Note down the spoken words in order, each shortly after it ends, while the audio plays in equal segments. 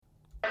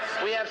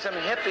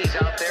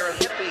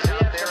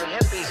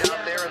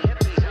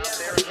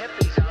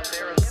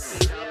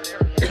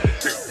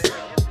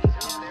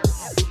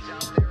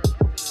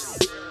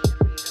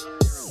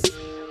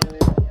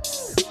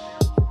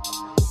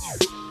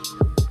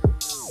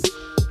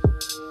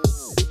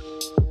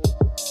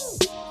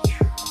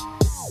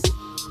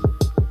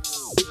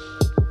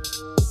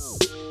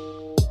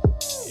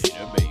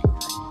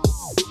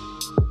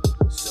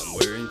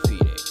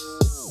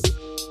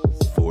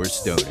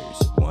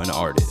Stoners, one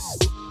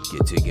artist,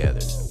 get together.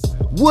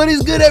 What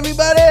is good,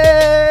 everybody?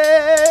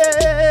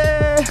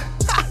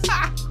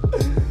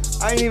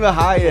 I ain't even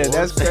high yet.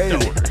 That's crazy.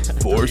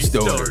 Four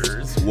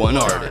stoners, one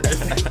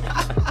artist.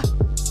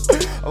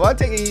 Well, I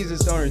take it he's a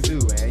stoner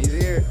too, man. He's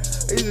here.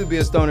 He should be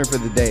a stoner for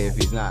the day if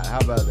he's not. How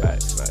about that?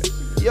 Nice.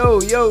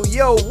 Yo,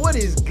 what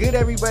is good,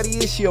 everybody?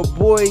 It's your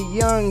boy,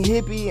 Young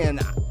Hippie,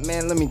 and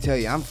man, let me tell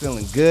you, I'm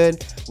feeling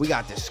good. We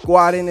got the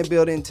squad in the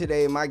building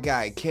today. My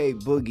guy, K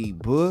Boogie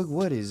Boog.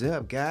 What is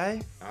up,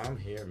 guy? I'm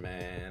here,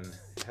 man.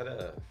 I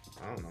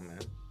don't know, man.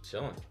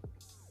 Chilling.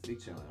 Big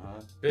chilling,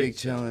 huh? Big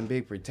chilling,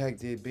 big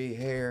protected, big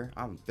hair.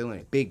 I'm feeling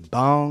it. Big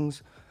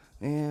bongs.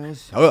 Man,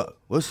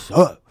 what's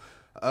up?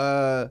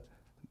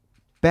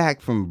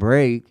 Back from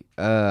break.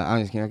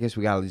 I'm just kidding. I guess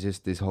we got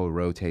just this whole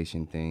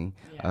rotation thing.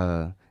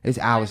 Yeah. It's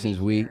Allison's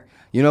week.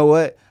 You know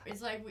what?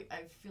 It's like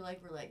I feel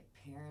like we're like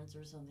parents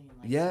or something.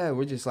 Like yeah,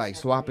 we're just like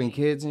swapping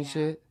kids and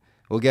shit.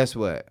 Well, guess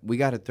what? We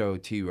got to throw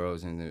T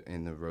Rose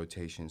in the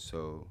rotation,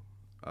 so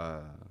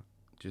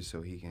just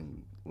so he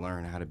can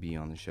learn how to be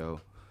on the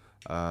show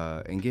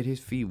and get his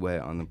feet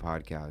wet on the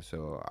podcast.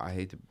 So I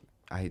hate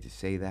to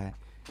say that,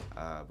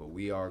 but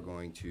we are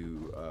going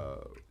to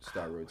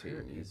start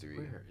rotating you three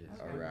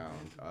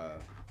around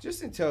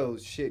just until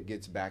shit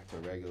gets back to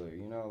regular.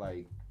 You know,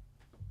 like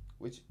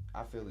which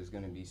I feel is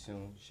gonna be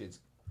soon.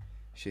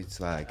 Shit's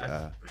like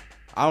I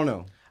don't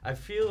know. I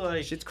feel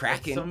like shit's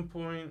cracking. At some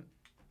point.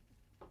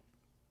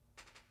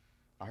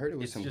 I heard it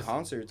was some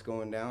concerts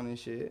going down and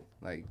shit.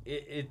 Like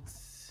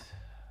it's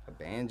a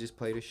band just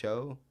played a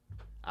show.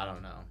 I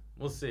don't know.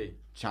 We'll see.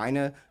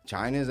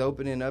 China's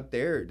opening up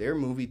their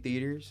movie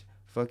theaters.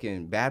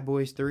 Fucking Bad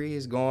Boys 3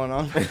 is going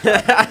on.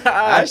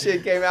 That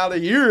shit came out a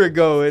year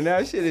ago, and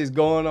that shit is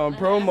going on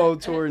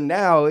promo tour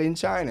now in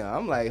China.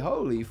 I'm like,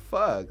 holy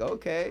fuck,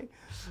 okay.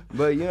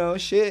 But you know,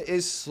 shit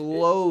is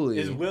slowly.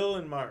 Is Will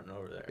and Martin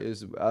over there?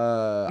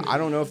 I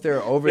don't know if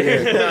they're over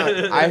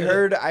there. I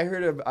heard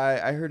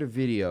a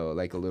video,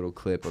 like a little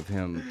clip of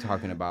him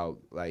talking about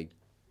like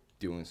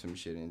doing some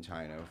shit in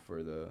China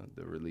for the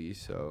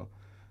release. So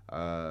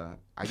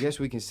I guess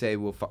we can say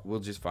we'll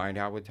just find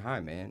out with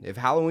time, man. If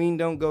Halloween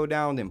don't go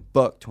down, then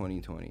fuck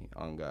 2020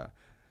 on God.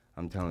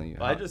 I'm telling you.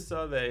 Well, I just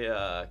saw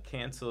they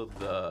canceled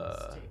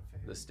the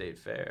state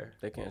fair.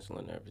 They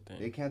canceling everything.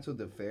 They canceled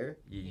the fair?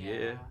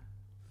 Yeah.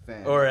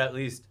 Fan. Or at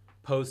least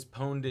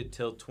postponed it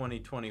till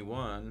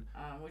 2021.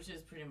 Which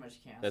is pretty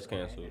much canceled. That's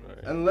canceled, right?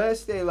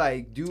 Unless they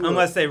like do.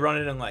 Unless they run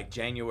it in like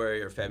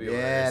January or February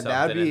or something,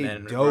 that'd be and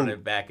then dope. run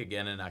it back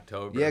again in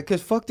October. Yeah,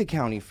 cause fuck the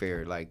county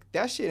fair. Like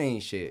that shit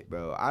ain't shit,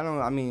 bro.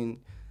 I mean,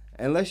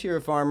 unless you're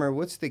a farmer,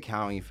 what's the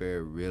county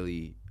fair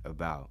really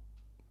about?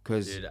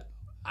 Cause dude,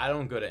 I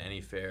don't go to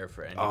any fair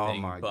for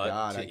anything but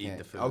God, to eat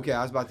the food. Okay,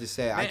 I was about to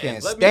say, Man, I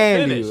can't let me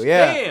stand finish. you.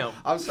 Yeah. Damn.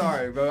 I'm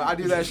sorry, bro. I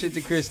do that shit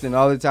to Kristen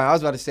all the time. I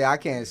was about to say, I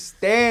can't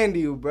stand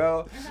you,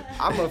 bro.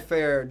 I'm a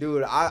fair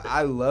dude.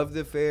 I love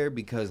the fair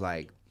because,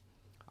 like,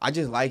 I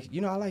just like,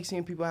 I like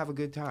seeing people have a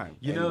good time.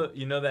 You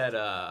know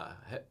that,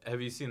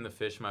 have you seen the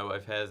fish my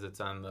wife has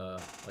that's on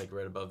the, like,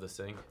 right above the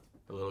sink?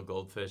 The little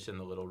goldfish in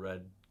the little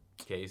red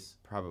case?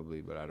 Probably,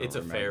 but I don't It's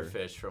remember. a fair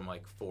fish from,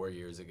 like, 4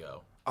 years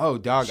ago. Oh,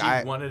 dog. She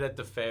won it at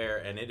the fair,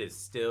 and it is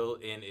still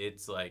in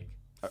its, like,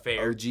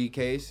 fair OG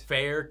case?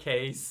 Fair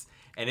case,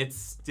 and it's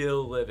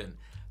still living.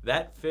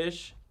 That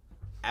fish,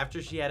 after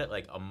she had it,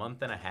 like, a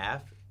month and a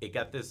half, it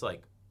got this,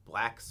 like,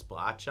 black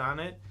splotch on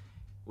it,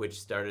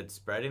 which started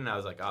spreading, and I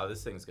was like, oh,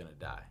 this thing's gonna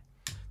die.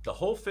 The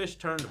whole fish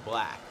turned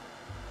black.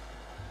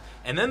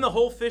 And then the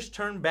whole fish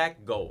turned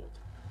back gold.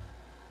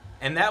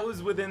 And that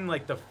was within,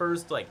 like, the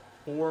first, like,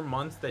 4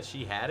 months that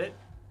she had it.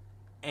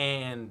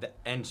 And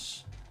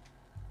it's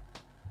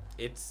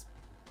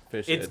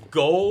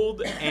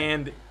gold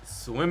and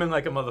swimming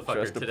like a motherfucker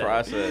Trust today. the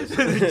process.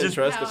 Just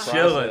Trust the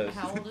chilling.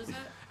 process. How old is it?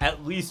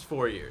 At least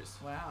 4 years.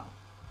 Wow.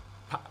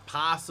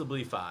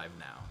 Possibly 5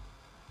 now.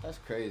 That's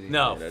crazy.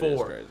 No, Yeah, that is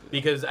 4. crazy.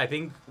 Because I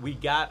think we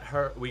got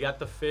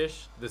the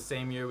fish the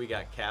same year we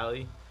got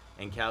Callie,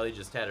 and Callie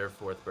just had her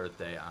 4th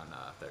birthday on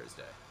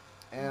Thursday.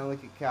 And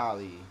look at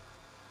Callie.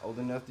 Old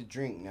enough to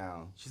drink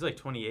now. She's like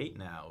 28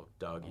 now,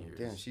 dog years.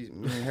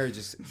 Damn, me and her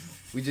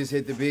we just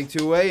hit the big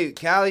 2-8.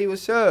 Callie,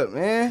 what's up,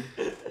 man?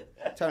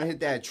 Trying to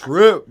hit that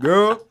trip,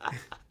 girl.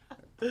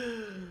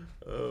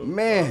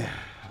 Man,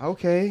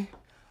 okay.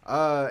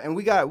 And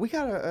we got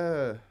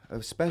a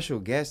special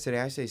guest today.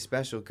 I say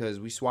special because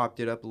we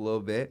swapped it up a little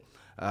bit.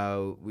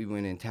 We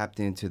went and tapped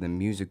into the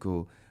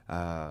musical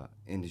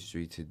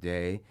industry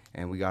today.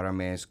 And we got our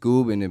man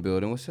Scoob in the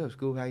building. What's up,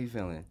 Scoob? How you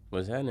feeling?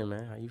 What's happening,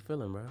 man? How you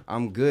feeling, bro?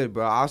 I'm good,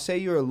 bro. I'll say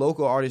you're a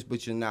local artist,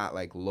 but you're not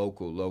like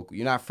local.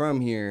 You're not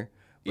from here,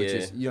 but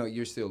Yeah.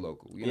 you're still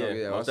local.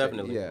 Most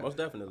definitely. Most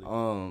definitely.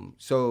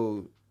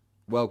 So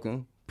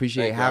welcome.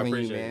 Appreciate having you,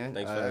 appreciate it. man.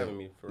 Thanks for having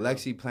me. For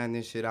Lexi planned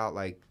this shit out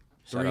like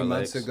Shout 3 out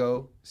months Lex.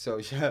 ago.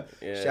 So shout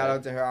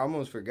out to her. I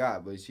almost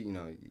forgot, but she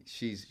knows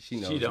She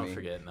me. don't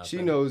forget nothing.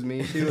 She knows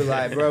me. She was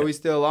like, "Bro, we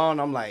still on?"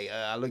 I'm like,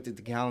 I looked at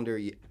the calendar.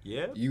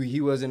 Yeah. He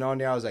wasn't on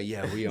there. I was like,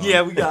 "Yeah, we on."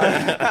 Yeah, we got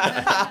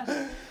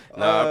it.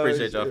 No, I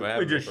appreciate y'all for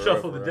having We me. just for real,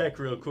 shuffle for the real. deck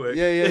real quick.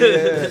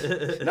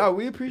 Yeah. No,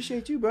 we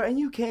appreciate you, bro. And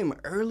you came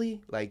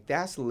early. Like,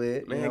 that's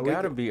lit. Man, You know, we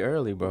gotta could- be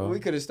early, bro. We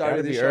could have started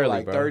Gotta this be show early,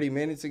 like bro. 30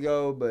 minutes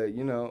ago, but,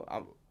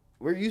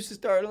 we're used to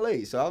starting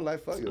late. So I was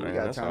like, fuck it. We Man,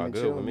 got that's all time to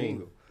good chill with and me.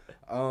 mingle.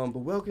 But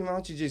welcome. Why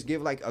don't you just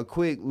give, like, a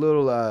quick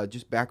little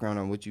just background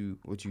on what you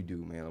do,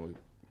 man.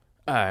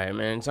 All right,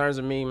 man. In terms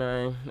of me,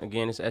 man,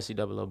 again, it's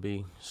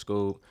SCOOB,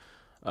 Scoob.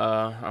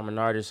 I'm an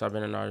artist. I've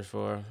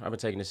been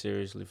taking it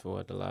seriously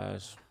for the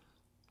last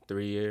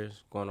 3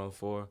 years, going on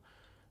 4.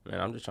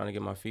 Man, I'm just trying to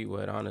get my feet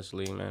wet,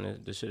 honestly,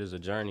 man. This shit is a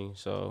journey,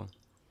 so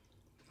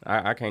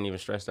I can't even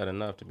stress that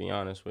enough, to be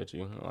honest with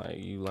you. Like,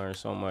 you learn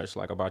so much,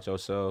 like, about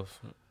yourself.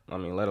 I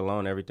mean, let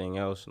alone everything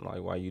else,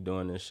 like, why you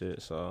doing this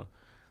shit. So,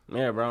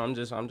 yeah, bro,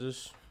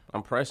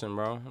 I'm pressing,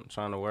 bro. I'm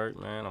trying to work,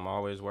 man. I'm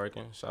always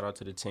working. Shout out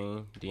to the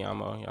team,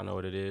 Diamo. Y'all know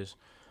what it is.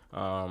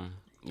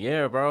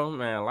 Yeah, bro,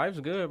 man, life's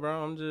good,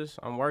 bro.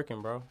 I'm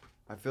working, bro.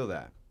 I feel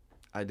that.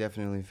 I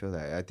definitely feel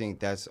that. I think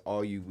that's all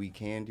we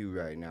can do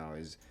right now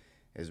is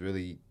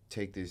really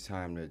take this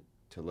time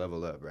to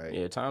level up, right?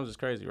 Yeah, times is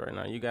crazy right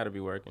now. You got to be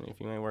working. If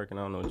you ain't working,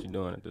 I don't know what you're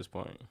doing at this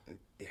point.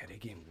 Yeah,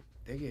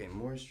 they're getting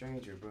more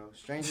stranger, bro.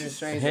 Stranger and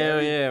stranger.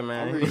 Hell yeah, I'm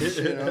man. reading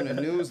shit on the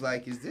news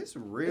like, is this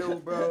real,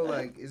 bro?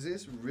 Like, is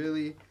this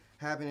really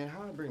happening?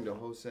 How I bring the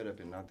whole setup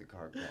and not the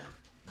card crap?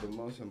 The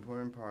most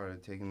important part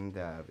of taking the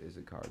dab is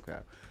the card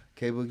crap.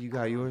 K-Book, you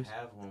got yours? I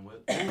have one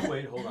with.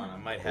 Wait, hold on. I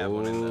might have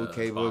one in the.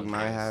 K-Book phone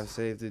might case. have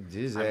saved the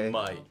jizz. I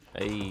might.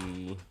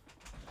 Hey.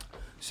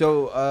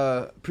 So,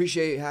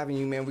 appreciate having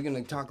you, man. We're going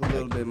to talk a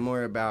little bit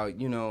more about,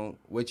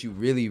 what you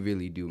really,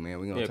 really do, man.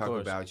 We're going to Yeah, of talk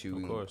course. about you.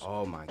 Of course.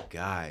 Oh, my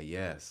God,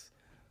 yes.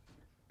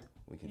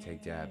 We can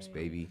take dabs,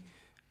 baby.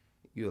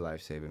 You a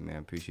lifesaver, man.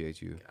 Appreciate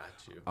you. Got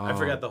you. I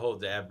forgot the whole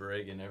dab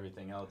rig and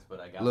everything else, but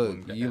I got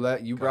one.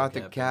 Look, you brought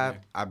the cap in cap.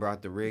 there. I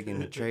brought the rig and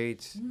the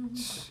trades.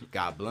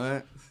 Got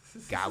blunt.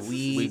 Got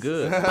weed. We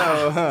good.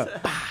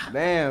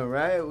 Man,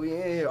 right? We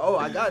in here. Oh,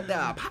 I got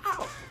that.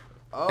 Pow.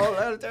 Oh,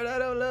 let turn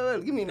that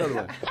up. Give me another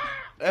one.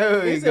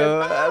 There we go.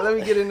 Let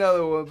me get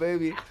another one,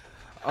 baby.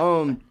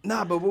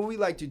 But what we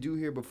like to do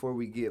here before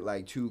we get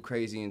like too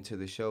crazy into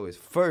the show is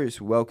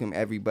first welcome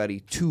everybody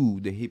to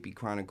the Hippie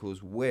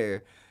Chronicles,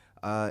 where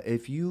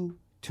if you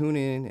tune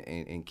in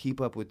and keep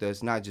up with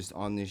us, not just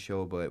on this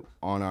show, but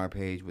on our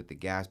page with the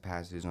gas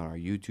passes on our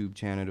YouTube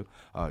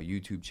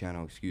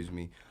channel,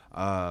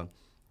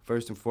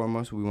 first and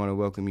foremost, we want to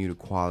welcome you to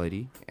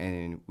quality,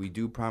 and we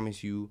do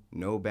promise you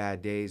no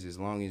bad days as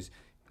long as,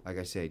 like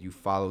I said, you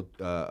follow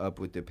up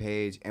with the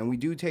page, and we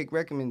do take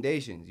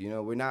recommendations.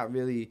 We're not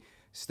really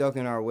stuck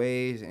in our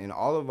ways, and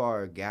all of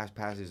our gas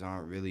passes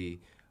aren't really,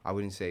 I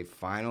wouldn't say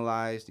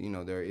finalized.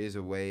 There is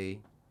a way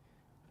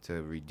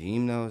to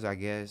redeem those, I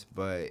guess,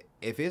 but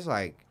if it's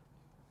like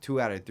 2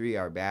 out of 3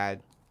 are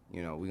bad,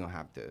 we're going to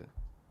have to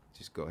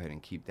just go ahead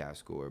and keep that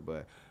score.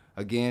 But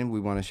again, we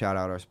want to shout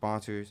out our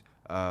sponsors,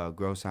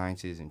 Grow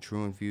Sciences and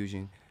True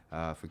Infusion,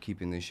 for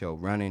keeping this show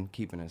running,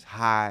 keeping us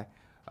high,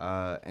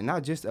 and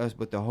not just us,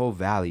 but the whole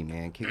valley,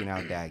 man, kicking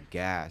out that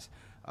gas.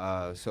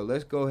 So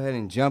let's go ahead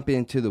and jump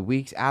into the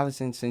weeks.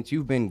 Allison, since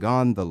you've been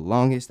gone the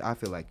longest, I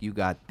feel like you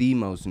got the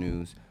most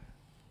news.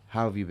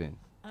 How have you been?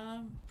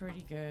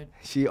 Pretty good.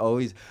 You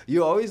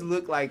always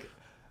look like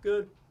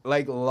Good.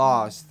 like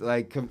lost,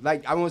 like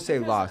I won't say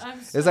Because lost. I'm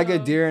It's like a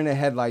so- deer in the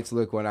headlights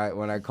look when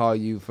I call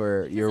you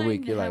for your Because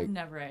week. You're like I've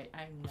never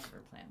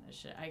planned this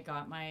shit. I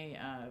got my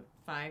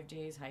 5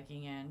 days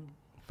hiking in.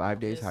 5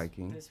 days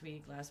hiking. This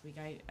week, last week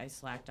I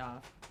slacked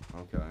off.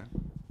 Okay.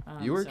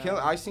 You were so-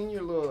 killing. I seen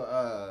your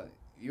little.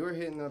 You were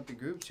hitting up the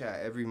group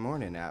chat every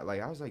morning. I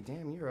was like,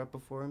 damn, you're up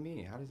before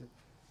me. How does it?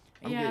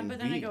 I'm Yeah, getting but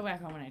then I beat. go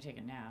back home and I take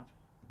a nap.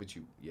 But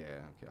okay,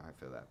 I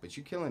feel that. But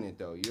you killing it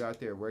though. You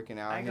out there working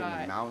out, I hitting the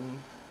got- mountain.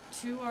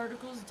 2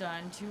 articles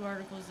done, 2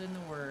 articles in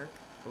the work.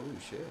 Oh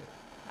shit.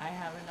 I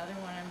have another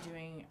one I'm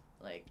doing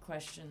like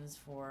questions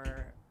for,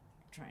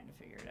 trying to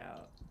figure it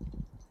out.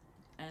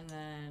 And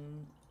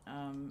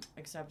then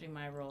accepting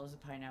my role as a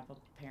pineapple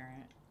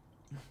parent.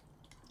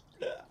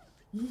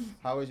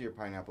 How is your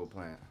pineapple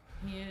plant?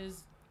 He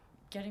is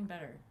getting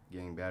better.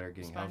 Getting better,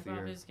 getting SpongeBob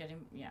healthier. is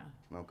getting, yeah.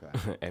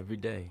 Okay. Every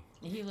day.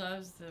 He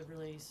loves the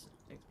really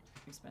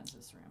expensive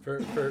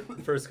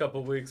shrimp. First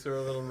couple weeks were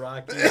a little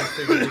rocky. He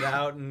figured it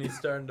out, and he's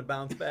starting to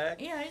bounce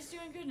back. Yeah, he's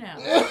doing good now.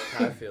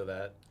 I feel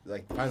that.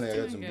 Like finally, I got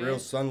doing some good. real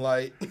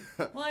sunlight.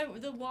 Well,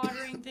 the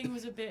watering thing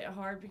was a bit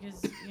hard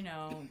because,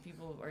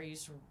 people are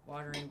used to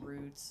watering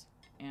roots,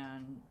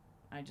 and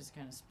I just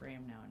kind of spray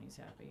him now, and he's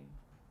happy.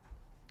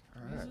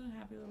 All He's right. a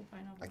happy little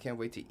pineapple. I can't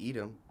wait to eat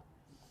them.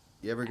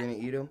 You ever gonna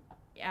eat them?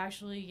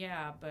 Actually,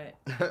 yeah,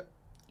 but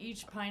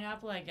each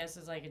pineapple, I guess,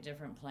 is like a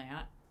different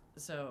plant.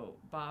 So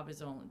Bob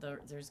is only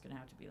there's gonna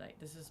have to be like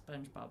this is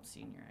SpongeBob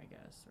Senior, I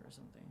guess, or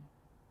something.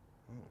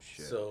 Oh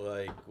shit. So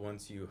like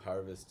once you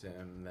harvest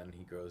him, then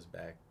he grows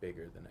back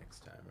bigger the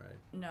next time, right?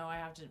 No, I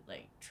have to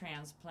like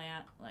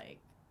transplant like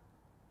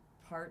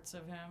parts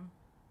of him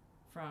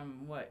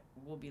from what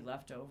will be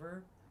left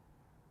over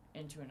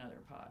into another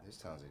pot. This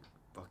sounds like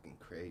fucking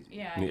crazy.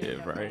 Yeah.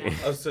 Yeah, right.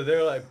 Oh, so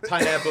they're like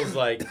pineapples,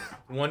 like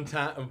one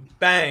time,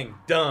 bang,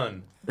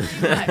 done.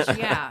 Pretty much,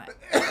 yeah.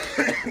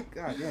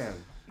 God damn.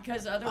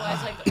 Because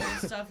otherwise, like the old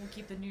stuff will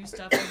keep the new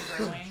stuff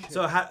from growing.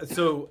 So How does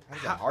that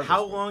harvest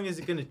how work? long is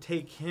it gonna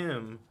take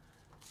him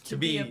to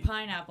be a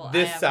pineapple. I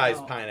this have size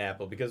no-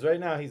 pineapple? Because right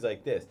now he's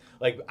like this.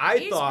 Like I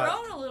He's thought,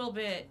 grown a little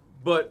bit.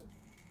 but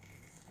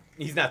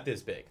he's not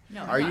this big.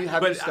 No. Are you not-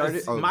 happy- But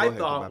started- oh, my go ahead,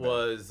 thought my bad.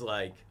 was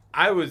like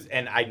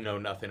and I know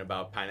nothing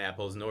about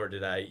pineapples, nor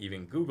did I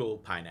even Google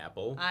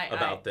pineapple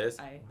about this.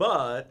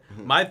 But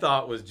my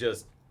thought was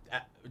just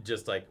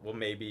like, well,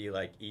 maybe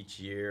like each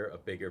year a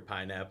bigger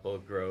pineapple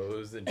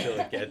grows until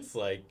it gets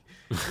like,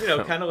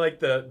 kind of like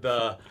the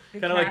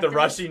kind of like the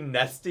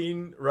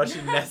cactus?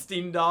 Russian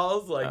nesting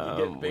dolls, like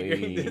you get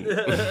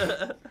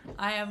bigger.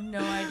 I have no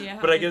idea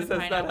how But I big guess the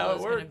that's not pineapple how it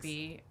is gonna works.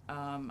 be.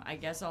 I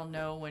guess I'll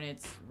know when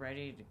it's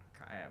ready to.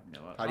 I have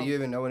no. How do you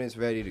even know when it's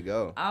ready to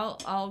go?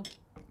 I'll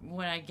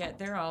when I get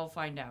there, I'll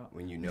find out.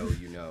 When you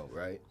know,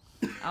 right?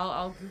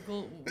 I'll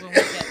Google when we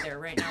get there.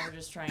 Right now, we're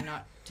just trying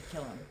not to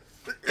kill him.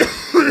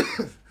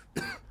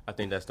 I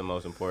think that's the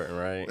most important,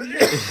 right?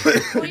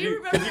 Well, you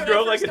remember Could you when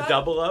grow I like first a got-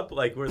 double up,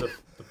 like where the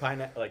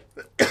pineapple, like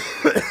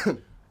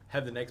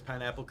have the next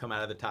pineapple come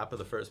out of the top of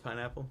the first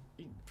pineapple?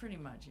 Pretty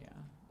much, yeah.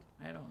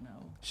 I don't know.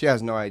 She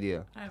has no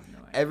idea. I have no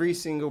idea. Every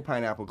single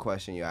pineapple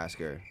question you ask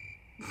her.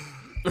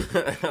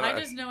 I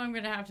just know I'm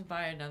gonna have to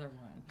buy another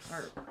one,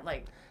 or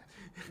like,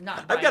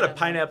 not. Buy I've got a another one.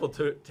 pineapple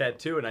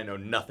tattoo, and I know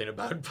nothing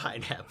about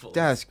pineapples.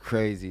 That's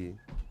crazy.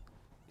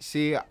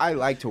 See, I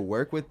like to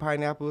work with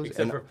pineapples,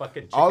 Except and for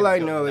fucking all I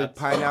chickens know going is nuts.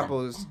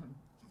 pineapples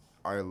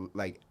are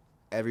like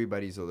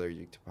everybody's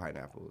allergic to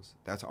pineapples.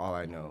 That's all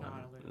I know.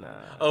 Not allergic. Nah.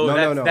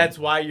 Oh, No. that's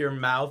why your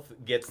mouth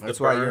gets That's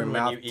the why burn your when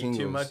mouth you eat too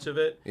tingles. much of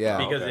it. Yeah.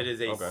 Because Okay, it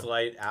is a okay.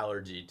 slight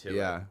allergy to it.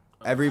 Yeah,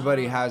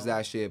 everybody has Oh.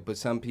 that shit, but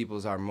some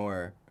people's are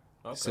more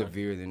Okay.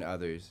 severe than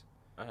others.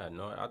 I had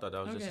no. I thought that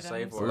was Okay, just a that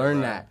safe makes word.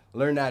 Learn right?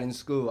 Learn that in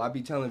school. I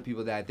be telling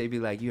people that. They be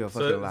like, "You're a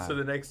fucking lie." So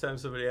the next time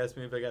somebody asks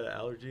me if I got an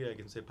allergy, I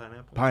can say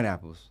pineapple.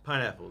 Pineapples.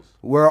 Pineapples.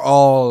 We're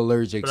all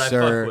allergic, But I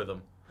sir. fuck with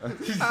them.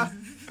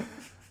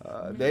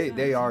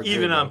 They are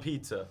Even good, on though.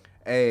 pizza.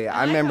 Hey, I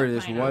like remember how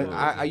this one. pineapple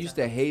I is used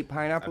to hate I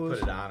pineapples.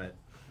 put it on it.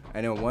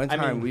 And then one I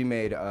time mean- we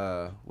made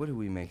what did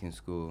we make in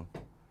school?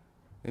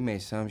 We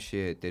made some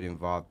shit that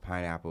involved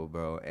pineapple,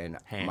 bro. And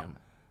Ham.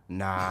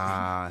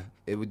 nah,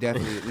 it would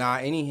definitely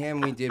any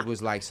ham we did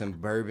was like some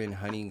bourbon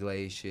honey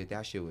glaze shit.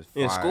 That shit was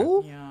fire. In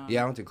school? Yeah.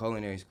 Yeah, I went to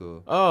culinary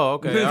school. Oh,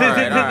 okay. All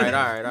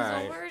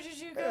right. So where did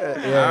you go? Yeah.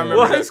 I remember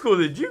What that. high school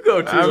did you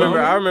go to?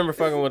 I remember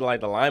fucking with like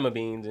the lima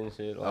beans and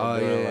shit. Like, Oh,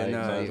 doing, yeah, like,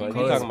 nah, things you like,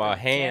 could. you talking about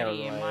ham?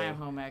 Spaghetti in my Like,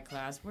 home ec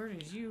class. Where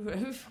did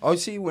you? Oh,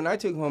 see, when I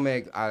took home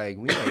ec,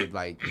 we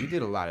made we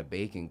did a lot of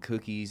bacon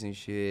cookies and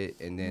shit,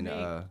 and then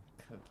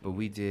but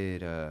we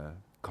did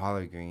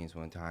collard greens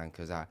one time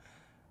because I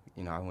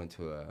went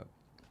to a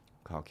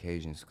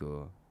Caucasian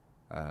school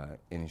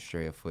in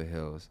Estrella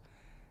Foothills,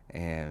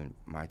 and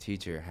my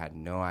teacher had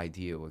no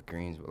idea what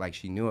greens were. Like,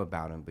 she knew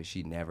about them, but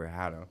she never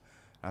had them.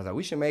 I was like,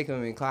 we should make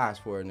them in class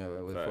for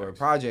a Facts.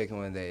 project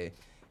one day.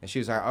 And she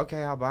was like,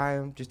 okay, I'll buy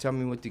them. Just tell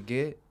me what to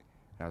get.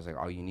 And I was like,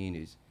 all you need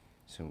is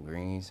some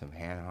greens, some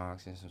hand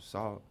hocks, and some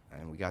salt.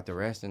 And we got the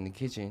rest in the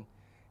kitchen.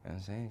 You know what I'm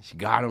saying? She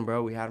got them,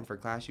 bro. We had them for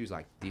class. She was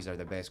like, these are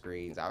the best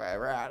greens I've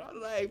ever had. I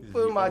was like, These are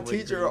put the my only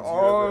teacher greens you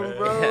on, ever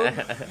bro.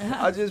 had.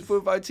 I just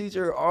put my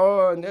teacher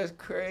on. That's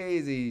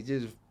crazy.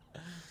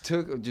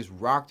 Just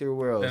rocked her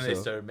world. Then they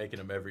So started making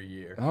them every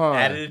year. Huh.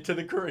 Added it to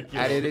the curriculum.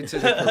 added it to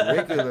the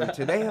curriculum.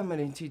 Today I'm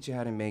going to teach you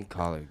how to make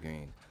collard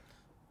greens.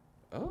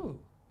 Oh,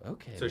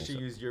 okay. So she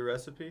used your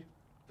recipe?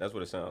 that's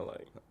what it sounded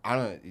like. I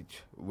don't.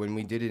 When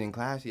we did it in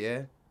class,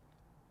 yeah.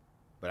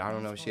 But I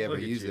don't know if she ever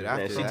Look at used you. it Man,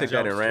 after Man, she that. took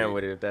Jump that and ran Street.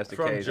 with it. If that's the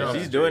From case, Jump if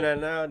she's Street. doing that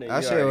now, then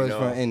That you shit already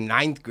was know. in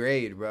 9th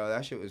grade, bro.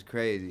 That shit was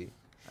crazy.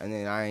 And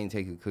then I ain't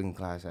take a cooking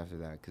class after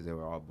that because they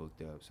were all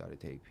booked up, so I had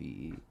to take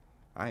PE.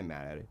 I ain't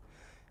mad at it.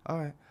 All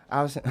right.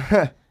 I was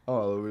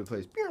all over the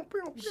place.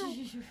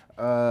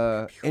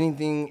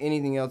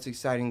 Anything else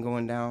exciting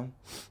going down?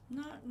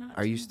 Not.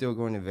 Are you still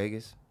going to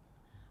Vegas?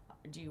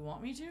 Do you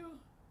want me to?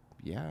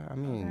 Yeah, I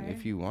mean, Okay.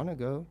 if you want to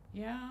go.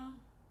 Yeah.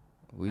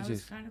 We I was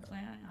just kind of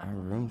planning. I our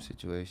don't room know.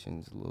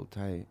 situation's a little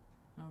tight.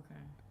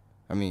 Okay.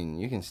 I mean,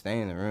 you can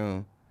stay in the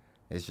room.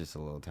 It's just a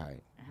little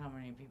tight. How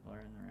many people are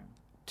in the room?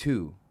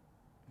 2,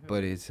 Who-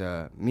 but it's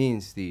me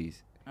and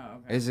Steve's. Oh,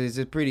 okay. It's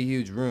a pretty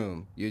huge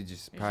room. You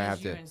just It's probably have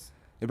just you to. and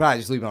You probably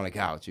just sleep on the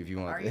couch if you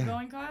want. Are you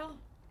going, Kyle?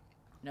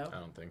 Nope. I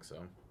don't think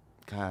so.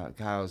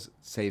 Kyle's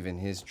saving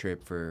his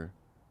trip for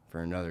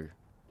another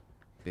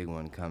big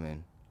one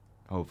coming.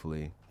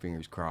 Hopefully,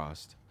 fingers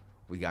crossed.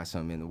 We got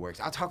something in the works.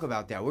 I'll talk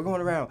about that. We're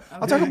going around.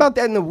 I'll talk about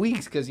that in the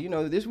weeks because, you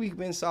know, this week's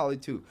been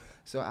solid too.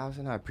 So,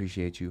 Allison, I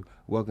appreciate you.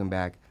 Welcome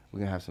back. We're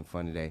going to have some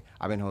fun today.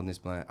 I've been holding this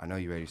blunt. I know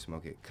you're ready to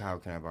smoke it. Kyle,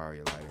 can I borrow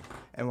your lighter?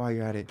 And while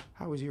you're at it,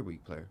 how was your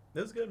week, player?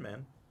 It was good,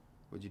 man.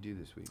 What'd you do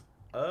this week?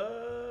 I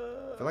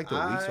feel like the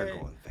weeks are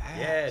going fast.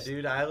 Yeah,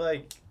 dude.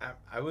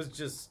 I was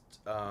just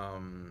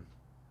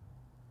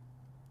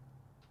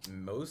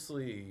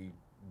mostly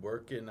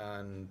working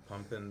on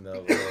pumping the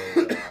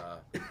little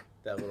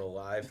that little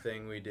live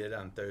thing we did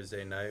on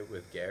Thursday night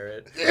with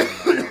Garrett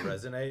from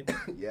Resonate.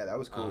 Yeah, that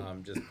was cool.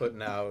 Just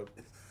putting out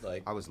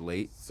like I was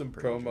late. some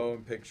promo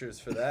and pictures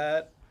for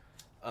that.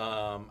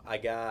 I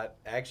got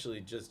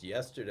actually just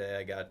yesterday.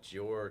 I got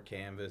your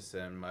canvas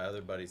and my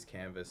other buddy's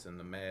canvas in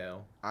the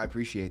mail. I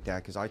appreciate that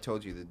because I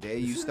told you the day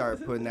you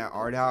start putting that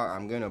art out,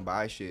 I'm gonna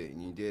buy shit,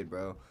 and you did,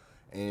 bro.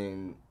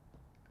 And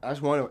I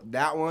just want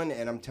that one,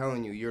 and I'm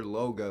telling you, your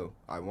logo,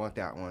 I want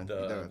that one.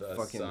 The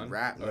fucking sun?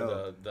 rap, Or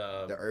no,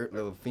 the Earth,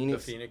 the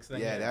Phoenix. The Phoenix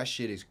thing. Yeah, that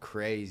shit is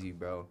crazy,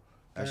 bro.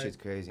 That Alright, shit's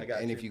crazy. I got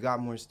And you. if you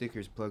got more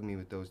stickers, plug me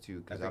with those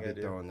too, because I I've think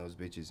been I do. throwing those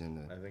bitches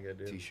in I think I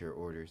the do. t-shirt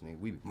orders, nigga.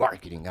 We be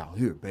marketing out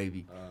here,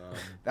 baby. Um,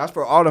 That's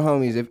for all the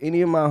homies. If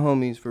any of my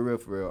homies, for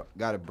real,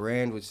 got a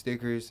brand with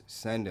stickers,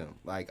 send them.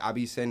 Like, I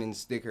be sending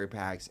sticker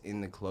packs in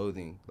the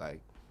clothing, like,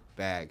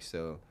 bags.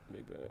 So,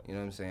 Big bad. you know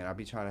what I'm saying? I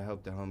be trying to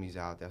help the homies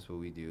out. That's what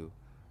we do.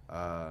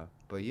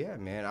 But, yeah,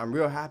 man, I'm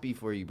real happy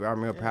for you, bro.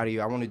 I'm real proud of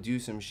you. I want to do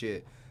some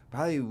shit.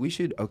 Probably we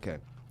should, okay,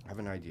 I have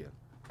an idea.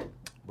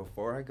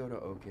 Before I go to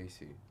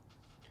OKC,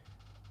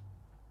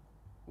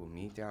 we'll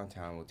meet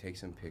downtown, we'll take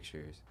some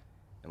pictures,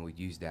 and we'll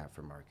use that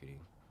for marketing.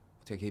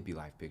 We'll take hippie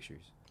life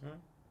pictures. Alright.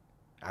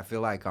 I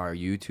feel like our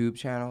YouTube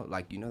channel,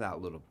 like, you know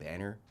that little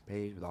banner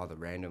page with all the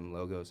random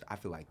logos? I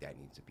feel like that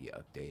needs to be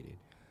updated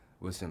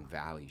with some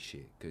Valley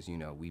shit, because, you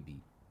know, we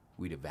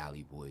the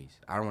Valley boys.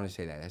 I don't want to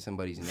say that. That's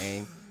somebody's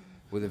name.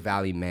 We're the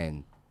Valley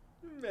men.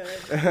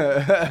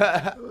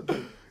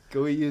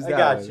 Can we use I that?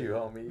 got one? you,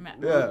 homie.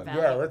 Yeah.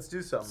 Valley. Yeah, let's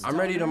do something. I'm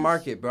ready to Stoners?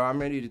 market, bro. I'm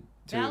ready to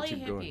Valley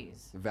keep going.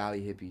 hippies.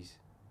 Valley hippies.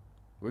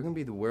 We're gonna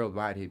be the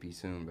worldwide hippies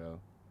soon, bro.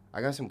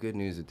 I got some good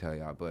news to tell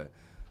y'all, but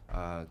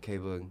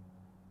K-Boog,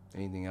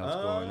 anything else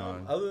going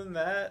on? Other than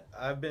that,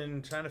 I've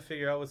been trying to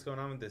figure out what's going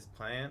on with this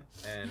plant,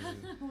 and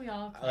We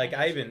all have like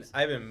plant issues.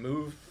 I haven't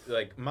moved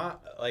like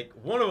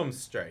one of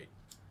them's straight,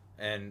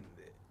 and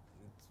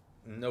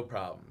no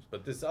problems.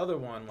 But this other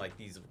one, like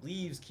these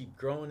leaves keep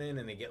growing in,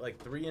 and they get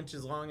like 3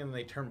 inches long, and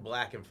they turn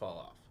black and fall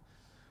off.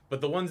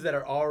 But the ones that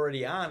are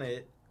already on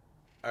it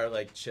are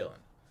like chilling.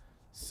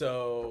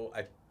 So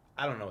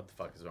I don't know what the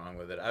fuck is wrong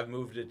with it. I've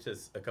moved it to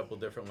a couple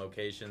different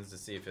locations to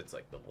see if it's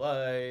like the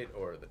light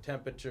or the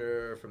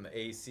temperature from the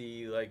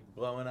AC like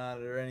blowing on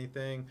it or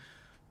anything.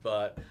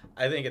 But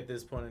I think at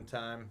this point in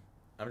time,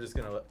 I'm just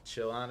gonna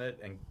chill on it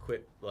and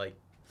quit like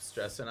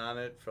stressing on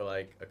it for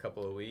like a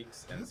couple of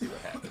weeks and see what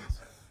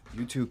happens.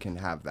 You two can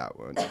have that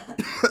one.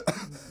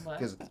 What?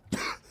 'Cause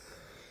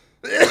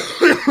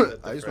The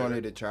I just further-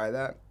 wanted to try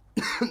that.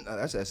 No,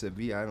 that's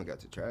SFB. I haven't got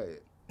to try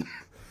it.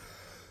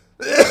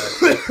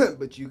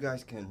 But you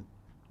guys can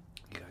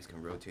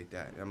rotate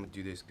that. I'm gonna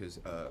do this because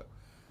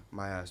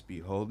my ass be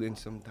holding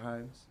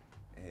sometimes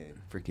and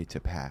forget to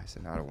pass,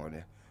 and I don't want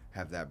to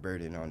have that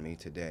burden on me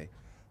today.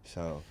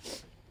 So,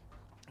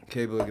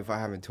 K-Boog, if I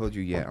haven't told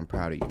you yet, I'm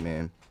proud of you,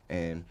 man,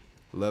 and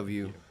love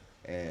you,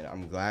 and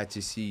I'm glad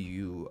to see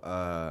you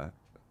out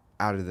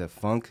of the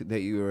funk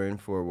that you were in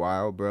for a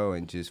while, bro,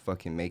 and just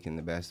fucking making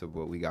the best of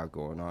what we got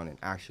going on and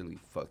actually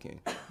fucking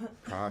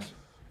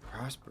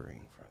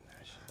prospering from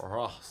that shit.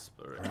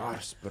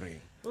 Prospering.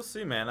 We'll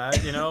see, man.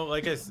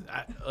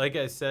 Like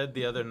I said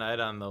the other night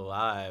on the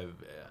live,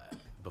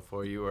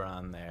 before you were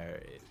on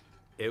there,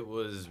 it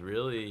was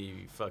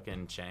really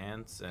fucking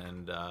chance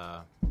and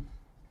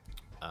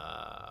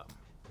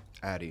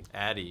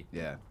Addy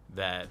Yeah.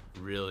 that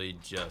really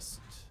just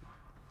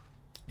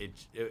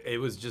it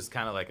was just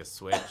kind of like a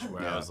switch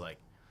where I was like,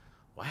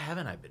 why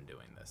haven't I been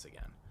doing this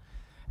again?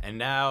 And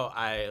now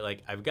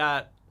I've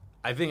got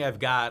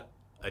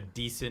a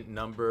decent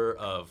number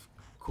of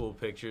cool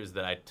pictures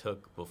that I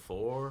took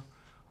before,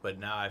 but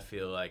now I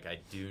feel like I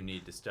do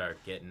need to start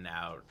getting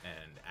out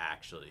and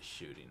actually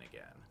shooting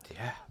again.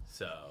 Yeah.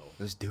 So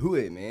Let's do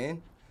it,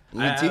 man.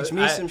 You teach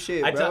me some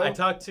shit, bro. I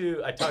talked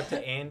to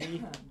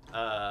Andy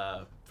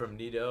from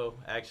Nito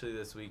actually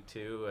this week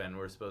too, and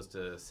we're supposed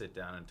to sit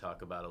down and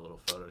talk about a little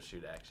photo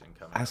shoot action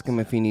coming. Ask up him soon.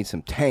 if he needs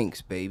some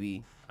tanks,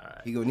 baby. All right.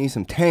 He gonna need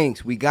some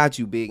tanks. We got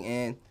you, Big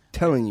Ann.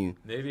 Telling you.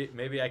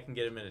 Maybe I can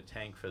get him in a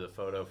tank for the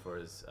photo for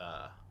his.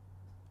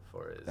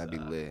 That'd be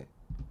lit.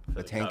 for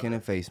A the tank cover. and a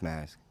face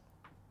mask.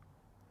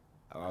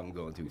 Oh, I'm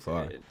going too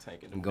far.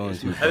 Taking I'm going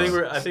too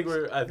I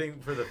think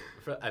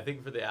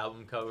for the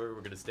album cover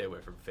we're gonna stay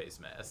away from face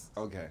masks.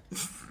 Okay.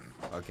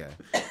 Okay.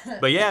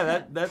 But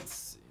yeah,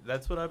 that's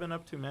what I've been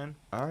up to, man.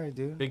 All right,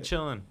 dude. Big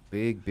chillin'.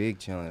 Big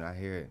chilling. I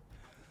hear it.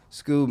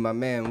 Scoob, my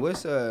man,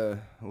 what's a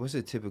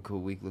typical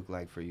week look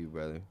like for you,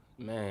 brother?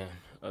 Man,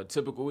 a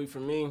typical week for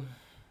me,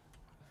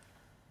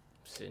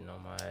 sitting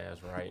on my ass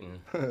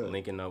writing,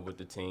 linking up with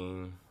the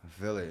team. I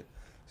feel it.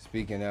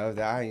 Speaking of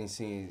that, I ain't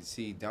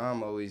see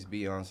Dom always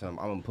be on some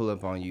I'm gonna pull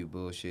up on you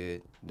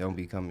bullshit. Don't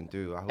be coming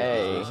through. I hope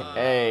he's listening.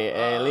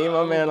 Hey, leave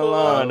my man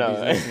alone, I hope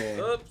he's though. listening.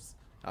 Oops.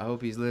 I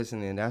hope he's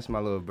listening. That's my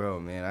little bro,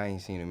 man. I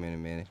ain't seen him in a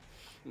minute.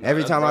 No,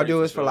 Every that's time I Brody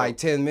do it's for sure. like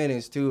 10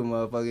 minutes too,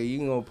 motherfucker. You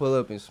can go pull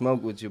up and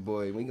smoke with your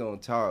boy. We gonna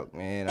talk,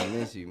 man. I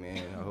miss you,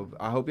 man.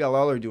 I hope y'all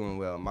all are doing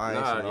well. Mine,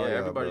 Nah, and all yeah, y'all,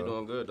 everybody bro.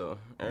 doing good, though.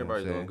 I'm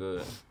Everybody's doing saying?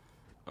 good.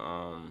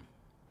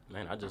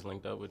 Man, I just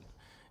linked up with.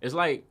 It's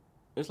like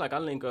I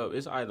link up.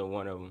 It's either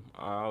one of them.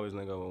 I always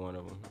link up with one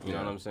of them. You know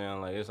Yeah. what I'm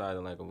saying? Like, it's either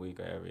like a week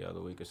or every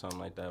other week or something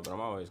like that. But I'm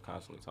always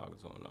constantly talking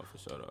to them, though, for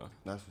sure, though.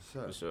 That's what's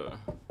For up. sure.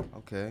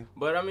 Okay.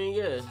 But I mean,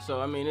 yeah.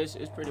 So I mean, it's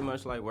pretty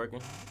much like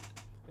working.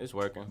 It's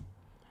working.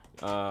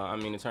 I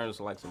mean, in terms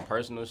of like some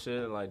personal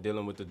shit, like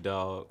dealing with the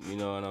dog. You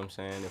know what I'm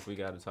saying? If we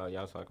gotta talk,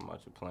 y'all talking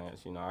about your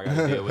plants. You know, I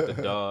gotta deal with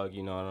the dog.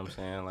 You know what I'm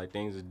saying? Like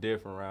things are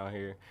different around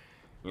here.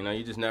 You know,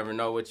 you just never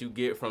know what you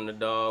get from the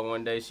dog.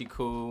 One day she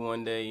cool,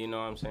 one day, you know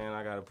what I'm saying,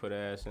 I gotta put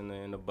her ass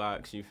in the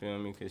box, you feel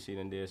me, because she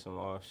done did some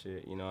off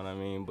shit, you know what I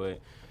mean? But,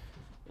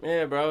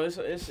 yeah, bro, it's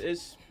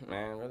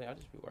man, really, I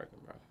just be working,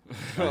 bro.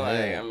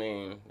 Like, Yeah. I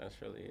mean, that's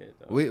really it,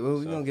 though. We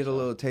So, gonna get a so,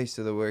 little taste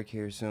of the work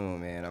here soon,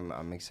 man.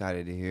 I'm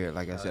excited to hear it.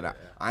 Like I said, yeah.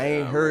 I yeah,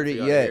 ain't I'm heard ready it for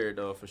y'all to yet. hear it,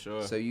 though, for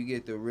sure. So you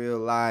get the real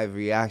live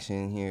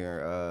reaction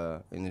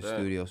here in the Bet.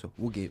 studio. So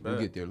we'll get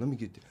there. Let me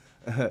get there.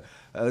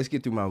 Let's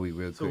get through my week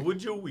real So quick.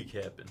 what'd your week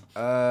happen?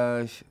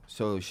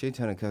 So shit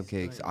ton of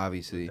cupcakes,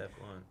 obviously. That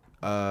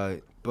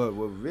one. But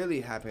what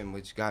really happened,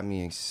 which got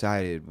me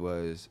excited,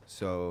 was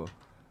so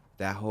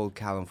that whole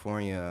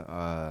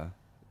California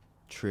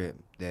trip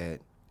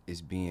that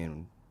is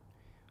being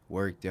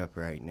worked up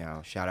right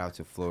now. Shout out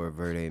to Flora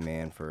Verde,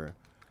 man, for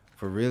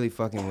really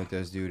fucking with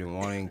us, dude, and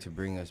wanting to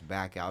bring us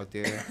back out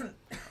there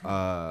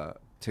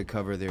to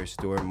cover their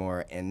store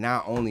more. And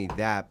not only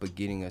that, but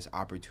getting us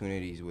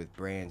opportunities with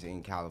brands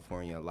in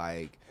California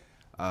like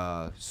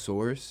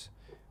Source,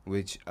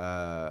 which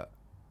I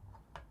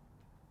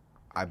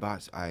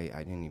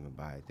didn't even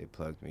buy it. They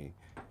plugged me.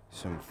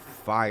 Some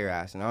fire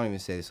ass, and I don't even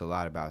say this a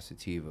lot about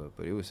sativa,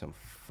 but it was some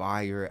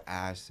fire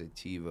ass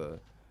sativa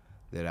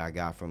that I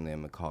got from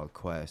them called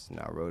Quest, and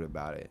I wrote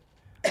about it.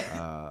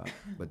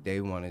 But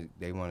they want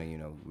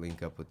to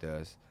link up with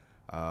us.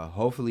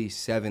 Hopefully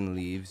 7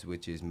 Leaves,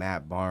 which is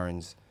Matt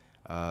Barnes'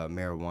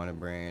 marijuana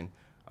brand.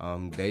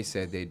 They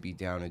said they'd be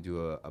down to do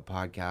a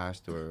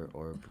podcast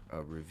or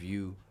a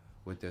review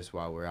with us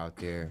while we're out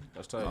there.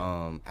 That's tight.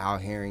 Al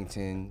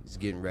Harrington is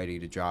getting ready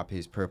to drop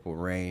his Purple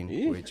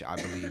Rain, which I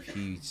believe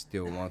he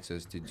still wants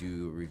us to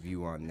do a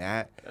review on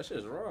that. That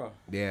shit's raw.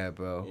 Yeah,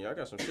 bro. Yeah, I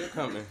got some shit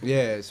coming.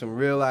 Yeah, some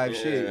real life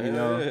shit, you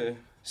know. Yeah.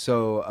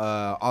 So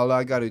all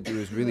I gotta do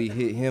is really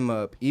hit him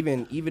up.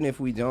 Even if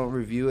we don't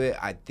review it,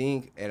 I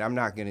think, and I'm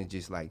not gonna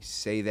just like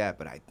say that,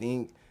 but I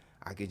think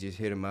I could just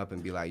hit him up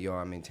and be like, "Yo,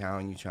 I'm in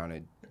town. You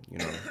trying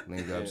to,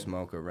 link up,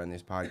 smoke, or run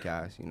this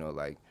podcast?"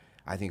 Like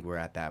I think we're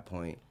at that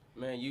point.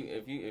 Man,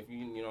 if you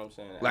you know what I'm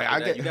saying? Like, After I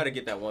that, get- you gotta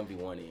get that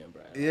 1v1 in,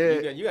 bro.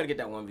 Yeah. You gotta get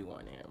that 1v1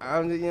 in, bro.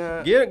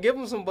 I'm Give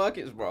them some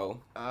buckets,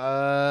 bro.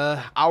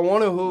 I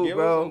want to hoop, Give 'em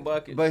bro. some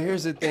buckets, But bro.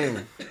 here's the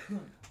thing.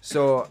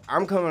 So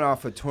I'm coming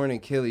off a torn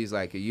Achilles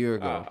like a year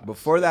ago. Ah,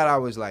 Before that, I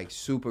was like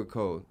super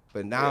cold,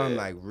 but now I'm Yeah.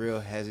 like real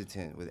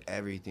hesitant with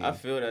everything. I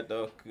feel that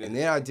though. And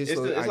then I It's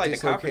dislocated like the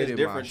confidence my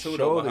different too though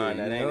shoulder, behind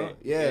that, you ain't know? it?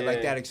 Yeah,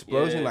 like that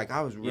explosion. yeah. Like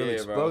I was real Yeah,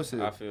 explosive.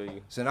 Bro. I feel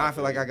you. So now I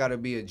feel like I gotta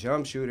be a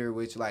jump shooter,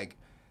 which like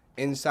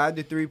inside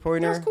the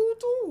 3-pointer. That's cool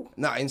too.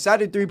 No, inside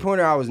the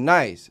 3-pointer I was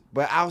nice,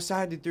 but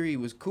outside the 3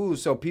 was cool.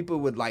 So people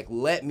would like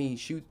let me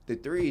shoot the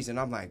 3s, and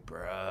I'm like,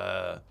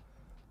 bruh,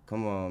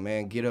 come on,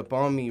 man, get up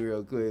on me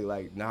real quick.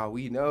 Like, nah,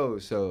 we know.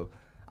 So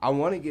I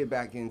want to get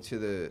back into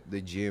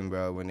the gym,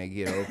 bro, when they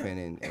get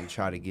open and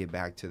try to get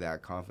back to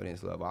that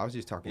confidence level. I was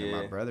just talking to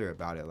my Yeah. brother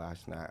about it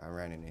last night. I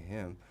ran into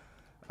him.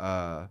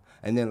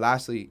 And then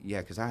lastly,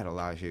 yeah, because I had a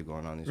lot of shit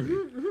going on this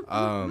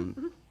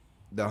week.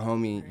 The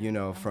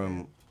homie,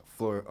 from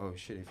Florida. Oh,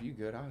 shit, if you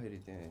good, I'll hit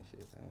it then.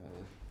 Shit.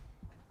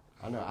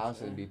 I know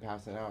Allison be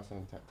passing out,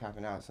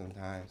 tapping out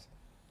sometimes.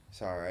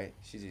 It's all right.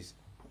 She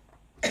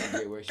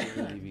get where she needs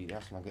to be.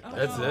 That's my good. Oh,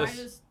 That's no,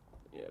 this.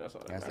 Yeah, that's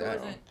all That's that. It that.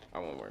 wasn't. I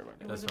won't worry about It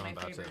that. That's wasn't what my I'm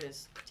about to favorite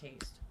taste.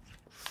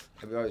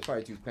 It's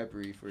probably too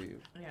peppery for you.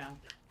 Yeah.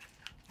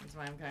 That's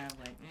why I'm kind of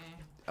like,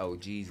 eh. Oh,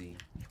 Jeezy.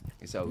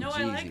 It's oh, No, Jeezy.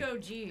 I like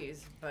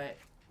OGs, but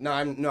No,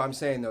 I'm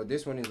saying though,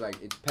 this one is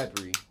like it's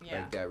peppery,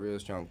 Yeah. like that real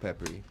strong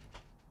peppery.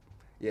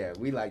 Yeah,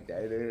 we like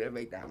that. It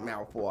make that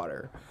mouth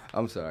water.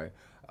 I'm sorry.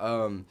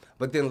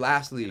 But then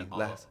lastly,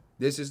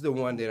 this is the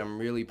one that I'm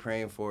really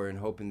praying for and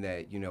hoping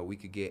that we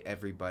could get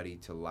everybody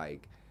to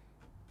like,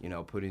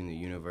 put in the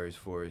universe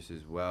for us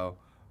as well.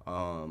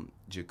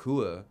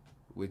 Jakua,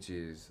 which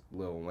is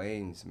Lil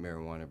Wayne's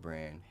marijuana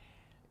brand,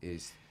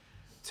 is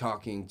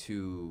talking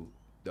to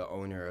the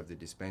owner of the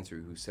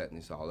dispensary who's setting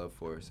this all up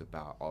for us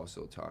about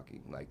also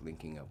talking, like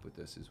linking up with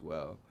us as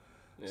well.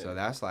 So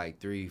that's like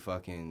 3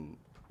 fucking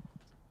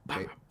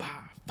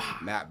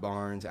Matt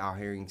Barnes, Al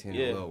Harrington,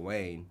 and Lil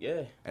Wayne.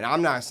 Yeah. And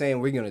I'm not saying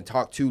we're gonna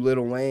talk to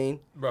Lil Wayne,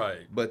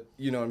 Right. but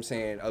you know what I'm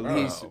saying. At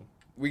least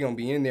we're gonna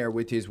be in there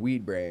with his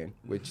weed brand,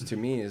 which to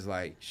me is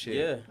like shit.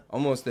 Yeah.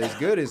 Almost as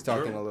good as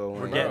talking to Lil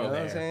Wayne. You getting know what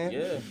there. I'm saying?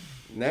 Yeah.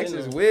 Next You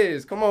is know.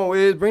 Wiz. Come on,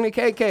 Wiz. Bring the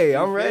KK.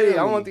 I'm You ready. feel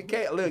I me? want the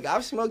K. Look,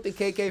 I've smoked the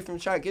KK from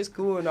Chuck. It's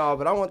cool and all,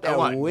 but I want that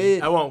I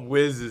Wiz. want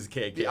Wiz's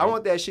KK. I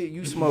want that shit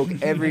you smoke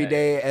every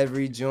day,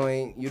 every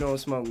joint. You don't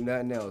smoke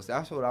nothing else.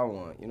 That's what I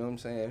want. You know what I'm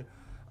saying?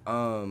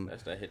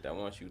 That's that hit that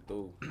wants you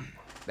through.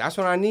 That's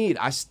what I need.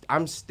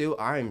 I'm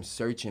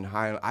searching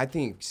high. I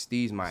think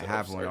Steez might So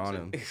have I'm one on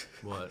him. searching.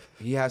 What?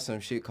 He has some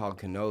shit called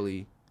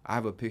cannoli. I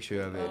have a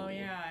picture of it. Oh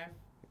yeah.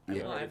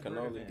 Yeah. I've heard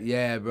of it.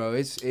 Yeah, bro,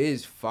 it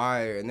is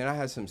fire. And then I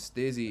had some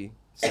Stizzy,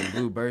 some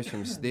Blue Burst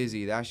from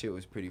Stizzy. That shit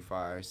was pretty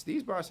fire.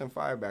 Steez brought some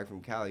fire back from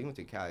Cali. He went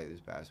to Cali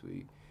this past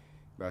week.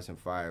 Brought some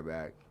fire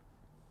back.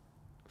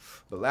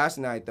 But last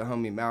night, the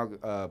homie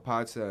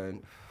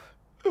Podson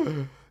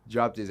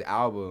dropped his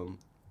album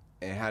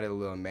and had a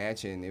little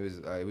mansion. It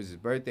was his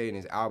birthday and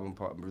his album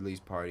release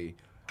party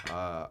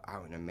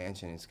out in a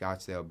mansion in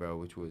Scottsdale, bro,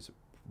 which was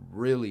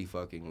really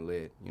fucking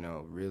lit. You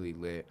know, really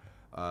lit.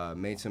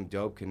 Made some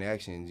dope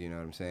connections, you know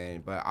what I'm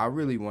saying? But I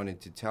really wanted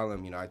to tell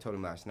him, you know, I told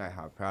him last night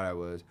how proud I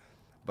was,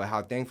 but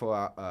how thankful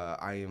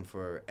I am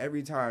for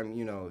every time,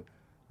 you know,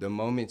 the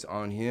moments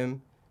on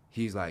him.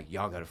 He's like,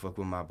 y'all gotta fuck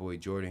with my boy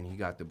Jordan. He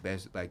got the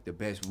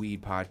best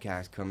weed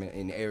podcast coming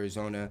in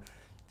Arizona.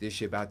 This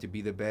shit about to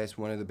be the best,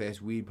 one of the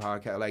best weed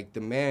podcasts. Like,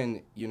 the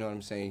man, you know what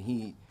I'm saying?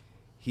 He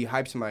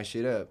hypes my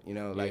shit up, you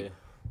know? Like, Yeah.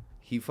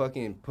 he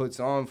fucking puts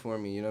on for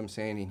me, you know what I'm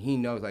saying? And he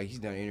knows, like, he's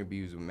done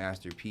interviews with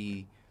Master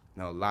P,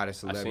 you know, a lot of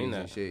celebrities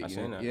and shit.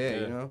 You know? Yeah,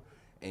 you know?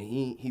 And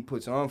he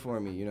puts on for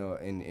me, you know,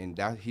 and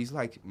that he's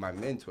like my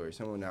mentor,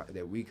 someone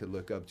that we could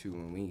look up to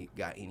when we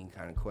got any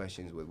kind of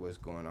questions with what's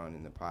going on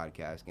in the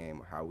podcast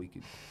game or how we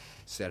could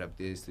set up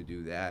this to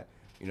do that.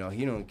 You know,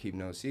 he don't keep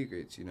no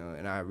secrets, you know,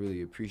 and I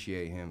really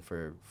appreciate him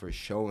for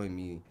showing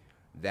me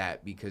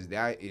that, because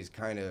that is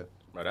kind of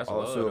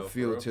also love,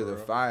 fuel to the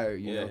fire,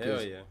 you know.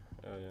 Hell yeah.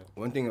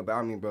 One thing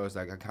about me, bro, is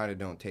like I kind of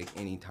don't take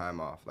any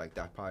time off. Like,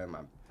 that's probably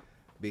my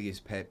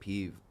biggest pet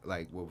peeve.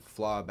 Like, what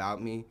flaw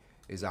about me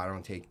is I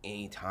don't take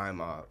any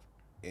time off,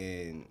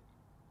 and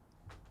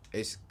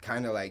it's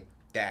kind of like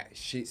that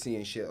shit.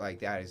 Seeing shit like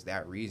that is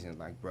that reason.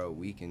 Like, bro,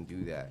 we can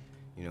do that.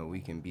 You know, we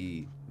can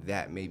be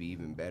that, maybe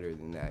even better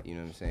than that. You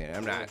know what I'm saying?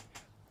 I'm not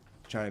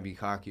trying to be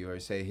cocky or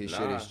say his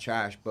shit is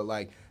trash, but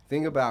like,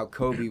 think about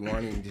Kobe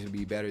wanting to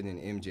be better than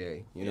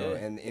MJ. You know,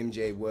 and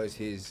MJ was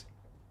his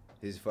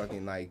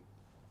fucking like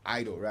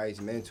idol, right?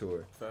 His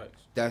mentor.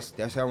 Facts.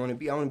 That's how I want to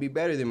be. I want to be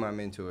better than my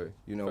mentor.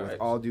 You know, with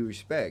all due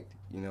respect.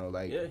 You know,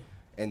 like. Yeah.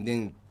 And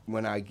then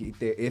when I get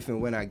there, if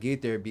and when I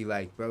get there, be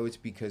like, bro, it's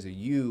because of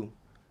you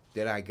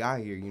that I got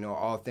here. You know,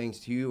 all thanks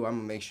to you. I'm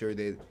gonna make sure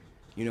that,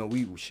 you know,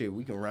 we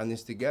can run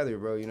this together,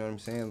 bro. You know what I'm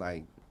saying?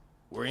 Like,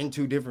 we're in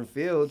 2 different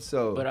fields,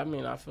 so. But I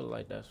mean, I feel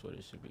like that's what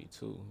it should be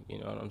too. You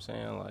know what I'm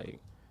saying? Like,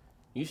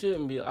 you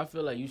shouldn't be. I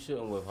feel like you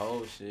shouldn't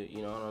withhold shit.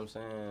 You know what I'm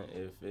saying?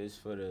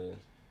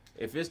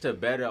 If it's to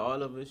better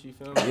all of us, you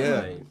feel me?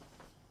 Yeah. Like,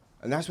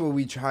 And that's what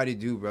we try to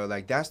do, bro.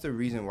 Like, that's the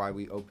reason why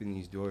we open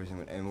these doors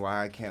and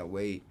why I can't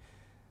wait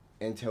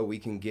until we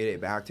can get it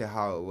back to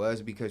how it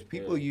was, because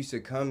people used to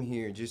come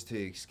here just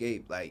to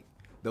escape, like,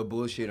 the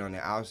bullshit on the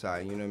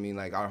outside, you know what I mean?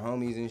 Like, our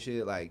homies and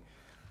shit, like,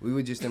 we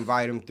would just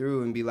invite them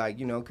through and be like,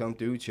 you know, come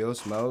through, chill,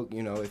 smoke.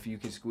 You know, if you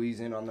could squeeze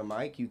in on the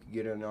mic, you could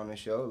get in on the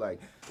show. Like,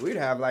 we'd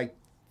have, like,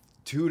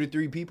 2 to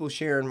 3 people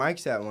sharing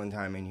mics at one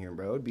time in here,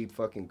 bro. It'd be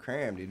fucking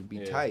crammed. It'd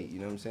be tight, you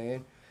know what I'm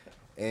saying?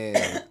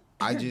 And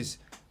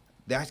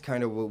that's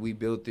kind of what we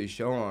built this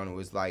show on,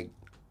 was, like,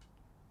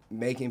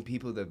 making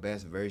people the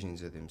best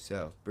versions of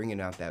themselves, bringing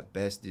out that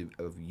best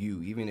of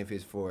you, even if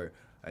it's for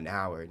an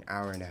hour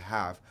and a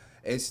half.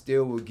 It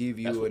still will give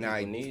you an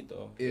idea.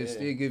 It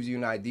still gives you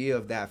an idea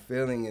of that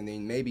feeling, and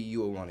then maybe you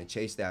will want to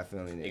chase that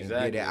feeling and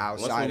get it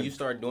outside. Once when you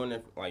start doing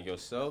it like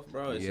yourself,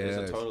 bro, it's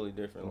a totally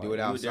different. Do it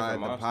outside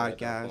the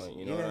podcast.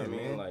 You know what I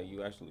mean? Man. Like,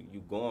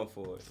 you going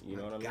for it. You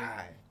know what I mean?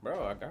 God.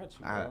 Bro, I got you,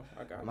 bro.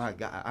 I got you. My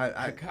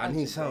God, I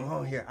need something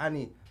on here. I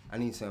need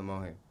something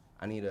on here.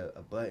 I need a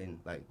button,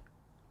 like.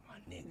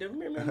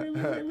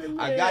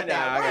 I got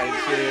that.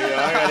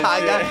 I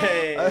got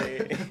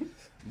it.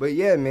 But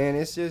yeah, man,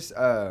 it's just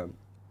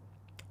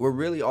we're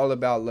really all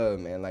about love,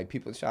 man. Like,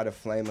 people try to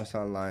flame us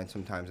online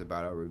sometimes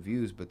about our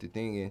reviews, but the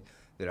thing is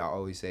that I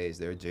always say is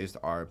they're just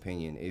our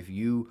opinion. If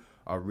you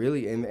are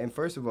really, and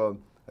first of all,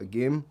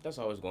 again, that's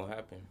always gonna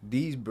happen.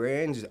 These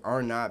brands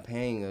are not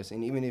paying us,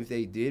 and even if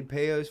they did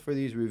pay us for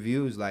these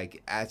reviews,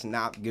 like, that's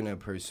not gonna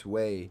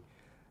persuade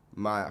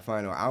my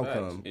final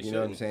outcome. You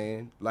know what I'm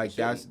saying? Like,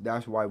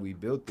 that's why we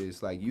built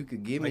this. Like, you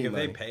could give me if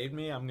money. they paid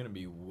me, I'm gonna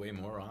be way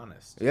more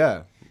honest.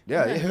 Yeah.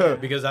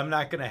 Because I'm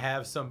not gonna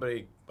have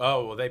somebody.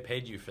 Oh, well, they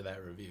paid you for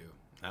that review.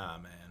 Nah,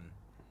 man.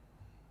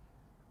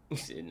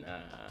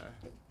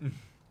 Nah.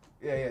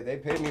 Yeah, they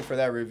paid me for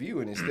that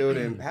review and it still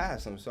didn't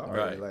pass. I'm sorry.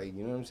 Right. Like,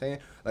 you know what I'm saying?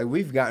 Like,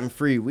 we've gotten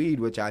free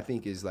weed, which I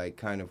think is, like,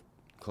 kind of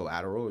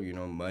collateral, you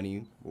know,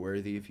 money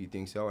worthy if you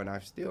think so, and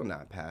I've still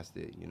not passed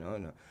it, you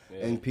know?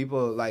 And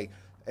people, like,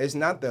 it's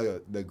not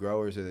the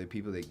growers or the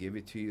people that give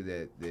it to you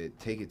that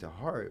take it to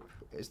heart.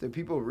 It's the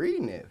people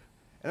reading it.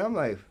 And I'm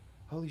like,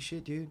 holy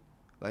shit, dude.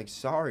 Like,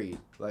 sorry.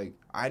 Like,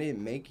 I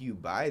didn't make you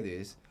buy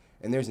this,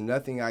 and there's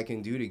nothing I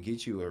can do to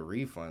get you a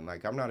refund.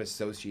 Like, I'm not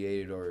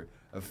associated or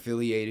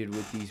affiliated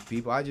with these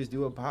people. I just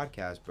do a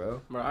podcast,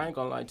 bro. Bro, I ain't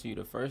gonna lie to you.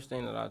 The first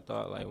thing that I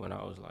thought, like, when I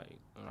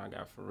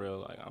got for real,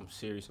 like, I'm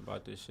serious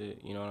about this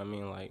shit, you know what I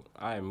mean? Like,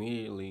 I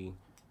immediately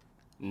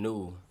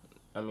knew.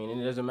 I mean,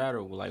 it doesn't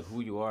matter, like,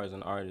 who you are as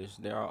an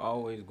artist. There are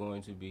always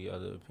going to be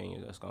other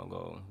opinions that's gonna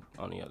go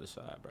on the other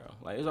side, bro.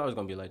 Like, it's always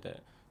gonna be like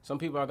that. Some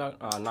people are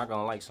not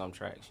gonna like some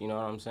tracks, you know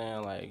what I'm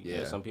saying? Like,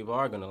 yeah, some people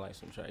are gonna like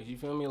some tracks. You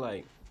feel me?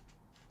 Like,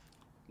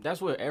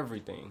 that's with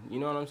everything. You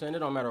know what I'm saying? It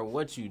don't matter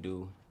what you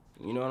do.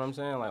 You know what I'm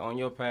saying? Like, on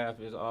your path,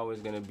 there's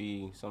always going to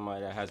be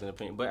somebody that has an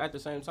opinion. But at the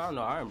same time,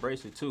 no, I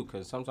embrace it, too,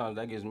 because sometimes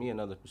that gives me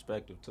another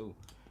perspective, too.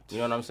 You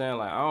know what I'm saying?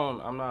 Like,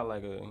 I'm not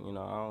like I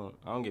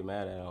don't get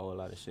mad at a whole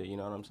lot of shit. You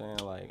know what I'm saying?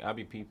 Like, I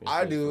be peeping.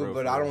 I do,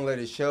 but I don't let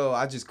it show.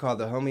 I just call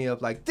the homie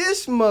up like,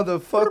 this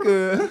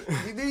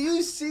motherfucker, do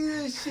you see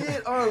this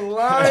shit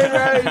online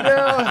right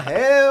now?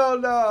 Hell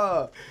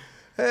no.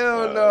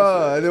 Hell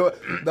no.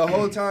 The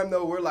whole time,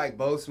 though, we're, like,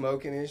 both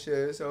smoking and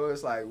shit. So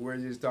it's like, we're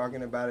just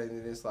talking about it,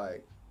 and it's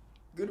like,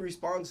 good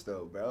response,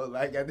 though, bro.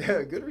 Like,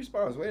 good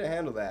response. Way to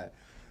handle that.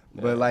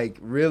 Yeah. But, like,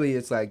 really,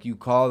 it's like you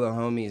call the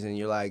homies, and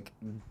you're like,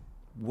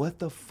 what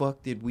the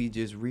fuck did we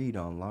just read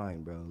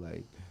online, bro?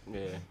 Like,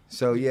 yeah.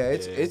 So, yeah,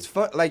 it's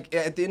fun. Like,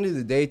 at the end of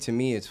the day, to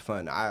me, it's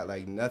fun. I,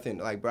 like, nothing.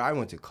 Like, bro, I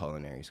went to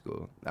culinary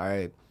school, all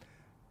right?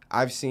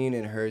 I've seen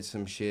and heard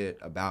some shit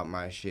about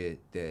my shit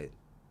that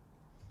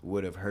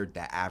would have hurt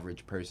the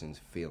average person's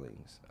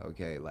feelings,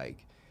 okay?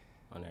 Like,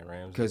 on that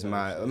Ramsey. Because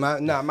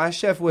my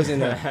chef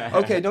wasn't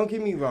okay, don't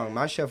get me wrong,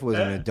 my chef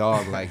wasn't a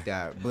dog like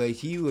that, but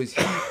he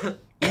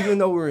even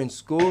though we're in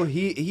school,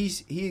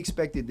 he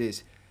expected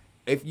this.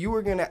 If you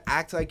were gonna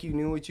act like you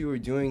knew what you were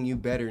doing, you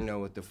better know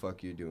what the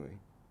fuck you're doing,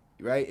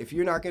 right? If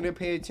you're not gonna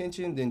pay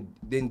attention,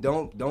 then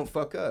don't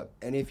fuck up.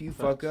 And if you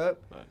fuck up,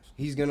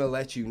 he's gonna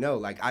let you know.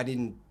 Like,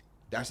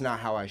 that's not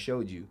how I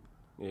showed you.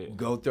 Yeah.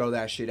 Go throw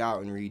that shit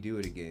out and redo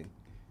it again,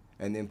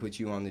 and then put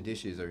you on the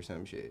dishes or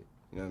some shit.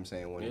 You know what I'm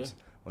saying?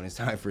 When it's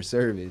time for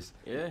service.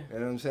 Yeah. You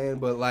know what I'm saying?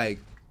 But, like,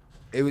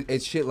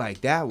 it's shit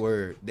like that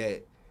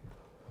that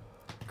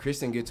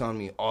Kristen gets on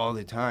me all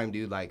the time,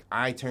 dude. Like,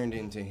 I turned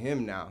into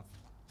him now.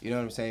 You know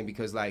what I'm saying?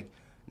 Because, like,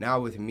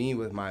 now with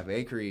my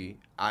bakery,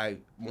 I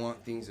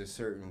want things a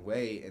certain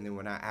way. And then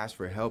when I ask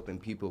for help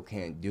and people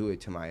can't do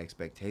it to my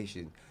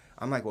expectation,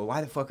 I'm like, well,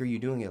 why the fuck are you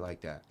doing it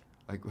like that?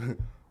 Like,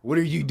 what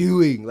are you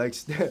doing? Like,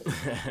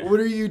 what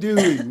are you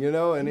doing? You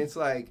know? And it's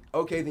like,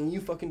 okay, then you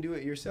fucking do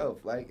it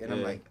yourself. Like, and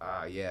I'm like,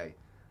 yeah.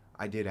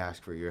 I did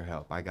ask for your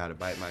help. I gotta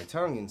bite my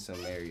tongue in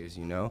some areas,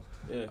 you know?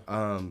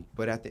 Yeah.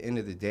 But at the end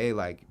of the day,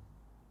 like,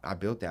 I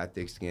built that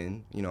thick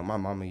skin. You know, my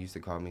mama used to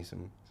call me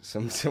some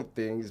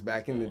things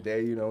back in the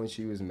day, you know, when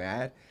she was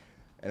mad.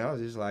 And I was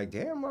just like,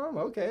 damn, Mom,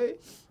 okay.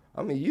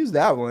 I'm gonna use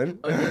that one.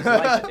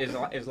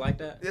 It's like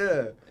that?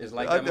 Yeah. It's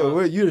like that,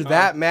 Mom? You're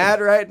that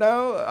mad right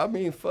now? I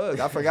mean,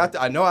 fuck. I forgot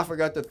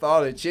to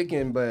thaw the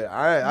chicken, but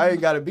I ain't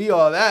gotta be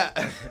all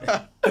that.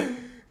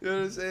 You know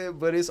what I'm saying?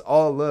 But it's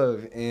all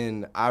love.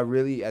 And I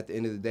really, at the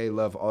end of the day,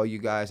 love all you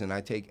guys. And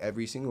I take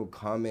every single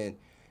comment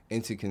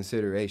into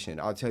consideration.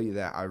 I'll tell you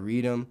that. I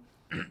read them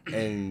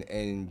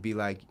and be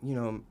like, you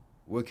know,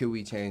 what could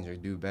we change or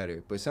do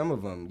better? But some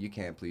of them, you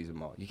can't please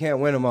them all. You can't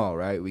win them all,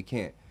 right? We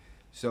can't.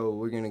 So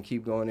we're going to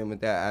keep going in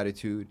with that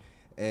attitude.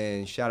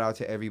 And shout out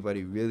to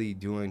everybody really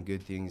doing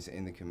good things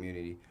in the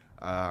community.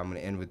 I'm going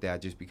to end with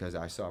that just because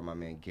I saw my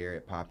man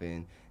Garrett pop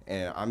in.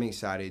 And I'm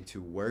excited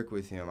to work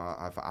with him.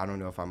 I don't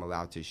know if I'm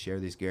allowed to share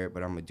this, Garrett,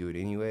 but I'm going to do it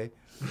anyway.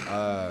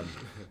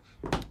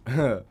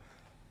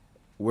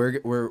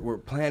 We're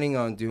planning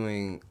on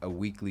doing a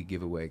weekly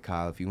giveaway,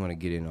 Kyle, if you want to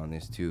get in on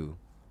this too.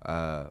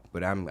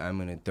 But I'm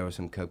going to throw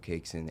some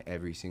cupcakes in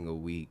every single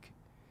week.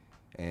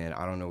 And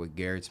I don't know what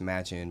Garrett's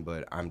matching,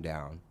 but I'm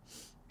down.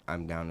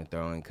 I'm down to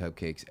throw in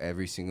cupcakes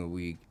every single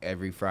week.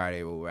 Every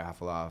Friday we'll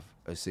raffle off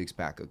a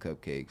 6-pack of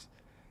cupcakes.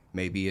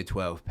 Maybe a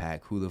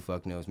 12-pack. Who the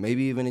fuck knows?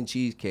 Maybe even a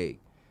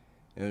cheesecake.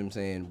 You know what I'm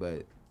saying?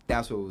 But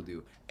that's what we'll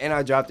do. And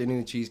I dropped a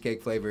new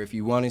cheesecake flavor. If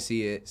you want to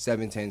see it,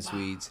 710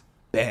 Sweets.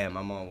 Bam,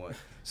 I'm on one.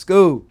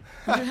 Scoob.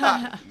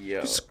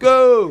 Yo.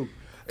 Scoob.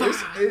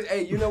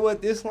 Hey, you know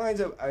what? This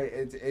lines up.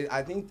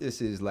 I think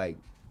this is like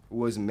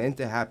was meant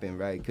to happen,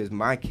 right? Because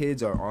my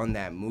kids are on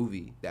that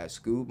movie, that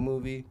Scoob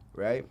movie,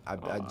 right?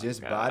 I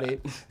just bought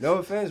it. No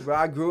offense, bro.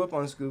 I grew up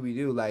on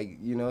Scooby-Doo, like,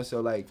 you know,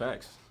 so like.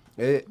 Facts.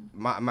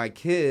 My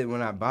kid,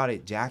 when I bought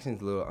it,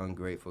 Jackson's little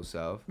ungrateful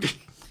self,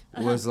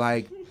 was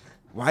like,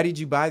 why did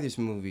you buy this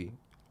movie?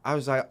 I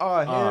was like, oh,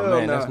 hell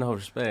man, no. That's no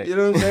respect. You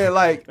know what I'm saying?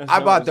 Like, I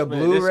bought the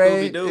respect.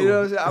 Blu-ray. You know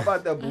what I'm saying? I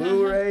bought the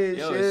Blu-ray and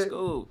yo, shit.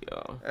 Scoob,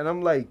 yo. And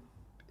I'm like,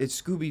 it's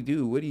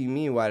Scooby-Doo. What do you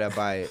mean why'd I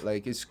buy it?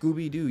 Like, it's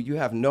Scooby-Doo. You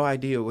have no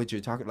idea what you're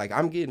talking. Like,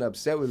 I'm getting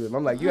upset with him.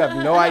 I'm like, you have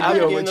no I'm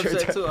idea getting what you're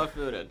upset talking. too. I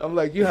feel that. I'm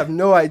like, you have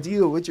no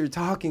idea what you're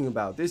talking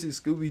about. This is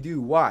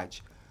Scooby-Doo.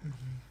 Watch.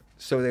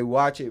 So they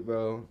watch it,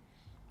 bro.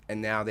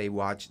 And now they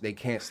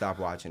can't stop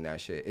watching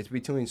that shit. It's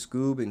between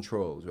Scoob and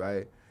Trolls,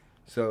 right?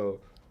 So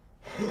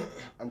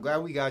I'm glad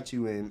we got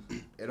you in.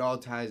 It all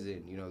ties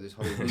in, this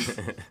whole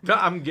week.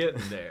 I'm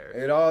getting there.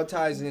 It all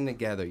ties in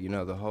together,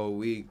 the whole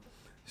week.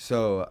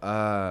 So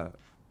I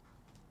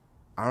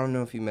don't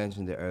know if you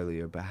mentioned it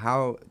earlier, but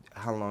how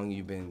long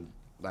you been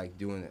like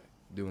doing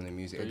the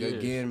music? 3 years.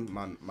 Again,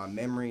 my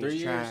memory 3 is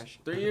years. trash.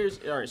 3 years.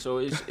 All right, so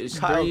it's 3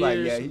 Kyle's like,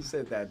 years. yeah, he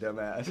said that,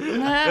 dumbass.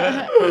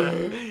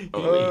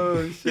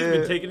 Oh, shit. He's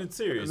been taking it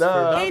serious Nah. for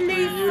about He 3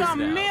 years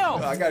now.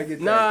 I gotta get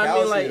that Nah, I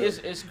mean like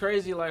calcium. it's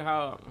crazy like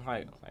how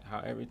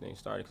everything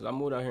started because I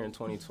moved out here in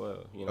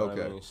 2012. You know what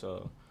I Okay. mean?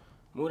 So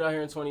moved out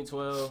here in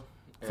 2012.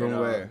 From and,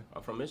 where?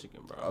 I'm from Michigan,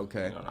 bro.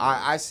 Okay, You know what I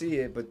mean? I see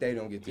it, but they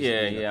don't get to see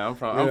it. Yeah. I'm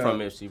from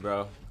Ipsy,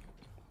 bro.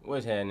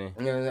 What's happening?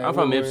 I'm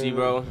from Ipsy,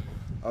 bro.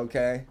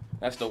 Okay.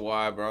 That's the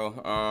why,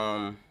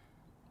 bro.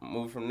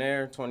 Moved from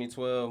there,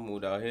 2012,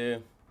 moved out here,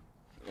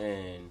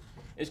 and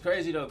it's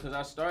crazy though, cause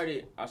I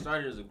started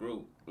as a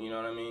group. You know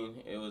what I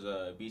mean? It was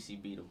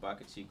BCB, the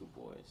Baca Chica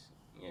Boys.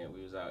 Yeah,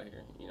 we was out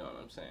here. You know what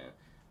I'm saying?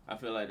 I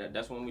feel like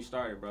that's when we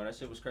started, bro. That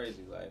shit was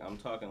crazy. Like I'm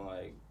talking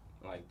like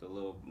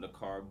the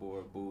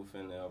cardboard booth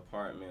in the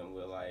apartment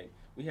with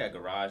we had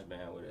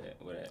GarageBand with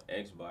an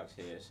Xbox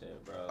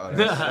headset, bro. Oh, Like,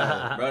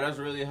 that's bro, that's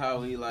really how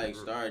we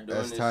started doing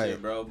That's this tight.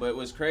 shit, bro. But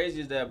what's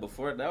crazy is that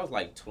before that was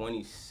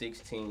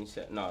 2016,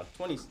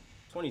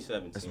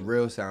 2017. That's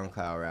real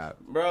SoundCloud rap.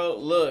 Bro,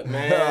 look,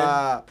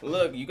 man.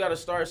 Look, you gotta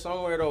start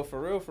somewhere though,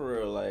 for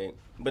real. Like,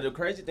 but the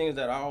crazy thing is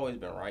that I've always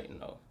been writing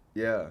though.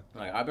 Yeah.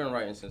 Like I've been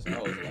writing since I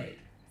was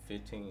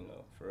 15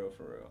 though,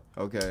 for real.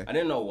 Okay. I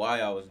didn't know why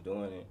I was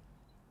doing it.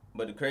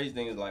 But the crazy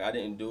thing is, I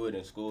didn't do it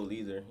in school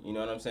either. You know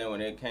what I'm saying?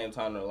 When it came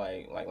time to,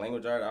 like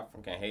language art, I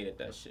fucking hated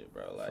that shit,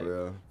 bro. Like, For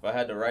real. if I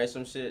had to write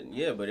some shit,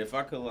 yeah, but if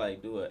I could,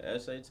 do an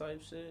essay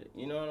type shit,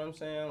 you know what I'm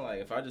saying?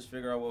 Like, if I just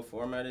figure out what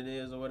format it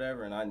is or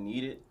whatever, and I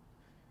need it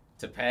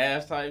to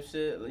pass type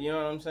shit, you know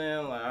what I'm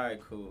saying? Like, all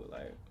right, cool.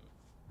 Like,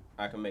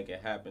 I can make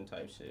it happen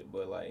type shit.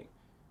 But,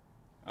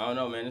 I don't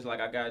know, man. It's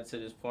I got to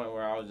this point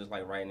where I was just,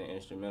 writing the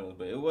instrumentals.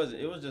 But it was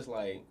just,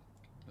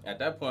 at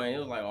that point, it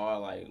was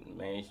all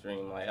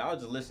mainstream. I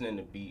was just listening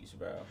to beats,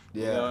 bro.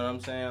 Yeah. You know what I'm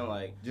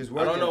saying? Just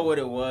I don't know working. what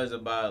it was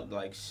about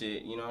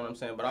shit. You know what I'm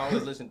saying? But I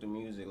always listened to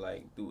music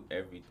through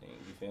everything.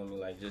 You feel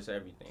me? Just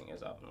everything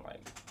is out.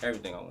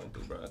 Everything I went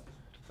through, bro.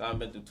 So I've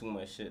been through too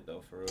much shit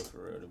though, for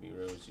real, to be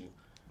real with you.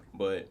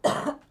 But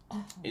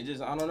it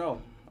just I don't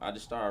know. I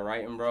just started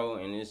writing, bro,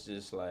 and it's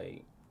just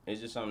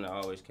it's just something that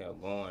always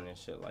kept going and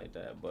shit like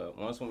that. But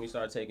once when we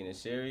started taking it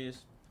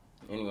serious,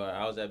 anyway,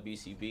 I was at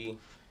BCB.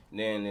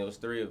 Then there was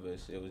 3 of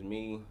us. It was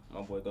me, my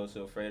boy Ghost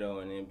Alfredo,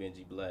 and then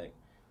Benji Black.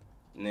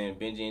 And then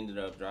Benji ended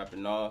up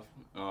dropping off.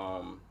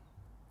 And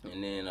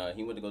then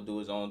he went to go do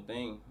his own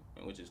thing,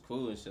 which is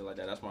cool and shit like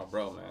that. That's my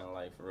bro, man.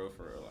 For real.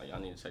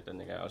 Y'all need to check that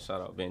nigga out. Shout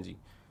out Benji.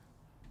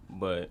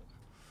 But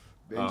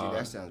Benji,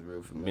 that sounds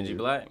real familiar. Benji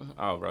Black?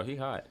 Oh, bro, he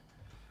hot.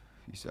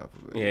 You sound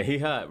Yeah, familiar. he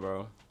hot,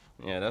 bro.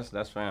 Yeah,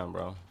 that's fam,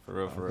 bro. For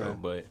real. Okay.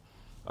 But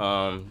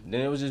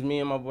then it was just me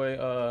and my boy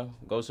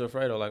Ghost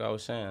Alfredo, like I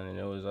was saying, and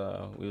it was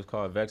we was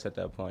called Vex at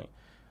that point.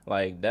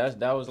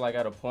 That was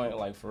at a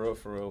point for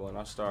real when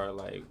I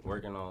started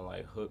working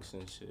on hooks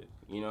and shit.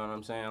 You know what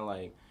I'm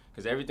saying?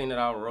 Cause everything that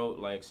I wrote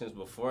since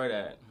before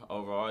that,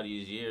 over all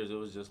these years, it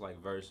was just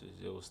verses.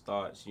 It was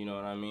thoughts. You know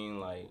what I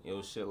mean? It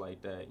was shit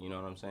like that. You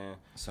know what I'm saying?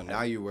 So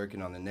now you're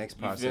working on the next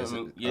You feel process me?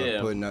 of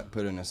Yeah.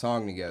 putting a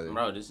song together.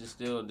 Bro, this is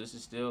still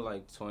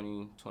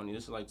 2020.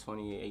 This is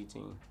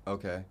 2018.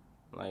 Okay.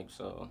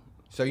 So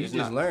you it's just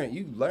not- learning.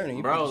 You learning.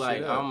 You bro, picking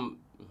shit up.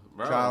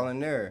 bro, Trial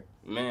and error.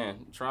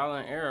 man, trial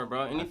and error,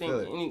 bro. feel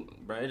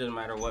it. Bro, it doesn't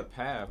matter what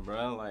path,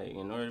 bro.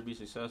 In order to be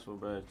successful,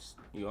 bro,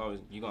 you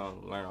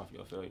gonna learn off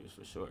your failures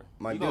for sure.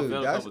 My you gonna dude, fail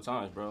a that's- couple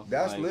times, bro.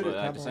 that's literally-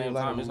 But at the Can I same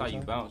borrow your time, it's how lighter you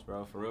one more bounce,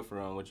 bro. For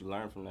real, and what you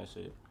learn from that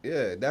shit.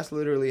 Yeah, that's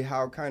literally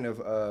how kind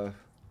of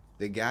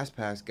the Gas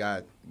Pass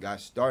got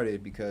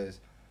started,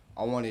 because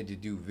I wanted to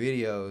do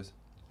videos,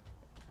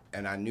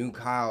 and I knew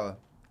Kyle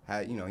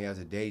had, he has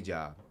a day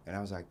job, and I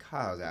was like,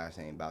 Kyle's ass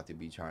ain't about to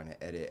be trying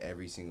to edit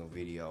every single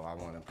video I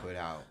want to put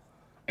out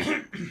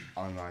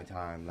on my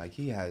time.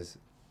 He has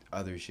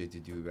other shit to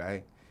do,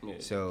 right? Yeah.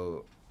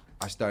 So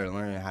I started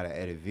learning how to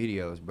edit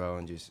videos, bro,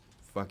 and just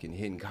fucking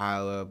hitting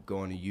Kyle up,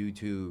 going to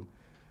YouTube.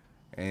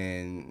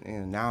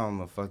 And now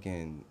I'm a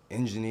fucking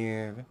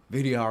engineer,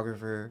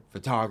 videographer,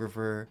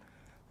 photographer.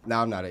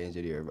 Now I'm not an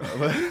engineer, bro.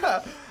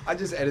 But I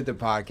just edit the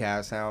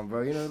podcast sound,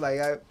 bro.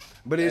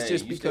 But it's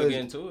just you still because get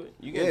into it.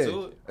 You get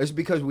into it. it's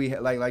because we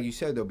like you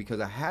said though,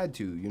 because I had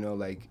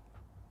to,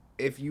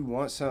 if you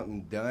want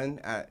something done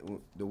at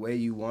the way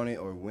you want it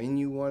or when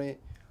you want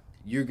it,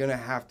 you're gonna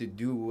have to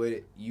do what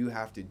you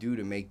have to do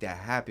to make that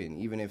happen,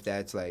 even if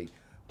that's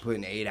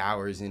putting 8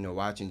 hours into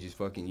watching just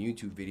fucking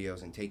YouTube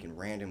videos and taking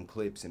random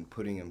clips and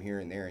putting them here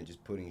and there and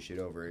just putting shit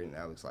over it, and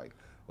that looks like,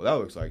 well,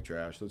 that looks like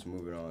trash. Let's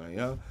move it on, you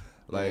know?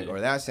 Like, or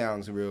that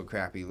sounds real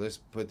crappy. Let's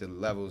put the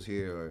levels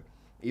here. Or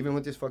even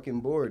with this fucking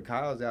board,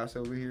 Kyle's ass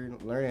over here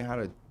learning how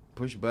to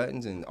push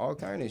buttons and all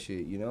kind of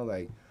shit, you know?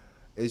 Like,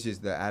 it's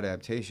just the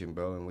adaptation,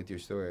 bro. And with your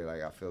story,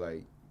 like, I feel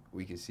like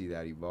we can see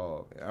that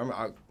evolve.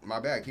 My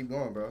bad, keep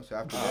going, bro. So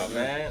after that,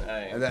 man.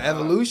 Hey, the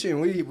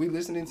evolution, we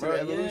listening to bro,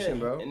 the evolution,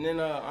 bro. And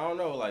then, I don't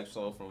know, like,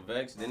 so from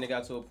Vex, then it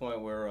got to a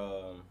point where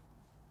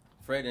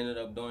Fred ended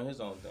up doing his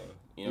own thing.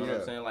 You know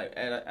what I'm saying? Like,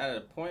 at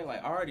a point,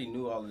 like, I already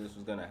knew all of this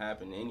was going to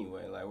happen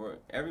anyway. Like,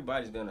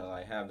 everybody's going to,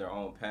 like, have their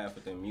own path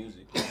with their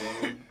music. You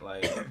feel me?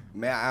 Like,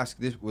 may I ask,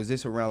 was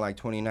this around, like,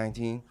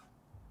 2019?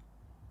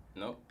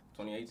 Nope,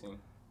 2018.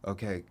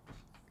 Okay.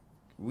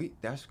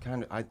 That's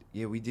kind of,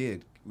 we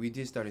did. We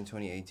did start in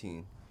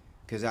 2018.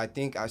 Because I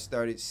think I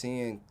started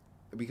seeing,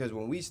 because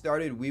when we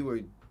started, we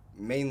were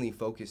mainly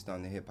focused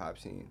on the hip-hop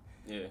scene.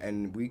 Yeah.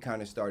 And we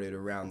kind of started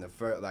around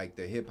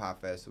the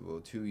hip-hop festival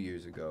 2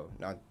 years ago,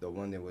 not the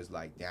one that was,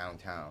 like,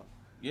 downtown.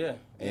 Yeah.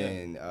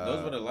 And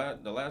those were the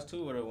last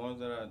two were the ones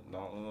the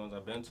only ones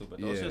I've been to, but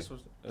those just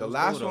was the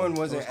last cool, one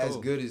wasn't as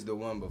good as the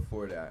one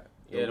before that.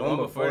 The one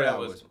before that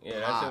was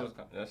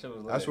pop. that shit was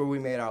lit. That's where we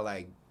made our,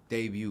 like,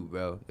 debut,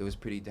 bro. It was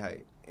pretty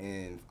tight.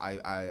 And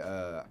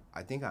I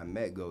think I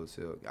met Gold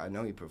Silk. I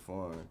know he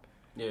performed.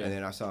 Yeah. And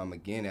then I saw him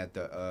again at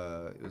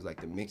the it was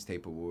like the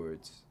Mixtape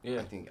Awards.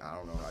 Yeah. I think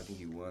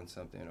he won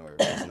something or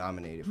was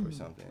nominated for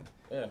something.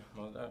 Yeah,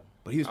 well done.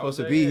 But he was supposed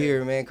to be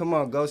here, man. Come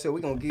on, Gold Silk.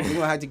 We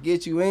gonna have to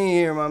get you in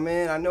here, my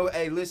man. I know.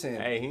 Hey, listen.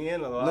 Hey, he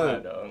in a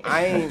lot, though.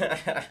 I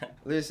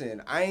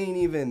ain't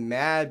even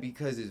mad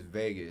because it's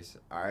Vegas.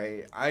 All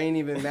right, I ain't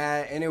even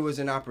mad, and it was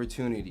an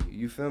opportunity.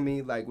 You feel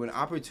me? Like when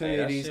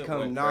opportunities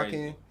come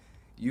knocking.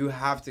 You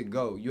have to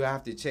go. You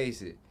have to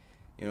chase it.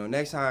 You know,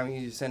 next time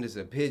you just send us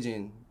a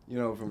pigeon, you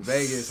know, from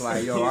Vegas,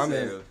 like, yo, I'm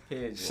in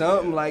pigeon,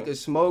 something like a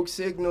smoke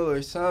signal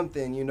or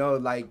something, you know,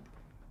 like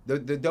the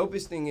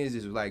dopest thing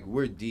is like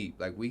we're deep.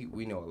 Like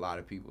we know a lot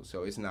of people.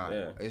 So it's not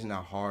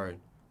hard,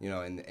 you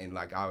know, and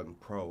like I'm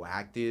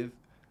proactive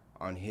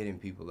on hitting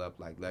people up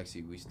like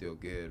Lexi, we still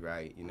good,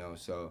 right? You know,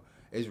 so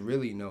it's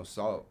really no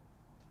salt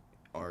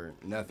or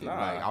nothing.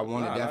 Like I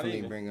want to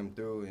definitely bring them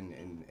through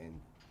and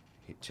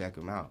check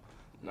them out.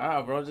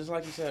 Nah, bro, just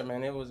like you said,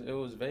 man, it was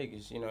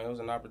Vegas. You know, it was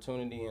an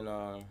opportunity, and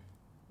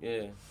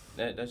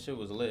that shit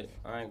was lit.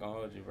 I ain't gonna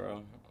hold you,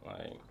 bro.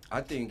 Like,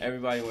 I think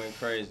everybody went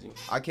crazy.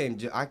 I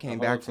came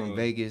back from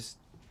Vegas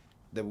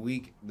the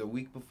week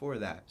before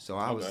that, so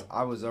I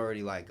was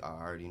already like, I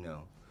already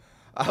know.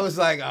 I was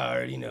like, I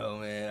already know,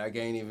 man. I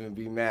can't even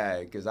be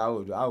mad because I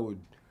would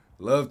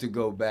love to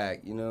go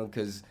back, you know,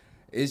 because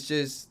it's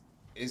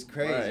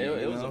crazy. Right,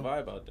 it was a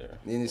vibe out there.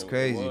 And it's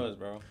crazy. It was,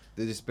 bro.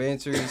 The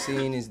dispensary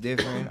scene is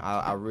different.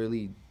 I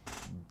really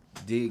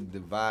dig the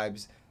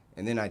vibes,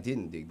 and then I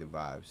didn't dig the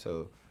vibes.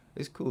 So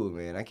it's cool,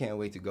 man. I can't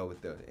wait to go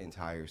with the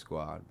entire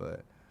squad.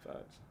 But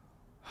facts.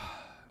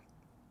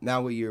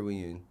 Now what year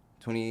we in?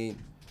 28?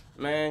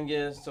 Man,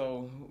 yeah.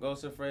 So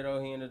Ghost Alfredo,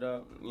 he ended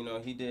up, you know,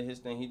 he did his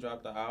thing. He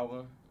dropped the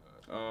album.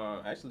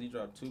 Actually, he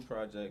dropped 2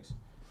 projects,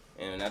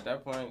 and at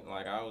that point,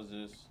 like I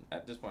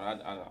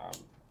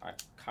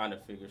kind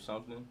of figured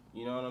something.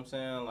 You know what I'm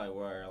saying? Like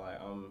where like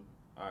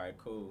all right,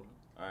 cool.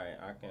 All right,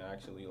 I can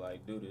actually,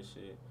 like, do this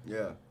shit.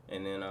 Yeah.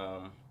 And then,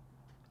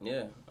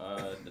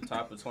 the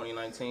top of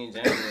 2019,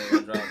 January, I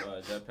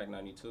dropped Jetpack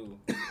 92.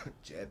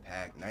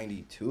 Jetpack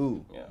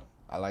 92. Yeah.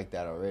 I like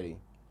that already.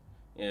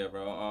 Yeah,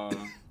 bro.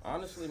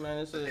 Honestly, man,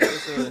 it's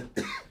a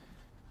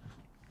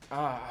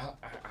I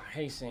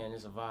hate saying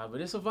it's a vibe,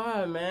 but it's a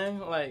vibe, man.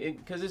 Like,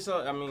 because it's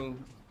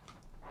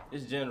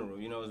it's general,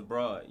 you know, it's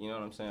broad, you know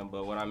what I'm saying?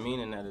 But what I mean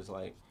in that is,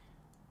 like,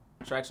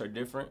 tracks are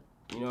different.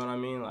 You know what I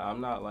mean? Like, I'm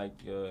not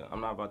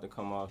about to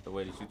come off the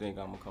way that you think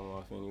I'm gonna come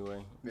off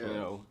anyway. Yeah. You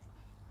know.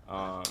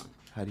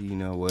 How do you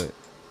know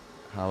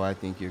how I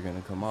think you're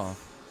gonna come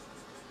off?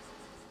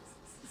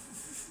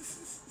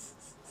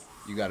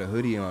 You got a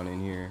hoodie on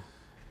in here.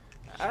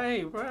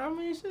 Hey, bro. I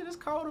mean, shit, it's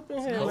cold up in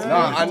here, man. No,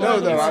 I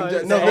know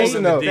though.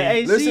 Listen though. The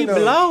AC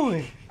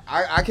blowing.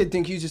 I could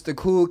think you just a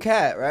cool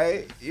cat,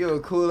 right? You're a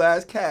cool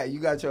ass cat. You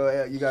got your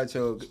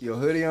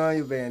hoodie on,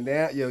 your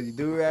bandana, your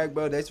do-rag,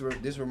 bro. This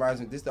reminds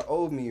me. This the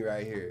old me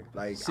right here.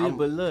 Like,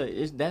 but look,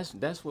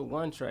 that's with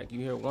one track you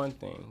hear one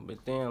thing,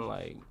 but then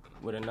like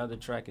with another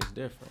track it's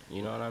different.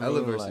 You know what I mean?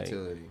 Hella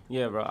versatility. Like,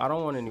 yeah, bro. I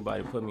don't want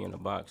anybody to put me in a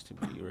box, to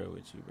be real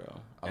with you, bro.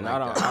 And I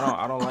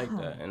don't like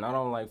that, and I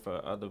don't like for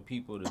other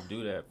people to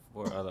do that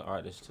for other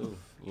artists too.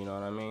 You know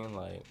what I mean?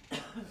 Like,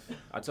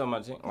 I tell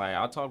my team, like,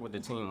 I talk with the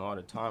team all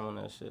the time on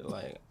that shit.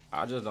 Like,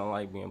 I just don't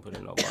like being put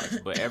in no box.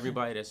 But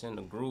everybody that's in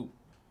the group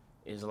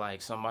is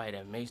like somebody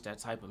that makes that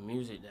type of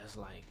music that's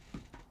like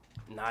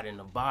not in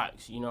the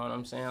box. You know what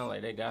I'm saying?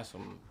 Like, they got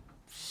some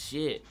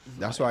shit.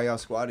 That's why y'all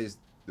squad is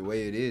the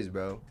way it is,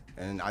 bro.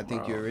 And I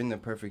think you're in the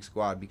perfect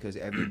squad because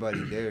everybody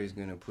there is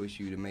gonna push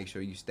you to make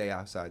sure you stay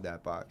outside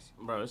that box.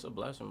 Bro, it's a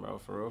blessing, bro.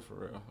 For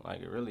real.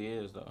 Like, it really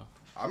is, though.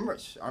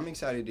 I'm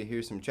excited to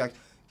hear some tracks.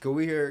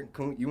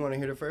 You want to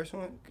hear the first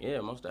one?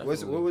 Yeah, most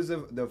definitely. What was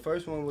the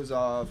first one was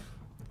off?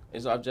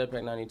 It's off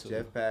Jetpack 92.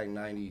 Jetpack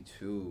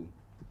 92.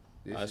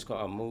 It's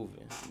called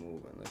Moving.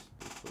 Let's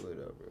pull it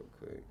up real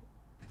quick.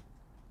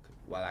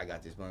 While I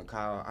got this blunt,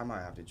 Kyle, I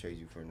might have to trade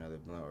you for another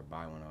blunt or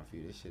buy one off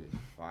you. This shit is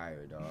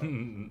fire, dog.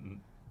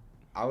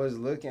 I was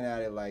looking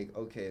at it like,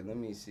 okay, let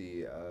me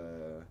see.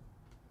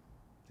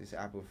 This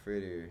apple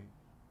fritter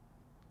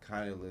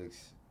kind of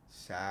looks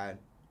sad.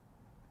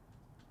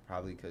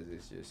 Probably because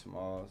it's just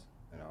smalls,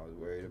 and I was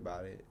worried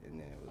about it. And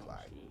then it was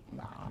like,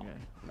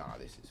 nah,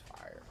 this is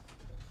fire.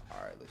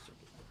 All right, let's check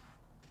it out.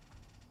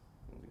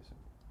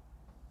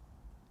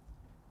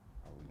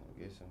 Are we gonna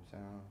get some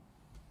sound?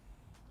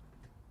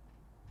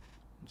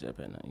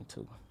 Jetpack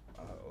 92.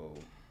 Uh-oh.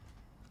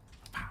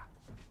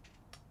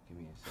 Give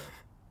me a sec.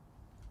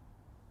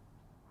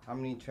 How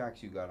many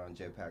tracks you got on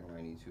Jetpack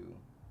 92?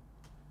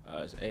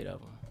 It's 8 of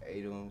them.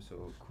 8 of them, so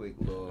a quick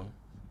little...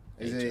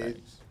 Is 8 it...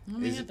 tracks. Let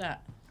me get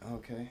that.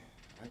 Okay.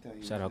 I thought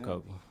you Shout out was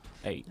Kobe.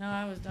 8. No,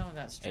 I was done with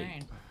that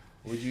strain.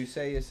 Would you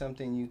say it's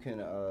something you can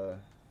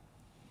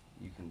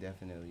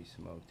definitely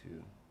smoke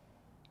too?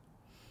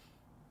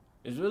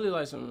 It's really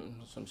like some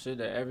shit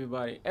that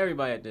everybody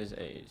at this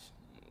age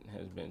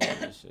has been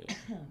through this shit.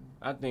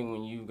 I think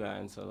when you got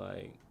into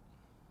like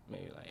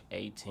maybe like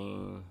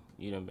 18,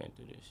 you done been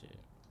through this shit.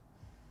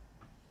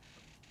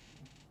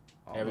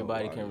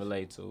 Everybody can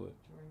relate to it.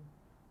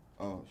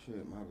 Oh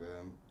shit, my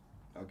bad.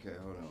 Okay,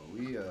 hold on.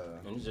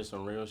 And it's just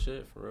some real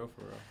shit, for real.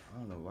 I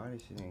don't know why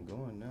this shit ain't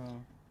going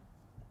now.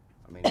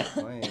 I mean, it's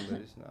playing, but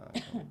it's not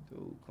coming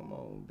through. Come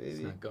on, baby. It's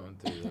not going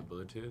through the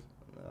Bluetooth.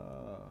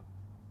 No.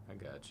 I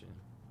got you.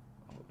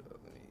 Hold up,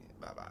 let me.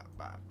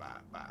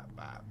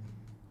 Bye.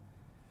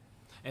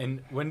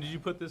 And when did you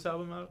put this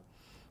album out?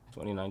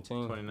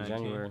 2019. 2019.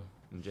 January.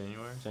 In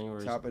January.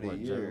 January. Top of the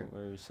year.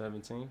 January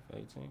 17th,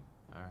 18th.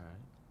 All right.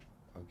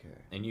 Okay.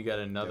 And you got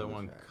another Double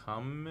one fact.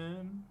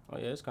 coming? Oh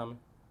yeah, it's coming.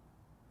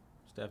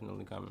 It's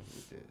definitely coming.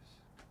 With this.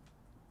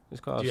 It's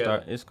called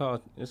Yeah. It's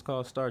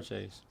called Star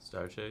Chase.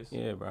 Star Chase?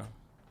 Yeah, bro.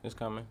 It's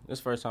coming. This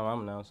first time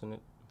I'm announcing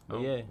it. But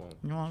yeah. Well,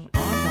 You want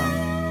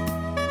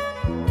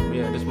awesome.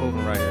 Yeah, this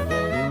moving right here.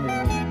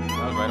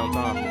 That was right on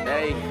time.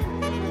 Hey.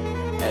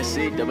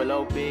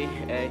 SCOOB.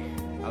 Hey.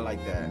 I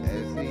like that.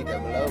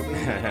 SCOOB.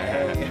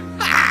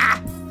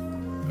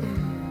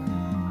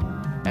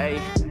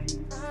 Hey.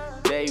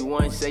 Day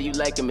 1, say you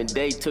like him, and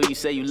day 2, you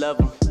say you love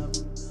him.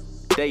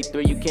 Day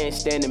 3, you can't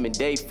stand him, and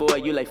day 4,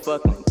 you like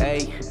fuck him.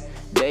 Hey.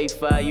 Day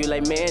 5, you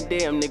like, man,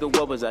 damn, nigga,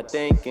 what was I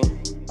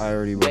thinking? I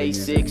already Day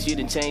 6, you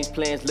done changed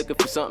plans, looking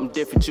for something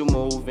different, you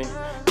moving.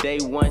 Day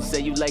 1, say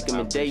you like him,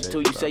 and day 2,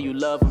 you say you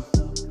love him.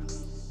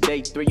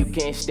 Day 3, you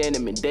can't stand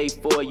him, and day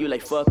 4, you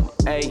like fuck him.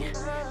 Hey.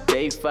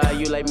 Day 5,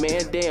 you like,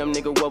 man, damn,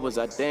 nigga, what was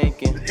I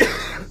thinking?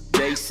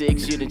 Day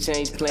 6, you done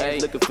changed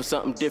plans, looking for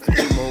something different,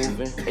 you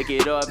moving. It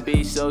could all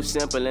be so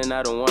simple, and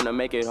I don't wanna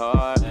make it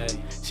hard.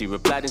 She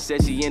replied and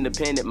said she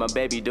independent, my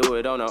baby do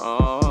it on her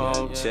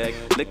own. Check,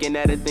 looking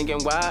at it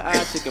thinking why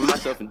I tricking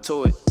myself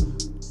into it.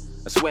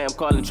 I swear I'm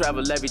calling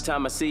travel every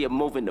time I see it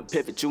moving, the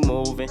pivot you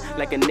moving.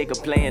 Like a nigga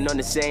playing on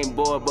the same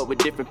board, but with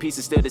different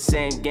pieces, still the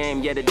same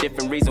game. Yet a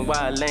different reason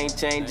why a lane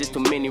changes,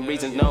 too many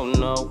reasons, no.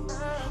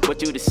 What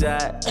you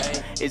decide?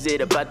 Is it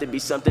about to be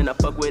something I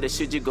fuck with, or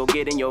should you go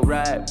get in your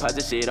ride?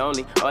 Positive shit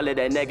only, all of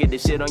that negative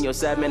shit on your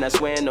side, man, I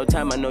swear in no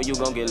time I know you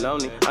gon' get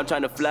lonely. I'm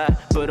tryna fly,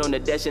 put on the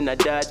dash and I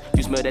dodge.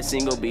 You smell that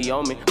single be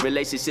on me.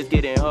 Relationships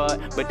getting hard,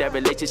 but that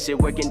relationship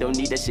working, don't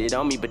need that shit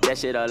on me, but that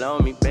shit all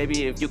on me.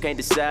 Baby, if you can't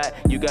decide,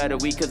 you got a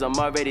week, cause I'm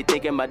already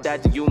thinking about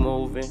dodging you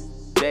moving.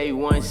 Day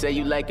 1, say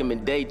you like him,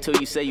 and day 2,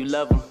 you say you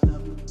love him.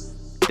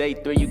 Day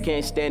 3, you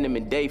can't stand him,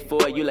 and day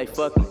 4, you like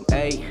fuck him.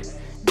 Ayy.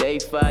 Day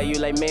 5, you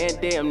like, man,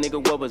 damn, nigga,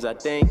 what was I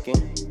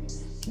thinking?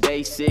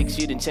 Day 6,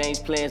 you done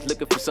changed plans,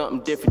 looking for something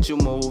different, you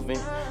moving.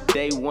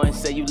 Day 1,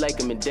 say you like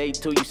him, and day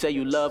 2, you say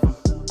you love him.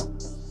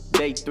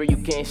 Day 3, you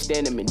can't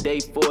stand him, and day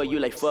 4, you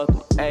like, fuck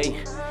him, ayy.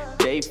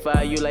 Day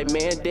 5, you like,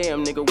 man,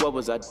 damn, nigga, what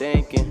was I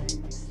thinking?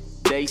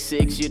 Day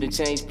 6, you done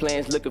changed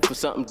plans, looking for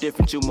something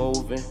different, you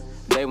moving.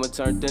 Day 1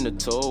 turned into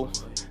 2,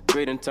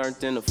 3 done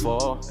turned into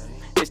 4.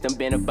 It's done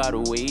been about a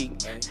week,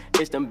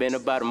 it's done been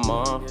about a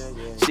month.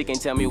 She can't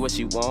tell me what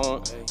she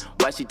want.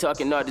 Why she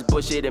talking all this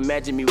bullshit?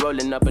 Imagine me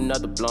rolling up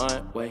another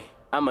blunt. Wait,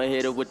 I'ma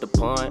hit her with the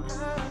punt.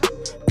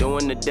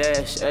 Doing the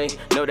dash, ayy.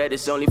 Know that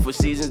it's only for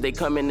seasons, they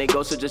come and they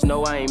go, so just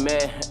know I ain't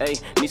mad, ayy.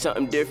 Need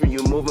something different,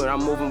 you moving, I'm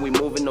moving, we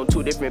moving on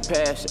 2 different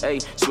paths,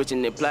 ayy.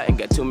 Switching and plotting,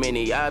 got too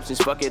many options,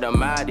 fuck it,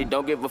 I'm out it.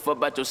 Don't give a fuck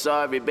about your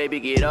sorry, baby,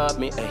 get off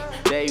me,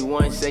 ayy. Day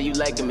 1, say you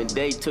like him, and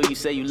day 2, you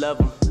say you love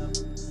him.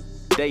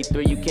 Day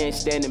 3, you can't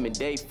stand him, and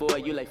day 4,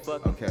 you like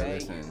fuck him. Okay,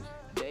 listen.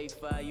 Day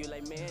 5, you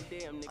like, man,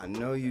 damn, nigga. I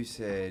know you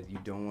said you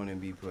don't want to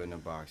be put in a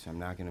box. I'm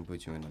not gonna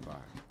put you in the box,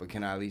 but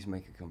can I at least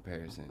make a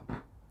comparison?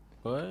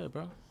 Go ahead,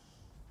 bro.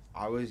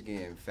 I was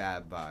getting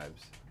Fab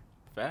vibes.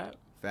 Fab?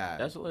 Fab.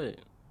 That's lit.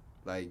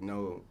 Like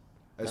no,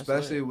 That's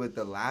especially lit. with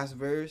the last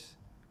verse.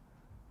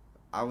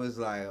 I was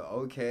like,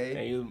 okay.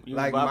 Hey, you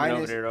like bopping minus,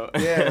 over there though.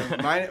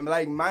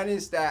 yeah,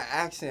 minus that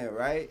accent,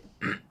 right?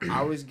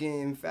 I was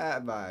getting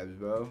fat vibes,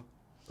 bro.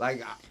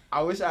 Like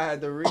I wish I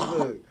had the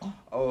relook.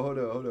 Oh, hold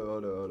up.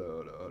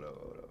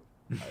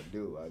 I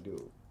do.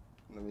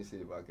 Let me see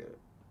if I can.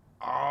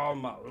 Oh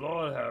my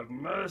Lord, have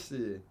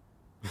mercy.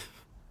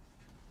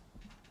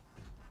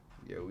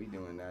 Yeah, we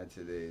doing that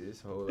today.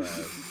 This whole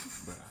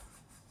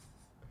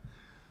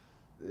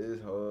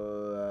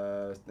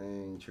ass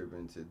thing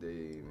tripping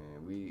today,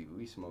 man.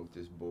 We smoked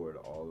this board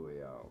all the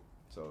way out.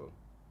 So,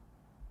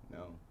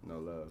 no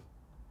love.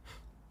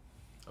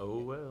 Oh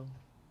well.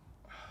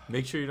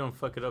 Make sure you don't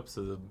fuck it up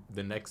so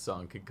the next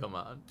song can come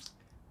on.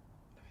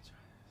 Let me try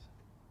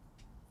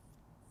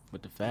this.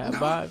 With the fab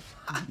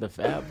vibes? The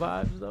fab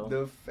vibes, though?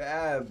 The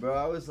fab, bro.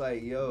 I was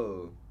like,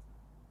 yo,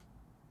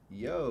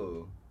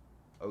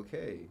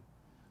 okay.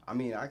 I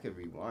mean, I could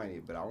rewind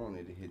it, but I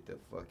wanted to hit the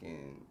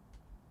fucking.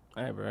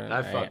 Hey, bro.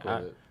 I fuck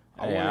with it.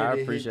 I Hey, wanted I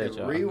to appreciate hit the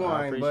y'all.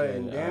 rewind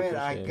button. I Damn it,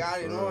 I appreciate got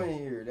it, it for on real.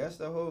 here. That's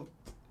the whole.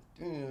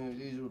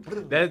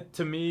 That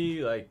to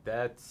me, like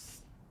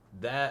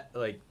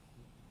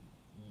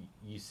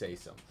you say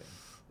something.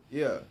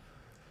 Yeah.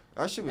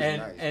 That shit was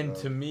nice. And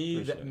bro. to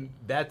me, Appreciate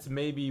it. that's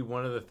maybe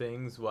one of the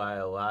things why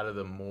a lot of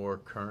the more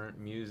current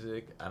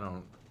music I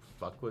don't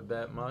fuck with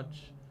that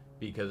much,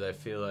 because I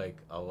feel like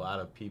a lot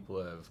of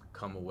people have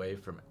come away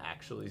from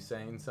actually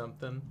saying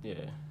something.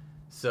 Yeah.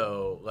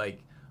 So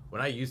like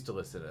when I used to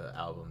listen to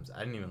albums, I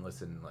didn't even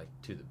listen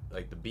to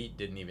the beat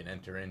didn't even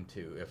enter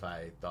into if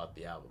I thought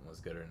the album was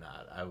good or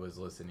not. I was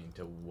listening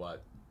to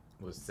what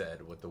was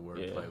said, what the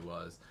wordplay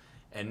was.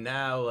 And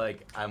now,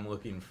 like, I'm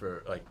looking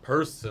for, like,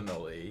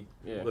 personally,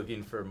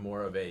 looking for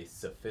more of a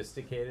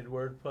sophisticated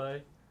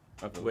wordplay,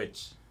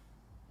 which,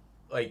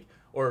 like,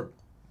 or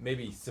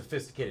maybe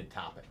sophisticated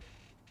topic.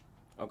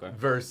 Okay.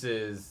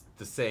 Versus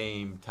the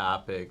same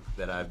topic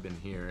that I've been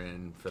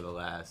hearing for the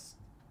last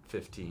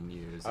 15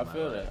 years. I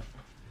feel that.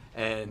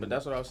 But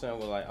that's what I was saying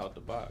with, like, out the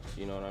box.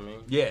 You know what I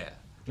mean? Yeah.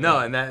 No,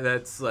 and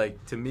that's,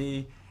 like, to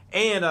me,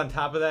 and on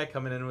top of that,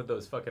 coming in with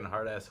those fucking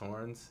hard-ass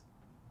horns.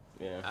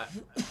 Yeah.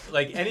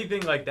 Like,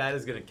 anything like that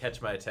is going to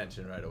catch my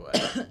attention right away.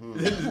 That's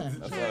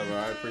why, bro.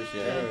 I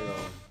appreciate it.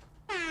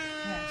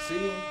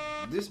 See,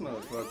 this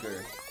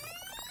motherfucker.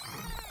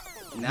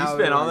 You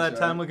spent all that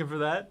time looking for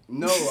that?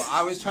 No,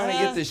 I was trying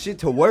to get the shit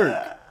to work.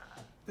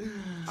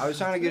 I was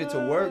trying to get it to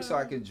work so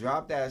I could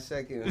drop that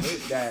second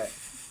hook. That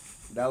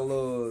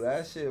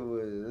shit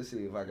was. Let's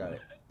see if I got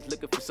it.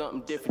 Looking for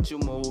something different, you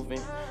moving.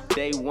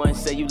 Day 1,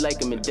 say you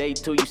like him, and day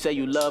 2, you say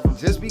you love him.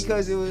 Just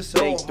because it was so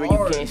Day 3,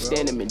 hard, you can't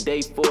stand him, and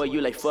day 4, you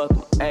like fuck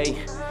him.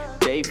 Ayy.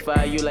 Day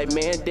 5, you like,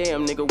 man,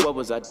 damn, nigga, what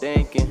was I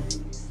thinking?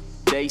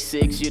 Day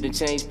 6, you done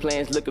changed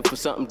plans, looking for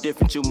something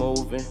different, you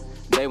moving.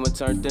 Day 1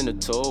 turned into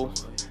 2,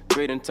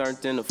 3 done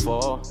turned into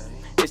 4.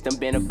 It's done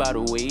been about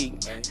a week,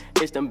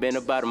 it's done been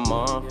about a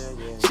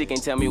month. She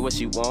can't tell me what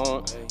she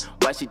want.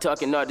 Why she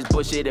talking all this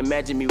bullshit?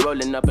 Imagine me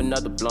rolling up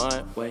another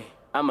blunt. Wait,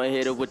 I'ma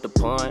hit her with the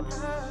punt.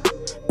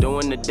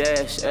 Doing the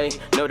dash, ayy.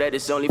 Know that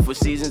it's only for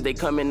seasons. They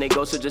come and they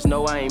go, so just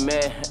know I ain't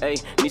mad,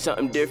 ayy. Need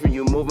something different,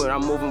 you moving,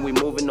 I'm moving, we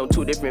moving on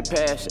 2 different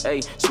paths,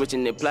 ayy.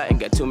 Switching and plotting,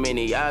 got too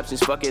many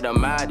options. Fuck it,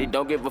 I'm out it.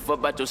 Don't give a fuck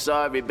about your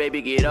sorry,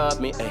 baby, get off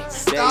me,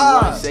 ayy. Day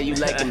 1, say you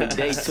like him, and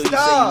day 2, you say you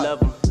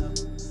love him.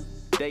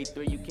 Day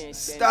 3, you can't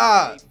stand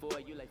Stop. him. Day 4,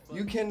 you like fuck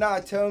You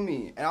cannot tell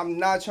me, and I'm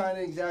not trying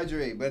to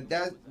exaggerate, but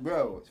that,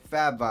 bro,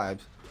 fab vibes.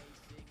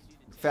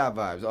 Fab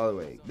vibes all the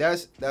way.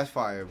 That's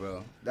fire,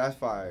 bro. That's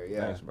fire.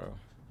 Yeah. Thanks, bro.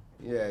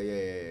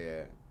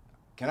 Yeah.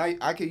 Can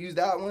I could use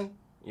that one?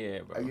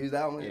 Yeah, bro. I use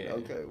that one? Yeah.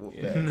 Okay. Well,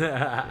 Yeah.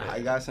 bet.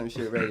 I got some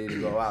shit ready to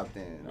go out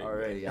then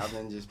already. I've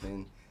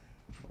been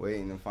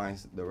waiting to find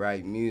the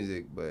right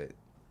music, but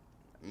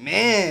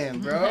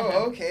man, bro,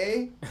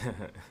 okay.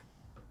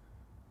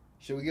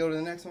 Should we go to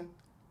the next one?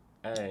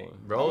 Hey,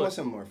 I want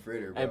some more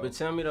fritter, bro. Hey, but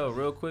tell me though,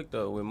 real quick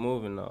though, with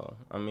moving though,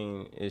 I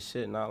mean, is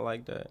shit not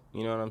like that?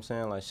 You know what I'm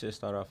saying? Like shit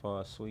start off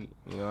all sweet.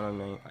 You know what I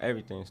mean?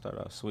 Everything start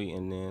off sweet,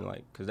 and then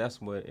like, cause that's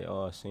what it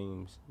all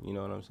seems. You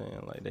know what I'm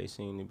saying? Like they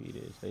seem to be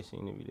this, they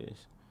seem to be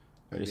this,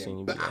 or they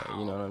seem to be that.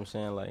 You know what I'm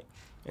saying? Like,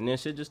 and then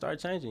shit just start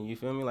changing. You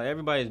feel me? Like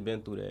everybody's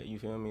been through that. You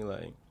feel me?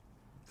 Like,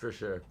 For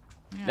sure.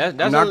 that's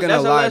I'm not gonna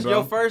lie,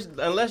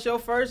 unless your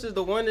first is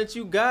the one that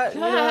you got.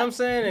 You know what I'm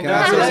saying? And Can I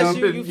God say bless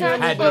something? you. You feel me?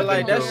 Had But to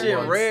like do that it shit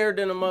once. rare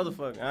than a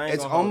motherfucker. I ain't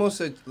It's gonna hold almost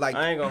you. like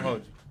I ain't gonna hold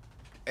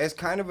you. it's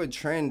kind of a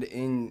trend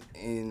in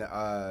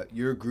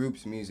your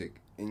group's music.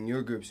 In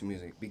your group's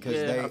music, because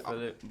Yeah, I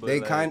feel it, but they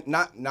like-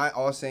 not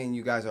all saying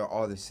you guys are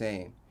all the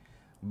same,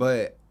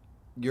 but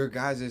your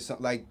guys is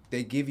like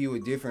they give you a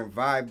different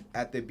vibe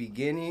at the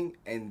beginning,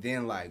 and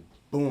then like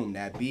boom,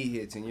 that beat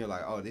hits, and you're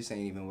like, oh, this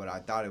ain't even what I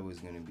thought it was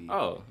gonna be.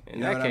 Oh, in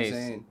you know that what case, I'm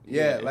saying?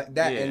 Yeah, like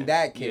that. In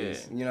that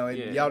case, yeah, you know,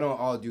 yeah. y'all don't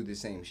all do the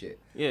same shit.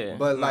 Yeah,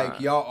 But nah. like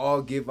y'all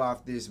all give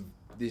off this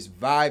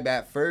vibe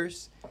at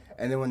first,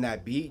 and then when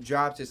that beat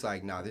drops, it's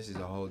like, nah, this is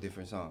a whole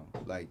different song.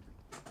 Like,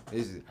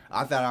 this is.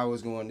 I thought I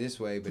was going this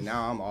way, but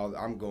now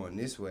I'm going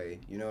this way.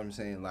 You know what I'm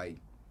saying? Like,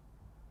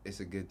 it's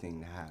a good thing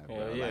to have, bro.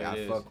 Hell yeah, like, I it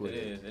is. fuck with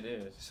It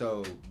is.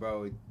 So,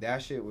 bro,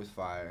 that shit was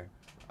fire.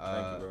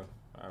 Thank you, bro.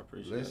 I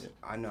appreciate it.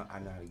 I know how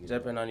to get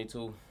Jetpack it.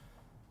 92.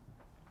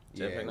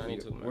 Jetpack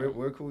 92, man.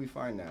 Where can we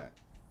find that?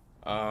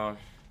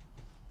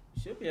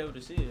 Should be able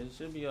to see it. It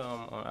should be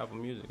on Apple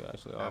Music,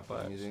 actually. All Apple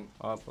plats. Music?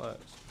 All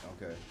plats.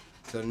 Okay.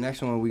 So the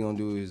next one we gonna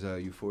do is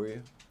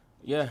Euphoria.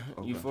 Yeah,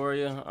 Okay.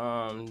 Euphoria.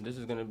 This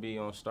is gonna be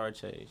on Star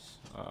Chase.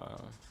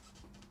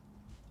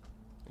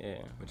 Yeah,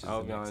 Which is I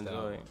hope the y'all next enjoy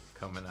album it.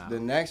 coming out. The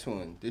next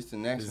one. This the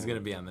next This is one.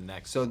 gonna be on the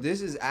next. So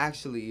this is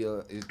actually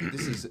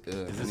this is is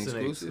an this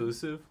an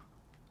exclusive?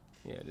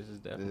 Yeah, this is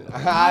definitely. he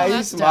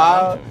that's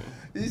smiled.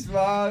 He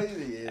smiled.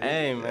 Yeah.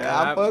 Hey man,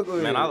 I fuck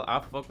with it.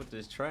 I fuck with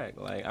this track.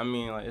 Like I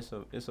mean, like it's a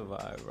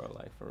vibe, bro.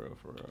 Like for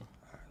real.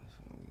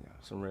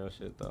 Some real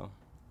shit though.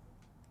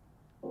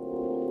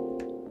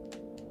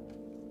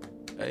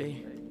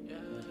 Hey.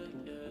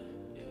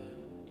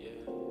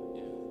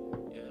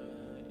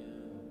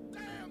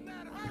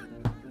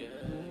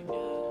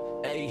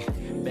 Hey,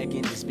 back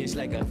in this bitch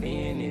like I've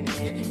been in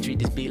it. Treat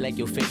this beat like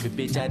your favorite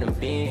bitch, I done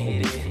been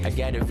hit it. I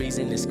got a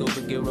reason to scoop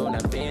a girl on, I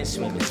been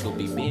swimming.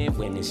 Scooby been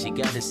winning. She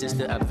got a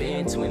sister, I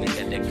been twinning.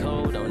 Got that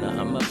cold on her,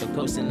 I'm up and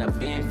coasting, I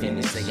been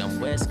finished. Say I'm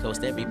West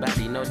Coast,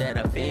 everybody know that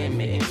I been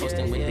mitting.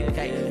 Coasting with the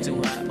kite,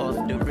 too high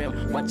off the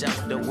rim. Watch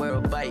out, the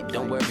world bite.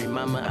 Don't worry,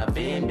 mama, I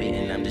been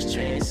bitten. I'm just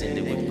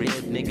transcending with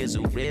real niggas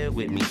who real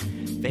with me.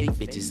 Fake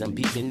bitches, I'm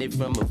peeping it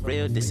from a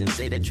real distance.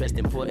 Say that trust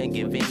important,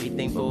 give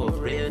anything for a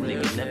real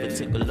nigga. Never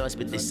took a loss,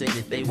 but they say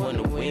that they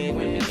wanna win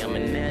with me. I'm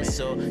an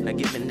asshole, not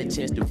giving the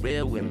chance to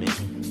real women.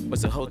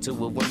 What's a hoe to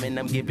a woman?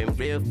 I'm giving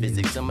real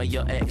physics. Some of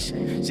your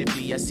action,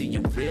 shifty, I see you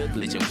real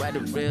glitching. Why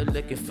the real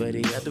looking for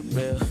the other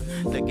real?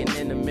 Looking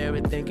in the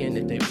mirror, thinking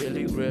that they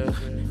really real.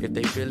 If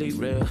they really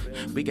real,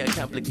 we got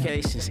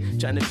complications.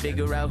 Trying to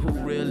figure out who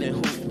real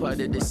and who part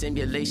of the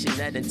simulation.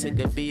 I done took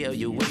a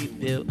BLUE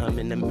pill. I'm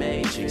in the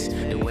matrix.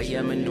 The way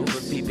I maneuver,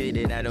 peep it,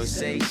 and I don't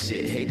say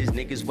shit. Haters,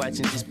 niggas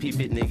watching, just peep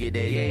it, nigga, they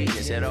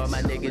agents. Said all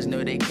my niggas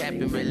know they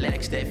capping,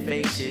 relax that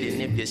fake shit.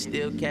 And if you're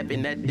still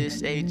capping at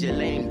this age, you're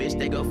lame, bitch,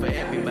 they go for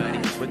everybody.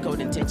 With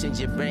cold intentions,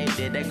 your brain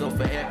dead, they go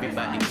for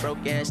everybody.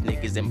 Broke ass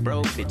niggas and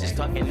broke bitches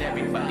talking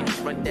everybody.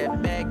 Front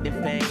that bag, the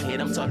pain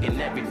hit, I'm talking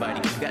everybody.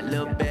 Got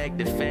little bag,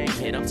 the fame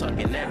hit, I'm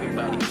talking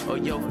everybody. Oh,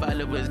 your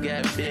followers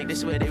got big, they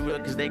swear they real,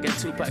 cause they got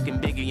Tupac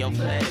and Biggie on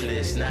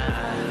playlist.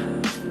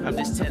 Nah, I'm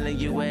just telling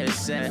you where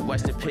it's at.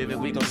 Watch the pivot,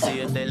 we gon' see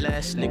if they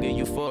last, nigga,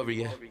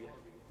 Euphoria.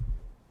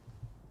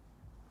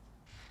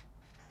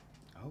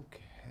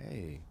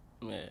 Okay.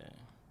 Yeah,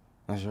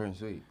 That's short and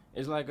sweet.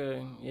 it's like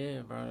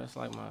yeah, bro. That's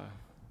like my.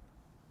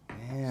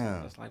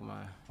 Damn. That's like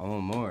my. I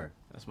want more.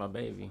 That's my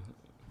baby.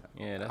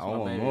 Yeah, that's I my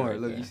want baby. more. right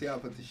Look, there. you see how I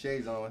put the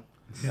shades on?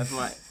 That's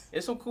my.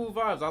 It's some cool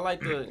vibes. I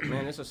like the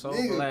man. It's a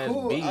soulful Nigga, ass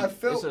cool. beat. I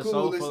felt it's a cool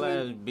soulful ass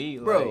listening-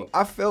 beat, Bro, like,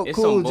 I felt it's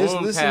cool some just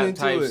boom listening bap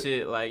type to it.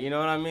 shit. Like, you know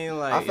what I mean?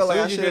 Like, I felt as like soon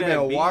I as you should have hear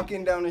that been beat-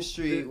 walking down the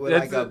street with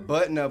That's like a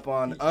button up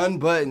on,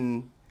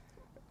 unbuttoned.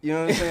 You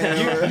know what I'm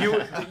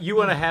saying? you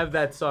want to have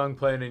that song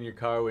playing in your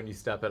car when you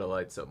stop at a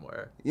light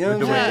somewhere. You know with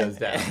the what I'm windows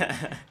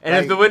down. And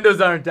Like- if the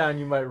windows aren't down,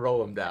 you might roll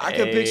them down. I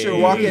can picture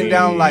Hey. walking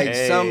down like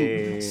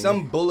Hey.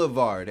 some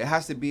boulevard. It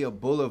has to be a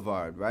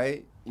boulevard,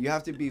 right? You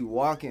have to be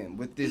walking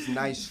with this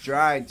nice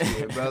stride to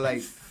it, bro.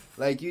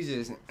 Like you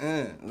just,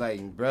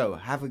 like, bro,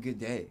 have a good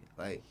day.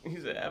 Like, He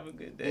said, "Have a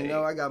good day." you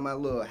know, I got my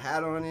little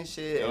hat on and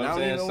shit, You know and what I I'm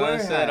don't saying? even wear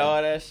Sunset, hats.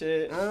 all that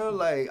shit.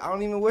 Like, I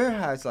don't even wear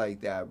hats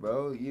like that,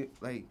 bro. You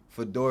like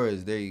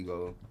fedoras. There you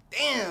go.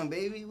 Damn,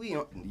 baby,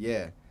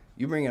 yeah.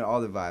 You bringing all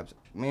the vibes,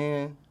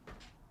 man.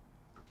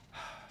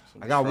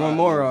 I got one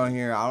more on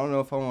here. I don't know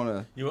if I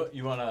wanna.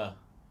 You wanna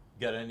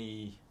got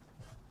any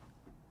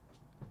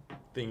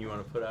thing you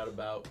wanna put out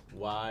about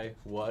why,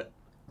 what,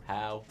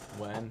 how,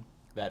 when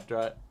that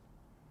drop?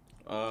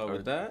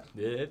 With that,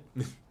 Did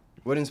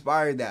What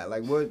inspired that?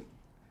 Like, what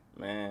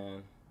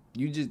man.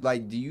 you just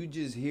like? Do you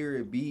just hear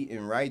a beat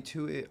and write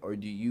to it, or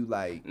do you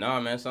like? No,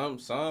 man. Some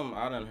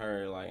I done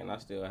heard like, and I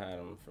still had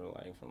them from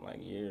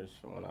years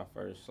from when I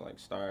first like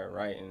started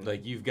writing.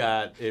 like you've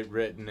got it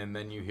written and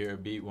then you hear a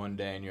beat one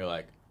day and you're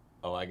like,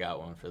 oh, I got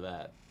one for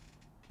that.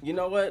 You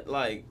know what?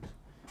 Like,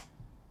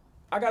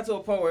 I got to a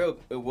point where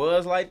it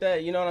was like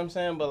that. You know what I'm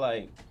saying? But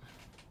like,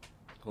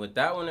 with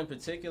that one in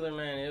particular,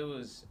 man, it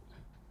was.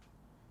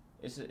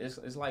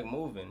 It's like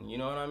moving. You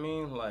know what I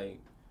mean? Like,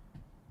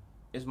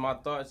 it's my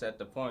thoughts at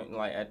the point,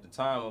 like at the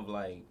time of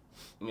like,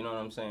 you know what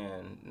I'm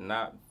saying?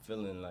 Not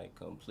feeling like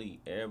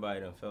complete. Everybody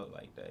done felt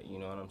like that. You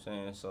know what I'm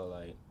saying? So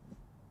like,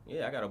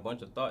 yeah, I got a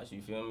bunch of thoughts.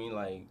 You feel me?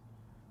 Like,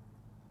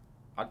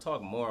 I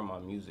talk more in my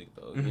music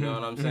though. You know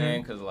what I'm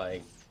saying? Cause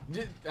like.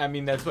 I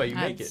mean, that's why you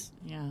make it.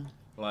 Yeah.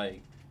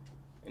 Like,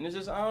 and it's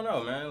just, I don't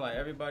know, man. Like,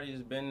 everybody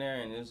has been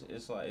there, and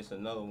it's like, it's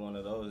another one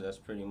of those that's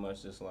pretty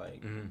much just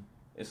like,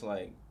 it's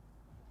like,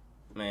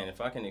 man,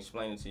 if I can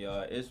explain it to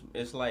y'all,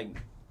 it's like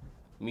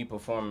me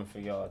performing for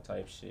y'all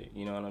type shit.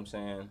 You know what I'm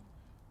saying?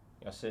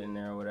 Y'all sitting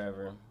there or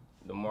whatever.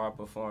 The more I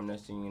perform,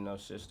 next thing you know,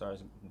 shit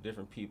starts,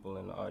 different people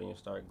in the audience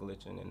start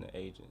glitching in the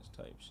agents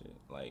type shit.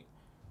 Like,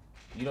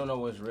 you don't know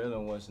what's real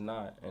and what's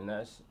not, and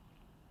that's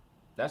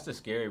that's the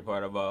scary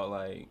part about,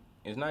 like,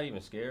 it's not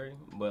even scary,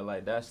 but,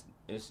 like,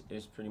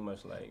 it's pretty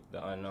much, like,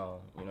 the unknown.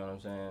 You know what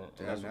I'm saying?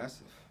 Damn,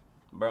 that's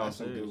Bro, I'm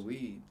some serious. good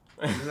weed.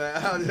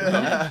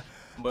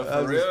 But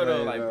I for was just real though,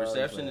 playing, like bro, I was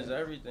perception playing. is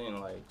everything.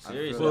 Like I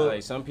seriously, feel-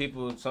 like some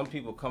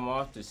people come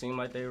off to seem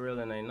like they real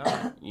and they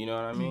not. You know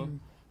what I mean?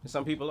 And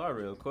some people are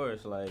real, of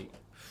course. Like,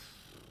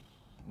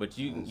 but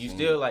you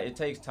still like it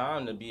takes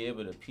time to be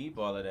able to peep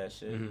all of that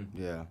shit.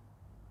 Mm-hmm. Yeah,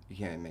 you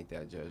can't make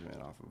that judgment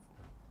off of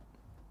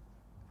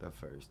the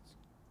first.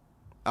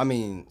 I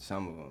mean,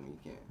 some of them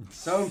you can.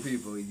 Some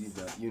people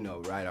you know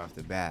right off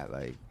the bat.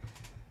 Like,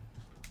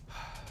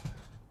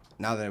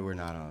 now that we're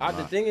not on.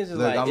 The thing is Look,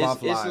 like I'm it's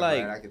off live,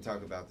 like right? I can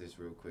talk about this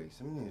real quick.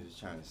 Some niggas was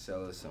trying to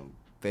sell us some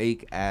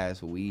fake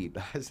ass weed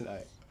last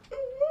night.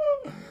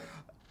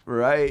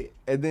 Right?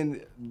 And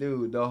then,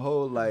 dude, the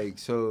whole, like,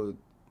 so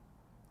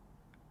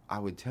I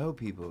would tell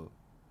people,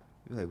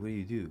 be like, what do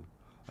you do?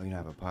 Oh, I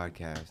have a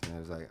podcast. And I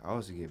was like, I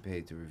also get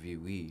paid to review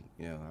weed.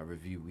 You know, I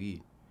review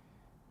weed.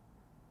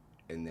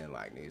 And then,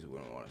 like, niggas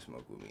wouldn't want to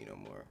smoke with me no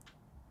more.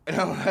 And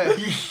I'm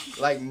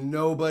like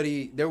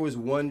nobody. There was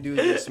one dude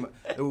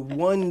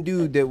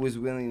that was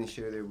willing to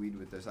share their weed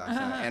with us last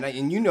night.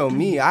 And you know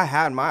me, I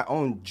had my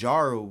own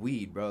jar of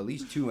weed, bro. At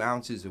least 2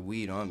 ounces of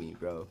weed on me,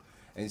 bro.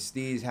 And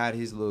Steve's had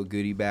his little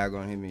goodie bag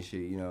on him and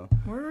shit, you know.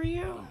 Where were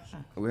you?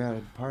 We had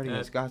a party in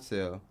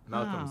Scottsdale.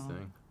 Malcolm's Oh.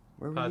 thing.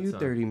 Where were Hot you sun.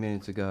 30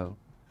 minutes ago?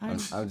 I-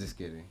 I'm just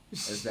kidding.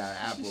 It's that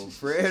apple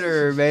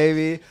fritter,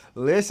 baby.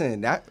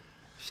 Listen,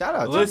 shout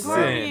out Listen. to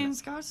Party in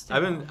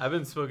Scottsdale. I've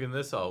been smoking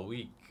this all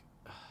week.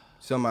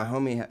 So my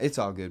homie, it's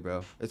all good,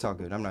 bro. It's all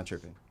good. I'm not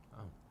tripping.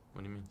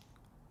 What do you mean?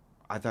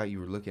 I thought you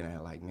were looking at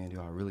it like, man,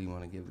 do I really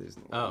want to give this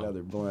Oh.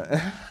 another blunt?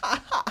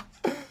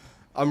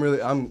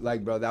 I'm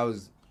like, bro, that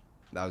was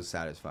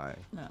satisfying.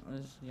 That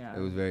was It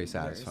was very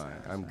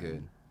satisfying. I'm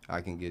good.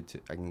 I can get to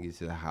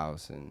the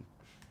house and,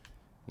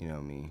 you know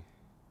me.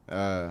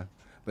 But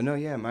no,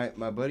 yeah, my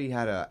buddy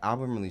had a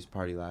album release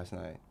party last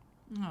night,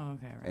 Oh,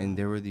 okay. Right. and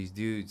there were these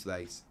dudes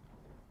like,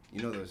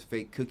 you know those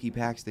fake cookie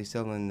packs they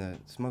sell in the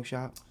smoke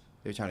shop?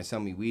 They're trying to sell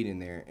me weed in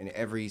there, and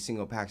every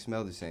single pack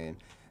smelled the same.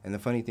 And the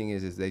funny thing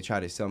is they try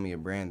to sell me a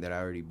brand that I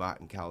already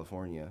bought in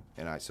California,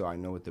 and so I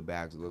know what the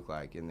bags look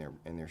like in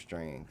their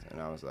strains.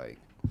 And I was like,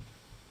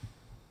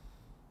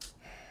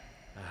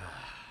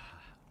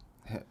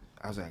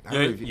 I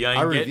You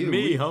ain't getting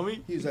me, weed.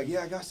 homie. He was like,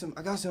 yeah, I got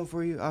some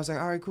for you. I was like,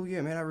 all right, cool,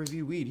 yeah, man, I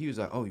review weed. He was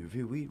like, oh, you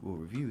review weed? We'll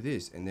review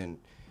this, and then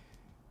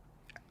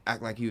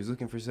act like he was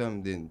looking for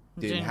something, then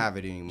didn't have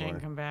it anymore.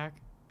 Didn't come back.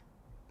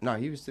 No,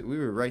 we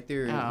were right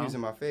there, and he Oh. was in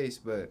my face,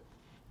 but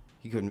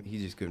he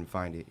just couldn't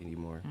find it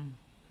anymore.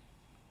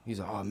 He's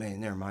like, oh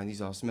man, never mind,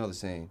 these all smell the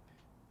same.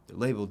 The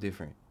label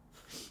different.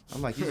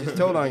 I'm like, you just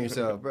told on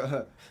yourself,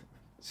 bro.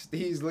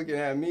 Steve's looking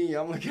at me,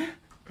 I'm looking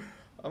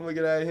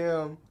at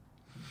him.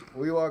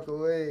 We walk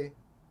away.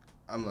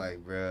 I'm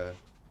like, bruh,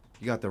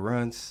 you got the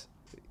runs?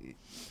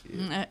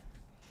 Yeah,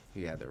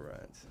 he had the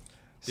runs.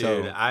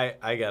 Dude, So,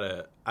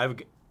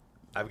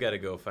 I've got to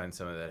go find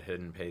some of that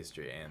hidden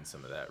pastry and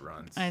some of that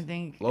runs. I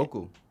think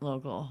local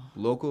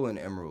local. and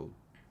Emerald,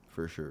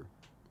 for sure.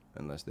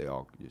 Unless they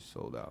all just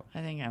sold out.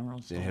 I think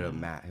Emerald's. Then hit up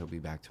Matt. He'll be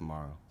back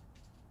tomorrow.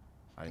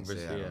 I didn't Where's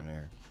say he that at? on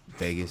there.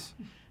 Vegas.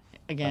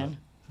 Again.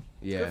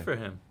 Yeah. Good for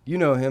him. You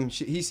know him.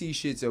 He sees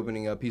shit's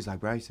opening up. He's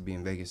like, bro, I used to be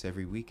in Vegas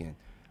every weekend.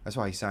 That's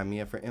why he signed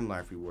me up for M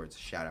Life Rewards.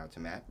 Shout out to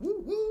Matt.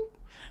 Woo woo.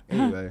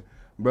 Anyway,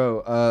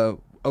 bro.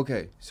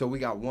 Okay. So we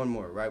got one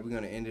more, right? We're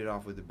gonna end it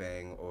off with a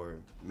bang, or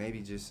maybe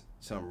just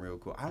something real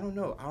cool. I don't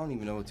know. I don't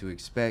even know what to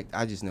expect.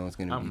 I just know it's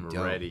gonna I'm be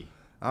dope. ready.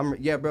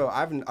 Yeah, bro.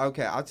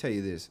 Okay. I'll tell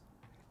you this.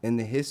 In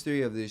the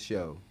history of this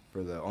show,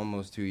 for the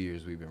almost 2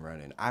 years we've been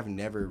running, I've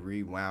never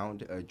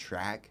rewound a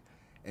track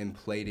and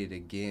played it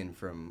again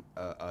from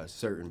a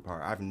certain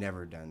part. I've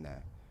never done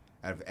that.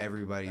 Out of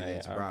everybody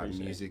that's I brought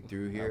appreciate music you.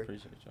 through I here,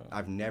 appreciate y'all.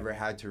 I've never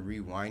had to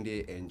rewind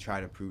it and try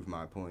to prove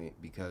my point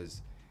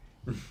because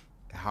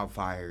how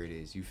fire it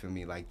is. You feel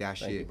me? Like that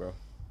Thank shit, you, bro.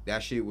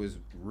 that shit was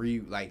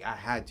like I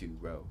had to,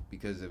 bro,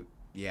 because of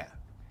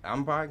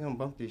I'm probably gonna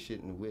bump this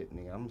shit in the whip,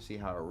 nigga. I'm gonna see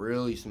how to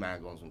really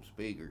smack on some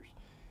speakers.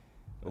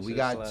 But This we is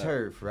got slap.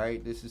 Turf,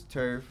 right? This is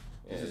Turf.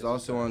 Yeah, This is this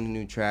also is on the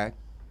new track.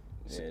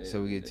 Yeah,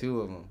 So we get 2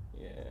 of them.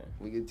 Yeah.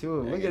 We get 2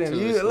 of them. Yeah, Look get at him.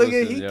 2 Look at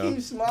exclusives, he yo.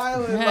 keeps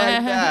smiling like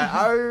that.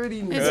 I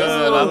already know. It's his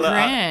little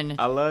I grin.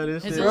 I love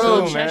this It's shit his Bro,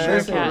 little too, Cheshire man.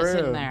 listen, cat for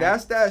sitting real. there.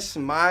 That's that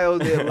smile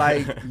that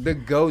like the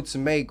goats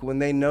make when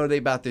they know they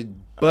about to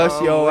bust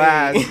Oh, your wait.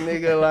 ass,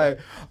 nigga. Like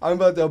I'm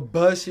about to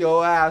bust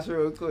your ass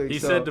real quick. He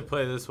So, said to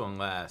play this one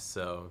last,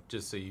 so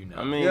just so you know.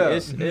 I mean, Yeah.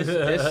 it's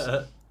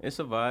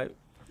a vibe.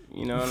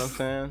 You know what I'm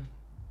saying?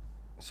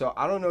 So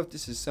I don't know if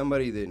this is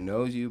somebody that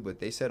knows you, but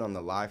they said on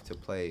the live to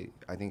play.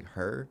 I think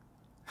her.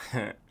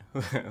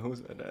 Who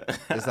said that?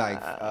 It's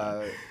like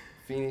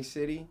Phoenix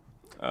City.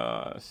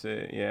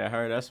 Shit. Yeah,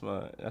 her. That's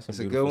a It's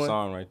a beautiful good one?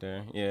 song right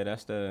there. Yeah,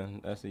 that's the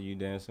you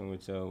dancing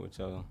with your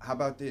How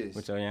about this?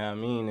 you know what I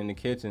mean, in the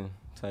kitchen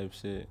type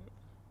shit.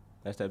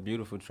 That's that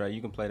beautiful track.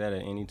 You can play that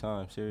at any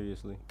time.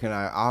 Seriously. Can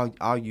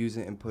I'll use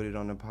it and put it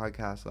on the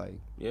podcast. Like,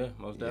 Yeah,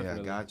 most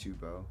definitely. Yeah, I got you,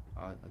 bro.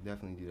 I'll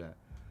definitely do that.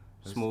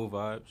 Smooth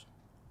vibes.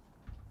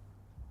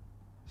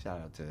 Shout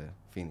out to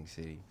Phoenix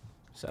City.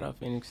 Shout out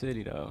Phoenix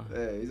City though.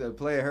 Yeah, he said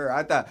play her.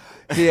 I thought,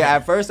 yeah,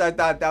 at first I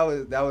thought that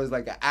was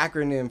like an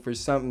acronym for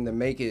something to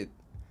make it.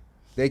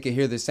 They could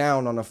hear the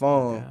sound on the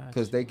phone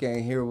because they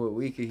can't hear what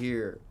we could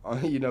hear,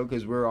 you know,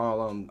 because we're all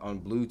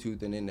on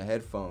Bluetooth and in the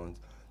headphones,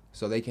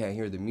 so they can't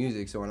hear the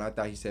music. So when I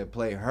thought he said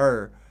play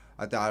her,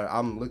 I thought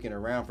I'm looking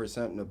around for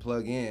something to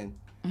plug in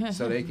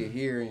so they could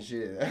hear and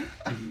shit.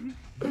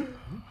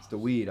 It's the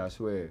weed, I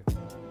swear.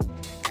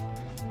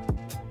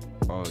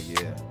 Oh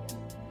yeah.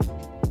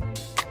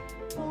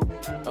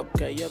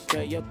 Okay.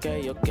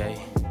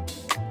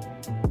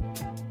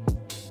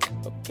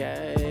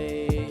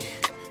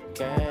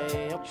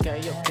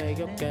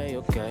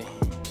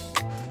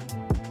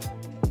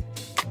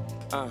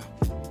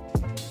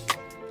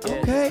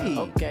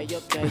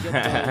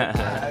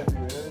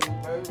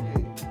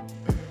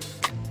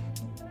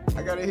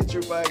 I gotta hit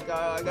your bike,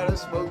 I gotta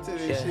smoke to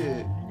this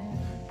shit.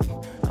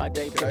 All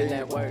day put in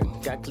that work.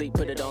 Got cleat,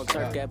 put it on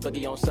turf. Got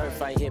boogie on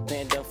surf. I hit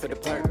panda for the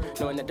perk.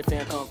 Knowing that the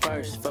fan come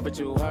first. Fuck what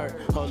you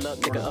heard. Hold up,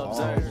 nigga,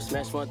 observe.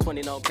 Smash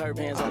 120, no curb.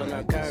 Hands all on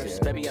our curves.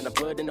 Baby, I done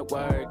put in the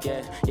work.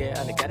 Yeah,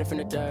 I done got it from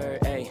the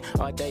dirt. Ayy,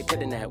 all day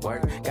put in that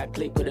work. Got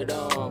cleat, put it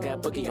on.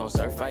 Got boogie on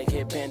surf. I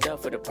hit panda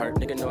for the perk.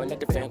 Nigga, knowing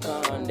that the fan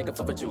come. Nigga,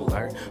 fuck what you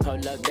heard.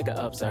 Hold up, nigga,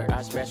 observe.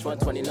 I smash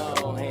 120,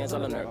 no hands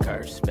all on our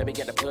curves. Baby,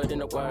 gotta put in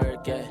the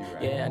work. Yeah,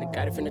 I done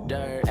got it from the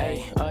dirt.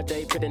 Ayy, all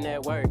day put in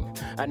that work.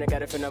 I done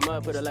got it from the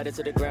mud. Put a lighter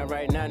to the ground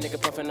right now,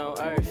 nigga puffin' on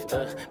earth.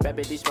 Bad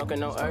bitch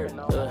smoking on earth.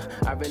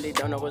 I really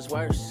don't know what's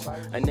worse.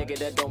 A nigga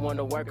that don't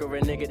wanna work or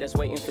a nigga that's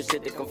waiting for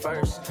shit to come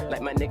first.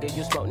 Like my nigga,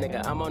 you spoke,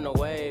 nigga, I'm on the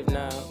wave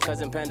now.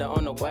 Cousin Panda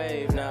on the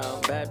wave now.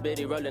 Bad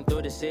bitty rolling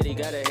through the city,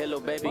 got a hello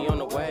baby on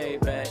the way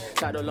back.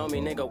 Title on me,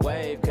 nigga,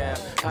 wave cap.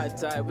 Hot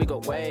tide, we go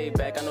way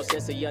back. I know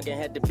since a youngin'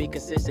 had to be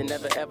consistent,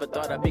 never ever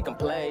thought I'd be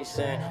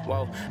complacent.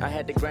 Whoa, I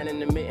had to grind in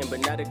the mitten, but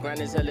now the grind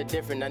is hella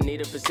different. I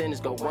need a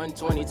percentage, go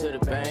 120 to the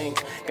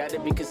bank. Gotta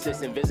be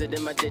consistent,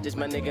 visiting my digits,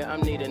 my nigga,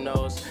 I'm needing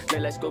those.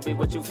 Man, let's go be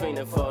what you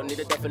fiendin' for. Need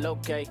a duffel,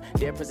 okay.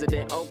 Dear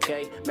president,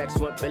 okay. Max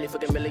one Billy,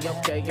 fucking Millie,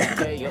 okay.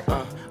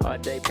 All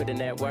day put in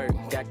that work.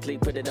 Got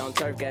cleat, put it on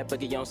turf. Got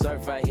boogie on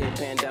surf. I hit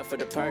panda for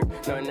the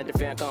perk. Knowing that the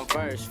fan come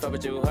first. Fuck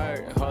what you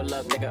heard. Hold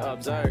up, nigga,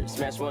 observe.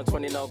 Smash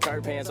 120, no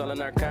curb. Hands all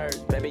on our curves.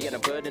 Baby, gotta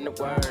put in the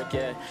work.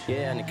 Yeah,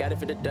 and I got it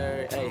for the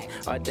dirt. Ayy,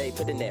 all day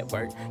put in that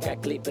work.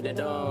 Got cleat, put it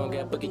on.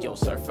 Got boogie on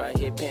surf. I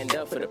hit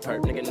panda for the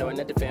perk. Nigga, knowing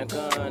that the fan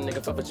come.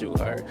 Nigga, fuck what you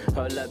heard.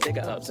 Hold up,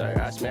 nigga, observe.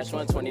 I smash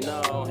 120,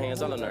 no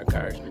hands all on our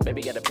curves.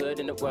 Baby, gotta put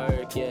in the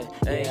work. Yeah,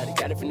 I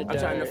got it from the dirt. I'm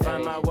trying to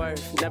find my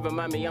worth. Never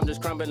mind me, I'm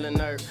just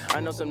crumbling earth. I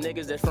know some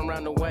niggas that's from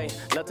round the way.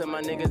 Love to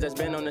my niggas that's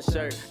been on the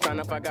shirt. Trying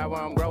to figure out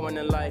where I'm growing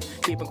in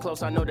life. Keeping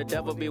close, I know the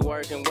devil be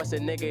working. What's a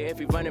nigga if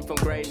he running from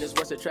greatness?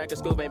 What's a track of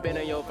Scoob ain't been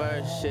in your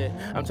verse? Shit,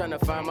 I'm trying to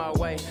find my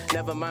way.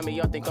 Never mind me,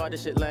 y'all think all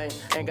this shit lame.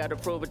 Ain't gotta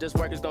prove it, just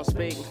work is gon'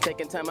 speak.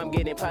 Taking time, I'm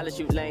getting polished,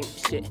 you lame.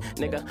 Shit,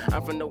 nigga,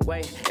 I'm from the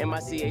way.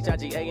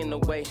 MICHIGA in the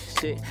way.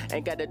 Shit,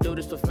 ain't gotta do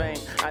this for fame.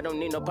 I don't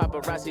need no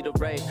paparazzi to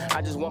rave.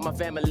 I just want my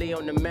family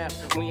on the map.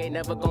 We ain't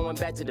never going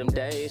back to them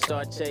days.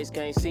 Start chase,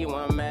 can't see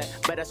where I'm at.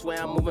 But I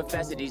swear I'm moving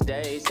faster these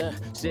days.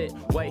 Shit,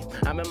 wait,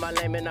 I'm in my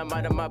lane and I'm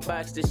out of my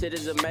box. This shit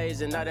is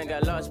amazing. I done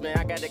got lost, man.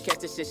 I gotta catch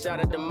this shit, shout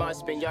out to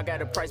Mossman. Y'all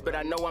got a price, but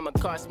I know I'm a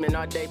cost, man.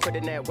 All day put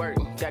in that work.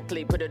 Got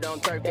cleat, put it on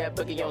turf. Got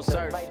boogie on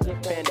surf.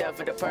 Fan down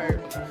for the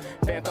perk.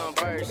 Fan come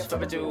first. Fuck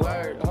what you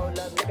heard.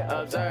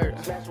 Observe.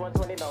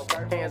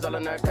 Hands all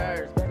on our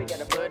curves.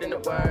 Gotta put in the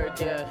work,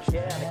 yeah.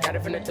 Got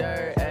it from the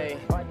dirt, ayy.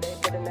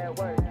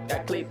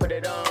 Got cleat, put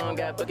it on.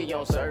 Got boogie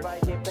on surf.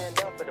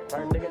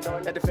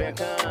 Let the fan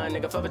come,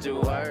 nigga, fuck what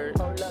you heard.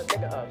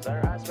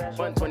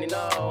 120,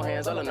 no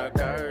hands all on our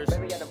curves.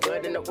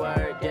 Put in the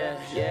work, yeah,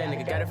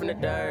 nigga, got it from the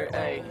dirt,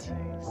 ayy.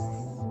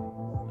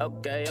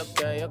 Okay.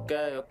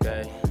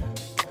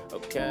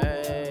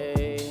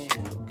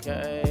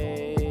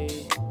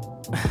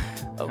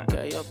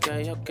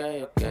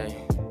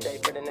 They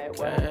put in that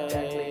work,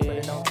 put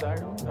it on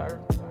turf.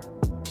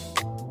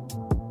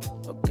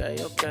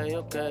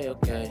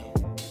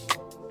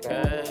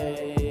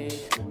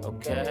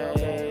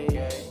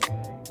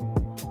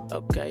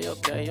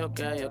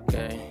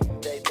 Okay.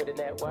 They put in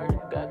that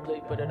work, got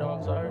cleat, put it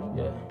on turf,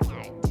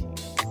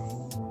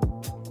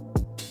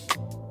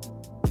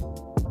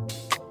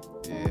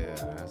 Yeah,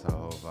 that's a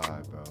whole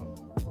vibe, bro.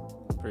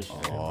 Appreciate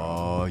it, bro.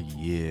 Oh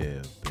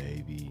yeah,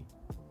 baby.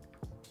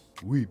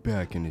 We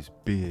back in this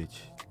bitch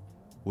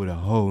with a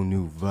whole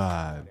new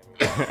vibe.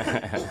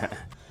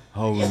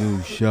 Whole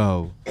new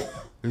show.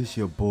 It's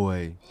your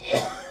boy,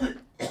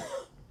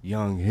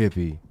 Young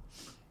Hippie.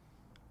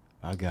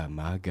 I got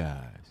my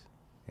guys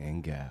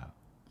and gal.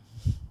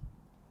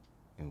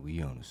 And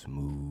we on a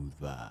smooth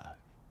vibe.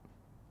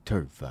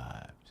 Turf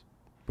Vibes.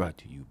 Brought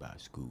to you by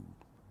Scoob.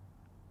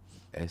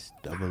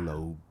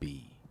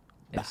 SOOB.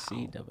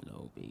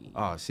 SCOOB.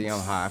 Oh, see, I'm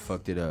high. I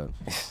fucked it up.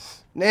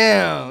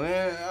 Now,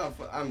 man,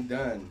 I'm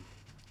done.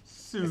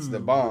 It's the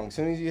bong. As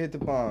soon as you hit the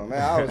bong,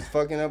 man, I was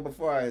fucking up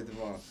before I hit the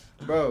bong,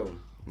 bro.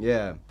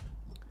 Yeah,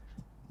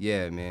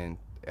 man.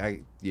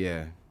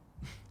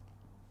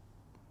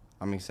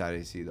 I'm excited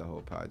to see the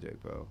whole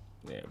project, bro.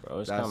 Yeah, bro,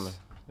 it's coming.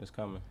 It's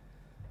coming.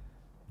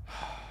 I'm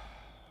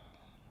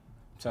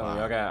telling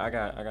you, I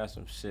got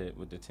some shit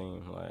with the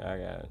team. Like I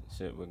got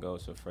shit with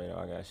Ghost Alfredo.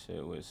 I got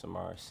shit with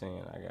Samara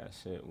Sin. I got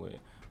shit with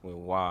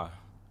Wah.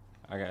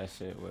 I got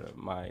shit with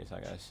Mice. I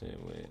got shit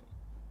with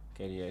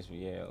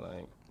KDXVL.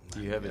 Like,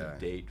 Do you have a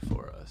date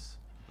for us?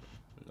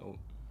 Nope.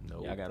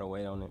 Nope. Y'all gotta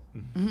wait on it.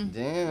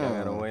 Damn. Y'all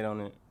gotta wait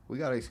on it. We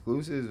got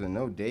exclusives with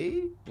no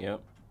date?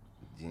 Yep.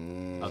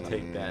 Damn. I'll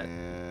take that.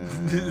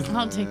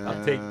 I'll take that.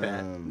 I'll take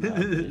that. I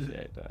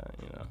appreciate that,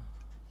 you know.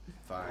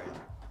 Fine.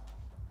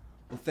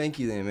 Well, thank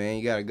you then, man.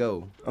 You gotta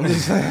go.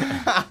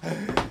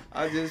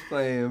 I'm just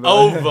playing, bro.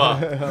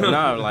 Over.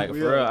 No, like, for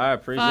real, I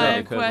appreciate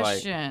it. 5 Cause, like,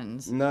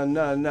 questions.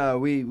 No.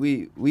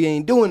 We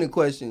ain't doing the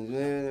questions,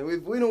 man.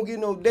 If we don't get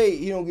no date,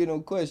 he don't get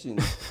no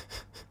questions.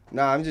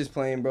 Nah, I'm just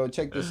playing, bro.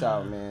 Check this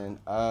out, man.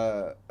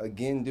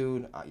 Again,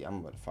 dude, I'm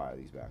about to fire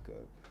these back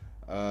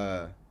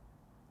up.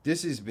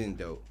 This has been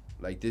dope.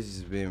 Like, this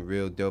has been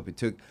real dope. It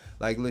took,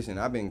 like, listen,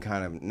 I've been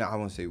kind of, I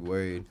won't say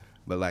worried,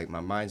 but, like, my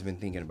mind's been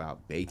thinking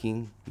about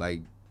baking,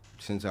 like,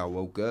 since I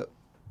woke up.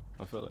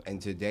 I feel it.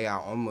 And today I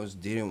almost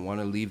didn't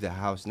want to leave the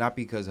house, not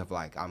because of,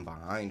 like, I'm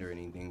behind or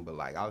anything, but,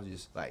 like, I was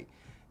just, like,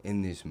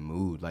 in this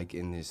mood, like,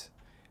 in this,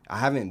 I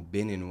haven't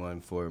been in one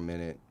for a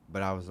minute,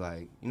 but I was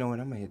like, you know what,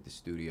 I'm going to hit the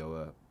studio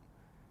up.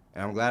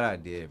 And I'm glad I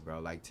did,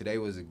 bro. Like, today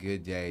was a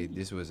good day.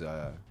 This was,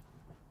 I'm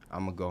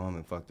going to go home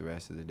and fuck the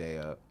rest of the day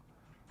up.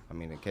 I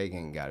mean, the cake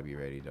ain't got to be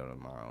ready till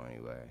tomorrow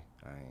anyway.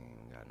 I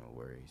ain't got no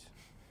worries.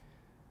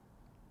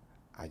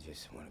 I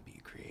just want to be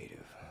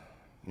creative.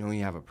 You know, when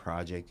you have a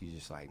project, you're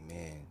just like,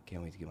 man,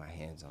 can't wait to get my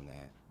hands on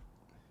that.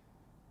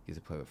 Get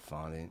to play with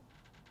fondant.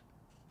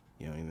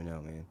 You don't even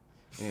know, man.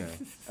 Anyway.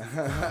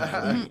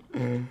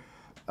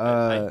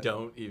 I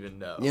don't even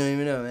know. You don't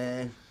even know,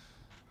 man.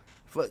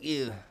 Fuck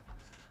you.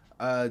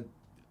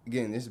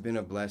 Again, this has been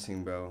a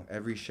blessing, bro.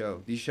 Every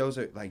show. These shows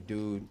are, like,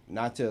 dude,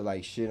 not to,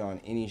 like, shit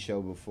on any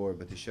show before,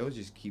 but the shows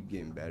just keep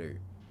getting better.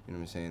 You know what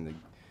I'm saying?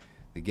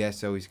 The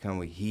guests always come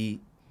with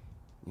heat,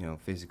 you know,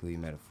 physically,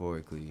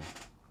 metaphorically,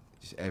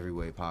 just every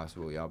way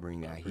possible. Y'all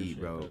bring that heat,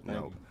 bro. That.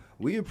 No,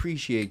 we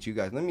appreciate you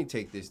guys. Let me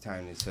take this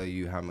time to tell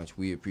you how much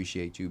we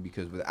appreciate you,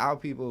 because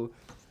without people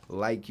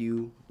like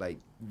you, like,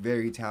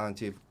 very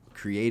talented,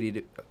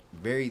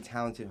 very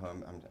talented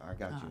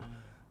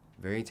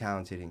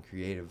and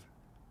creative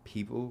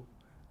people,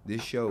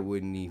 this show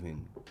wouldn't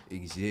even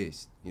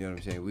exist. You know what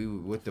I'm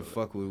saying? What the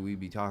fuck would we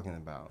be talking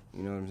about?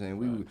 You know what I'm saying?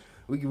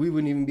 We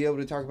wouldn't even be able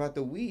to talk about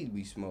the weed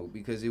we smoke,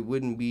 because it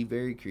wouldn't be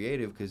very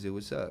creative, because it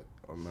would suck.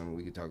 I remember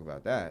we could talk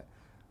about that,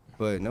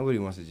 but nobody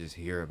wants to just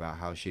hear about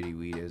how shitty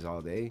weed is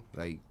all day.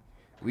 Like,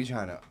 we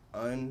trying to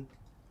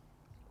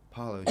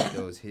unpolish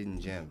those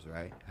hidden gems,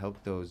 right?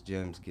 Help those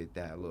gems get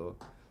that little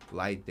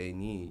light they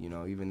need, you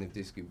know, even if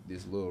this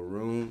little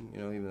room, you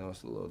know, even though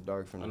it's a little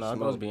dark from the smoke. It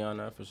goes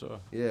beyond that for sure.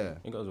 Yeah.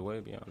 It goes way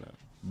beyond that.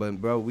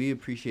 But, bro, we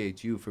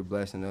appreciate you for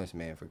blessing us,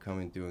 man, for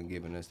coming through and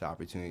giving us the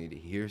opportunity to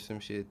hear some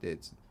shit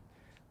that's,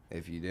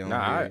 if you don't hear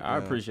it, I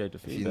appreciate the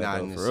feedback. If you're not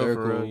though, in the for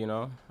circle, real, you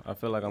know, I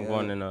feel like I'm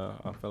going in the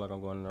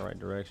right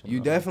direction. You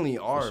definitely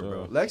are,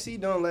 sure. bro. Lexi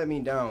don't let me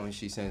down when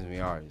she sends me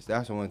artists.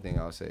 That's the one thing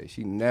I'll say.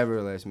 She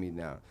never lets me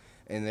down.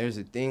 And there's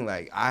a thing,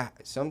 like,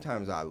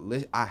 sometimes I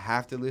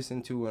have to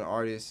listen to an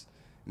artist's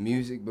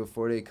music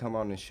before they come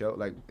on the show.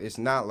 Like, it's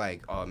not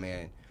like, oh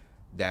man,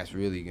 that's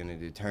really gonna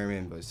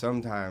determine, but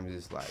sometimes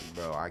it's like,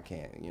 bro, I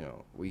can't, you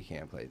know, we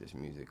can't play this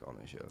music on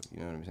the show. You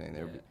know what I'm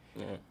saying?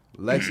 Yeah.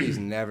 Lexi's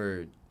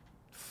never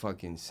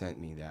fucking sent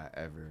me that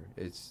ever.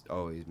 It's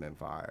always been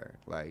fire.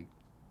 Like,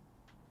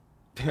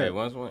 hey,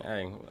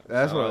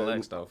 that's what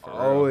Lex though. For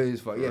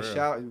always real. fun. Yeah,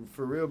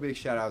 big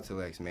shout out to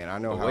Lex, man. I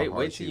know how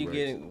wait till she you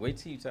works. wait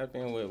till you tap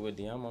in with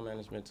Diamo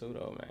management too,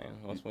 though,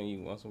 man. Once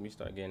when we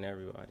start getting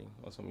everybody,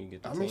 once when we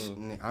get the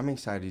team. I'm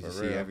excited to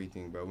see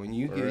everything, bro. When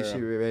you get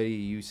shit ready,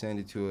 you send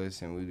it to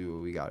us, and we do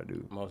what we gotta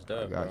do. Most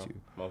def, I got bro.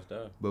 you. Most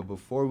def. But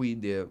before we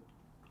dip,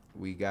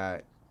 we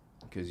got,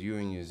 because you're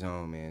in your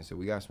zone, man. So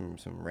we got some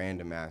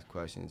random ass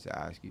questions to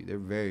ask you. They're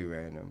very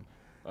random.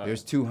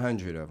 There's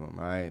 200 of them,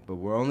 all right? But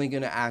we're only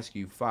going to ask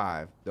you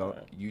 5.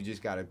 You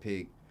just got to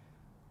pick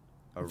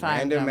a 5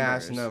 random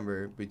numbers. ass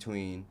number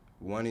between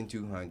 1 and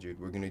 200.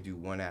 We're going to do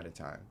one at a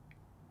time,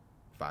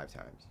 5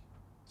 times.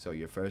 So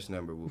your first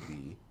number will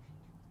be...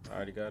 I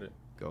already got it.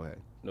 Go ahead.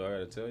 Do I got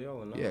to tell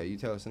y'all or no? Yeah, you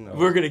tell us a number.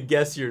 We're gonna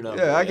guess your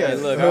number. Yeah, I got Hey,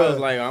 it. look, I was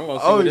like, I'm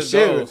going to see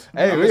where this goes.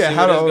 Hey, I'm we gonna see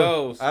how where this to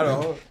goes. I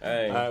don't.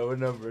 Hey. All right, what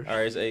number? All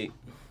right, it's 8.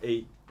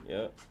 8.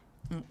 Yep.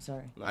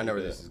 Sorry. I know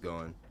where this is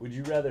going. Would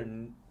you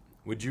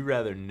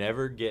rather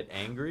never get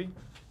angry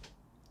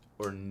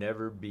or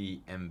never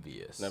be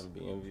envious? Never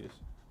be envious.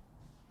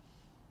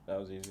 That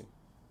was easy.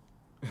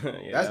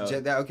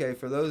 Okay,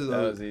 for those of That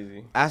those was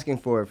easy. asking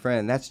for a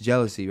friend, that's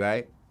jealousy,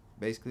 right?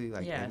 Basically,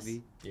 like Yes.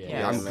 envy. Yeah.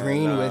 Yes. I'm man,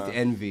 green nah. with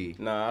envy.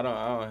 Nah, I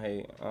don't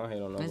hate on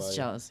nobody. It's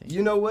jealousy.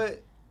 You know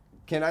what?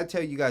 can I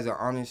tell you guys an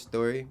honest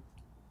story?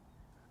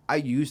 I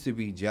used to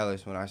be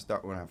jealous when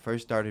I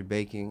first started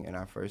baking and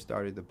I first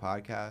started the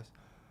podcast.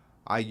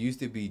 I used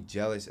to be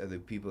jealous of the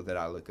people that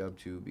I look up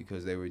to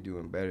because they were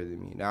doing better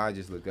than me. Now I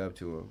just look up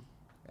to them,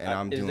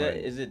 and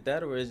Is it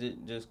that or is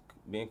it just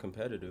being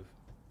competitive?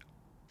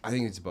 I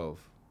think it's both.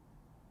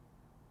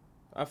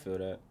 I feel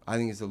that. I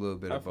think it's a little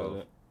bit I of feel both.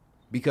 it.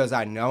 Because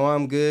I know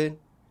I'm good,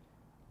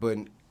 but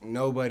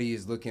nobody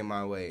is looking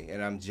my way,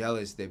 and I'm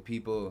jealous that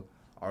people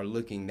are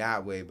looking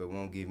that way but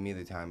won't give me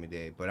the time of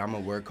day. But I'm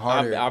gonna work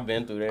harder. I've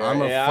been through there. I'm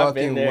gonna I've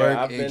been fucking there. work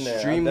I've been there. I've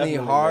extremely definitely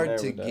been hard there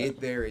to with that. get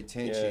their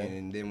attention, Yeah.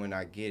 and then when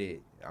I get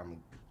it, I'm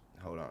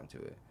hold on to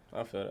it.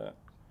 I feel that.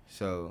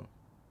 So,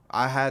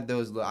 I had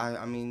those.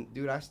 I mean,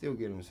 dude, I still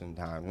get them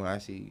sometimes when I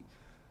see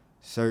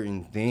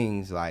certain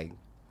things. Like,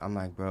 I'm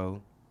like,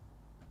 bro,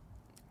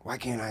 why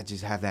can't I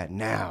just have that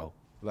now?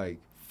 Like,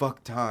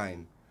 fuck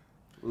time.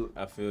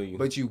 I feel you.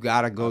 But you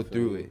gotta go I feel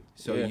through you. it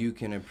so Yeah. you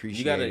can appreciate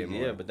You gotta, it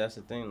more. yeah, but that's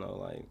the thing though.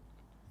 Like,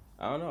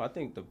 I don't know. I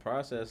think the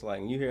process,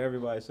 like, you hear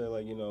everybody say,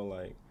 like, you know,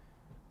 like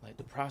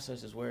the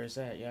process is where it's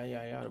at,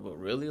 yada. But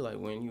really, like,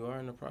 when you are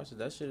in the process,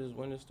 that shit is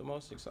when it's the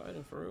most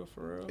exciting, for real,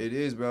 for real. It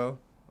is, bro.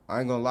 I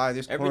ain't gonna lie.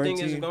 Everything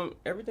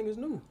is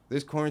new.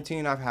 This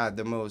quarantine, I've had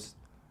the most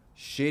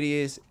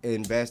shittiest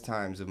and best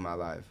times of my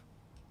life.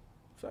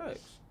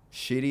 Facts.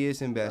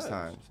 Shittiest and best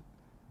Facts. times.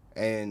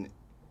 And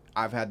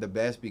I've had the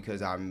best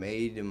because I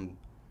made them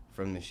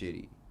from the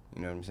shitty.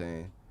 You know what I'm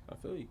saying? I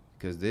feel you.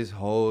 Because this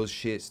whole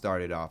shit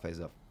started off as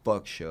a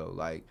fuck show.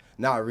 Like,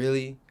 not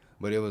really,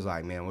 but it was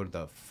like, man, what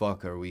the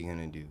fuck are we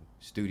gonna do?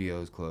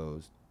 Studios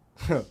closed.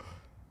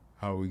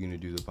 How are we gonna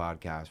do the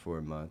podcast for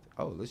a month?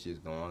 Oh, let's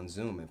just go on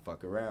Zoom and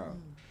fuck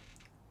around.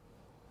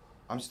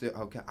 I'm still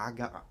okay.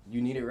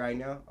 You need it right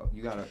now. Oh,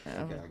 you gotta.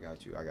 Okay, I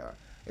got you.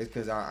 It's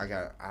because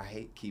I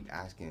hate keep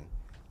asking.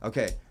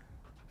 Okay,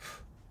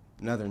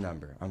 another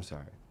number. I'm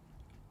sorry.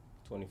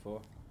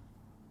 24.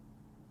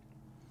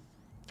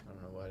 I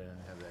don't know why didn't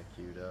I have that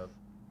queued up.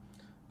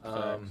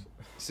 Facts.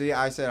 See,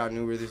 I said I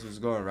knew where this was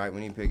going right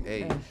when he picked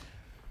 8.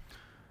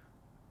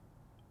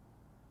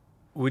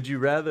 Would you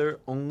rather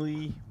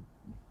only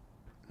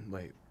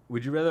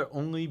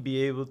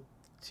be able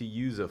to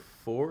use a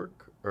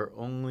fork or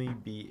only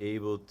be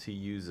able to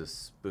use a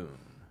spoon?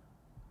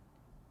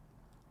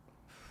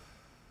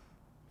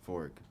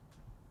 Fork.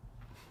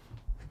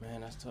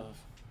 Man, that's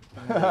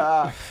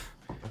tough.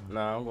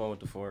 Nah, I'm going with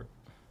the fork.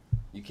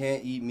 You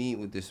can't eat meat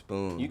with the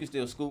spoon. You can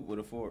still scoop with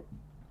a fork.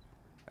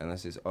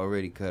 Unless it's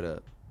already cut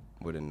up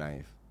with a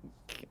knife.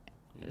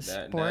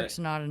 Spork's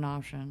not an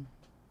option.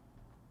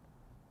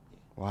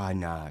 Why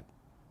not?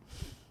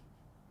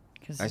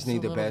 Cause I just it's need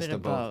a the little best bit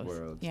of both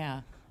worlds.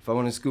 Yeah. If I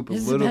want to scoop a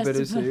It's the little best bit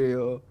of of both.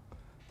 cereal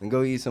and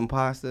go eat some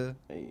pasta,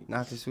 Hey,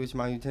 not to switch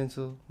my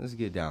utensil, let's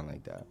get down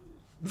like that.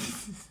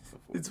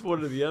 It's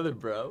one or the other,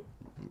 bro.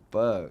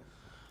 But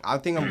I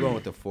think I'm going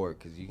with the fork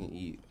because you can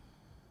eat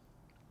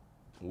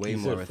way You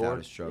more said without fork?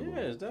 a struggle. yeah,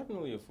 it's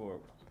definitely a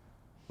fork.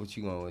 What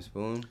you going with,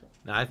 spoon?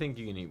 No, I think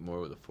you can eat more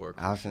with a fork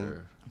for Allison?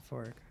 sure.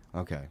 Fork.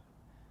 Okay.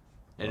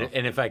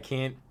 And if I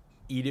can't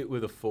eat it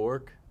with a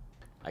fork,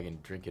 I can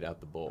drink it out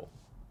the bowl.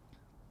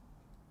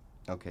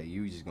 Okay,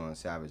 you just going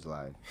savage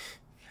life.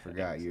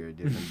 Forgot you're a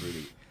different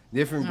breed.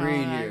 Different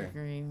breed I here.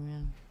 agree,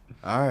 man.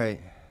 All right.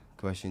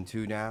 Question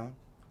 2 down.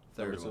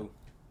 Number Third one. 2.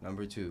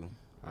 Number 2.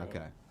 Yeah. Okay.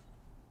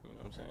 You know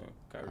what I'm saying?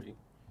 Kyrie.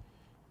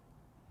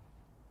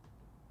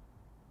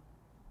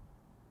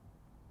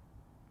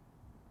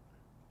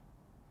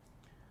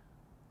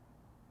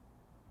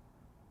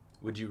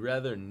 Would you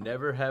rather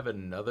never have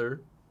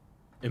another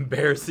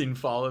embarrassing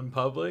fall in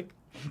public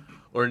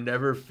or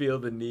never feel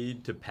the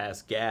need to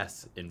pass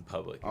gas in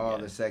public Oh,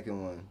 again? the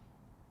second one.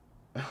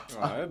 Oh,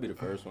 that'll be the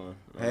first one.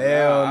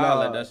 Hell I'll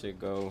no. let that shit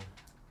go.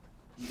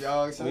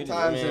 Yo,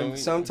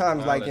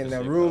 sometimes I'll like let in the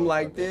a shit room go.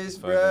 like Fuck it. this,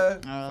 Fuck bruh.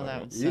 it. Oh,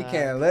 that would You suck.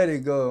 can't let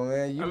it go,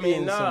 man. You I be mean,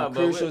 in nah, some but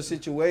crucial with-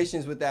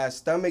 situations with that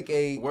stomach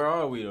ache, Where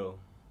are we though?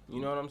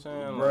 You know what I'm saying?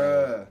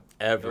 bruh.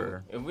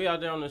 Ever. If we out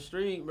there on the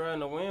street, bruh,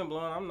 and the wind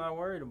blowing, I'm not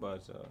worried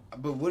about y'all.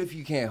 But what if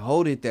you can't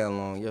hold it that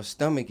long? Your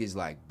stomach is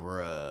like,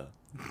 bruh.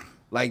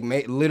 Like,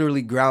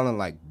 literally growling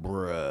like,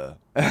 bruh.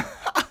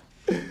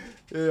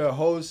 Your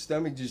whole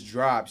stomach just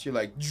drops. You're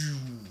like,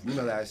 you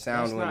know that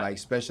sound That's when not- like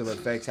special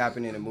effects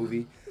happen in a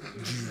movie?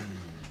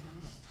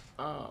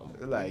 Oh,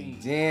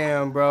 Like,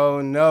 damn,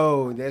 bro,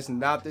 no, that's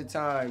not the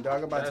time. Dog,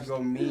 I'm about to That's-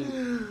 go meet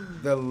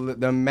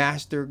the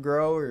master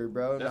grower,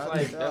 bro. That's Not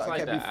like- the- that's I like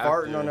can't be the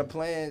farting after- on the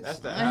plants. that's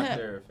the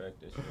after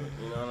effect of shit.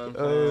 You know what I'm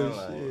saying? Oh,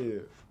 Like,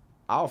 shit.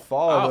 I'll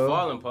fall, I'll though.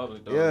 fall in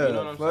public though. Yeah, You know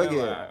what I'm fuck saying?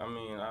 it. Like, I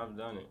mean, I've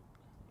done it.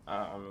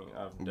 I mean,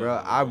 I've Bro,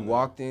 definitely I done it.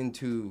 walked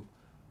into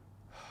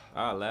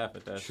I'll laugh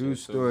at that true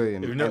shit, too. story.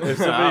 If, And, no, if I'll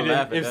somebody,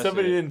 laugh at if that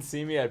somebody shit. didn't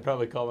see me, I'd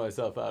probably call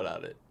myself out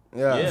on it.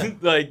 yeah. Yeah.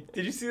 Like,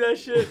 did you see that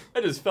shit?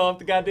 I just fell off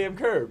the goddamn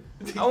curb.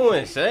 I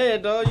wouldn't say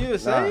it, dog. You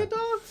would Nah. say it,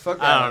 dog? Fuck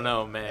that. I don't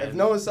know, man. If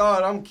no one saw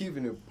it, I'm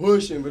keeping it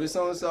pushing. But if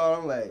someone saw it,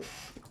 I'm like,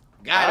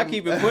 I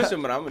keep it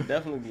pushing, but I'm gonna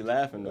definitely be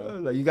laughing though.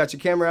 like, you got your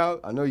camera out?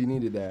 I know you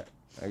needed that.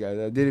 I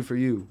did it for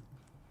you.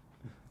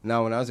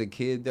 Now, when I was a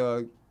kid,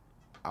 dog,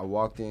 I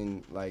walked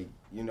in, like,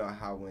 you know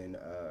how when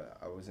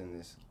I was in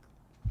this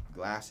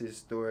glasses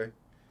store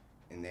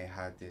and they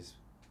had this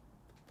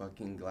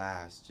fucking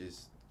glass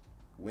just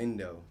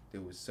window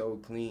that was so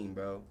clean,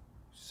 bro.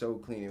 So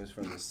clean. It was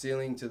from the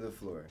ceiling to the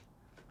floor.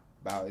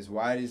 About as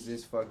wide as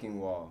this fucking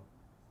wall.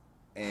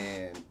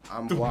 And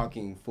I'm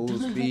walking full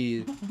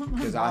speed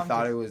because I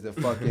thought it was the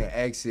fucking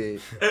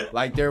exit.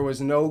 Like there was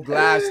no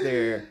glass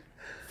there.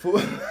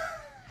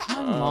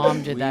 My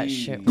mom did that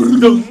shit.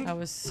 That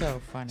was so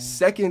funny.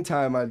 Second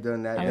time I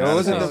done that. I It was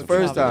wasn't so the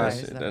first time.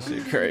 traumatized. That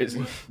shit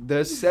crazy.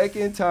 The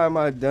second time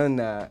I done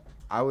that,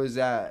 I was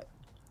at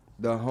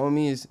the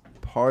homies'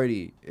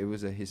 party. It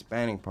was a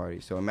Hispanic party.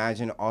 So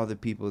imagine all the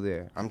people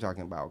there. I'm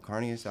talking about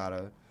carne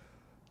asada,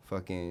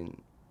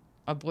 fucking.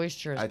 A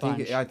boisterous I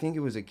bunch. think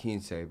it was a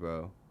quince,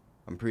 bro.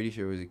 I'm pretty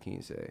sure it was a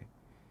quince.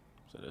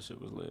 So that shit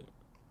was lit.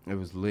 It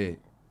was lit,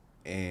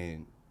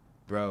 and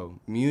bro,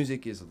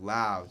 music is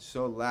loud,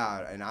 so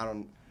loud, and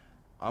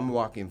I'm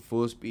walking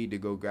full speed to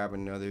go grab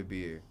another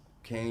beer.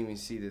 Can't even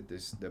see that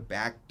the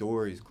back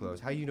door is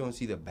closed. How you don't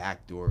see the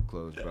back door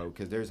closed, bro?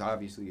 Because there's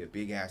obviously a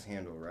big ass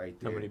handle right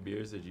there. How many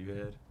beers did you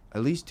had?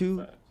 At least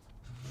 2.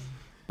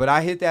 But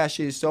I hit that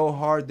shit so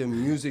hard the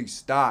music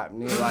stopped.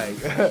 And like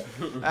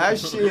that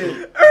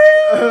shit,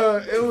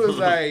 it was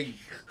like,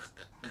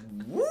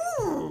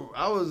 woo!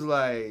 I was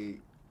like,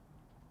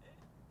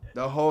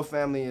 the whole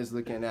family is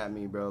looking at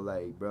me, bro.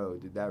 Like, bro,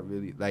 did that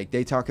really? Like,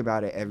 they talk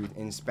about it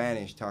in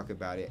Spanish. Talk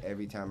about it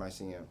every time I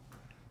see him.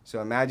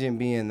 So imagine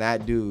being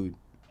that dude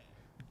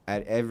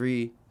at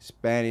every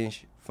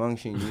Spanish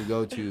function you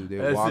go to.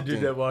 That's the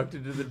dude that walked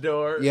into the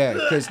door. Yeah,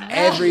 because when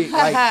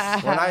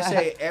I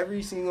say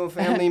every single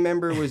family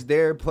member was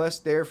there plus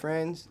their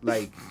friends,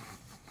 like,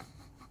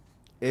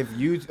 if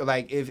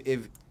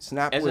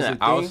Snap As was a an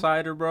thing.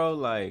 outsider, bro,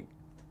 like,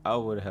 I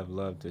would have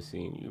loved to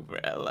seen you,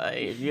 bro. Like,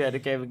 if you had to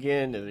came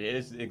again,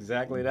 it's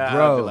exactly that.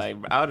 Bro, I'd be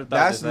like, I would have thought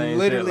that's the same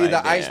literally shit, the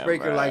like, damn,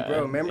 icebreaker. bro. Like,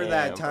 bro, remember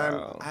that time?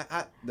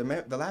 Bro.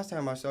 The last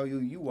time I saw you,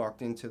 you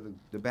walked into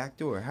the back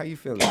door. How you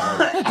feeling?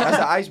 Like, that's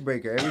the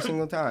icebreaker every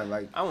single time.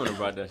 Like, I wouldn't have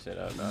brought that shit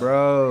up, no.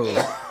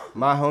 bro,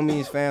 my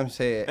homies fam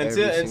said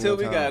Until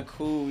we time. got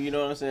cool, you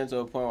know what I'm saying, to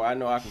a point where I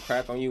know I can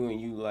crack on you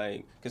and you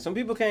like, cause some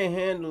people can't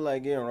handle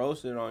like getting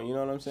roasted on, you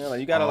know what I'm saying? Like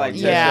you gotta like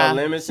test Yeah, your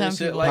limits and some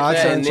shit people like Pots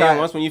that. and And try- then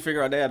once when you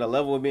figure out they at a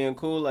level of being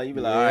cool, like you be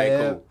like, all right,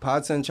 cool.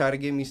 Podson tried to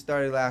get me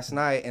started last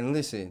night, and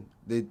listen,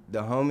 the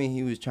homie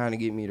he was trying to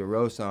get me to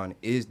roast on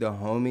is the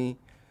homie,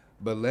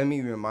 but let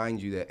me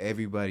remind you that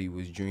everybody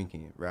was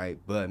drinking, right?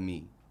 But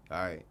me, all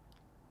right?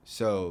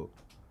 So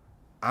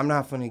I'm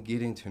not gonna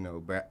get into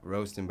no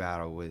roasting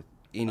battle with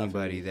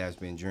anybody that's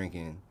been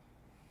drinking,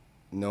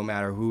 no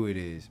matter who it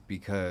is,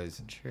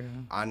 because True.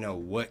 I know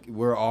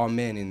we're all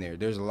men in there.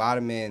 There's a lot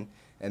of men,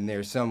 and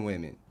there's some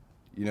women.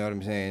 You know what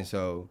I'm saying?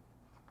 So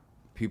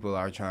people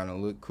are trying to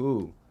look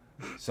cool.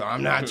 So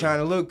I'm not trying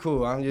to look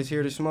cool. I'm just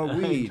here to smoke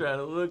weed Trying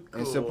to look cool.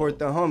 and support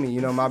the homie.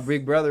 You know, my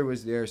big brother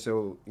was there,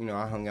 so, you know,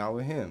 I hung out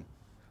with him.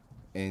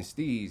 And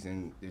Steez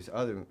and this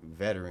other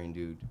veteran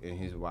dude and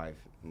his wife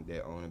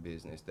that own a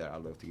business that I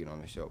love to get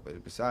on the show.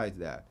 But besides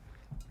that,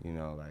 you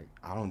know, like,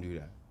 I don't do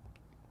that.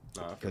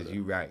 Nah, I feel Because that.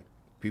 you right.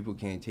 People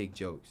can't take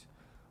jokes.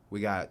 We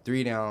got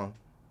 3 down,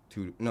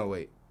 2... No,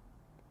 wait.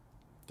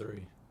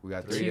 3. We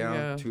got 2 3 down,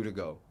 go. 2 to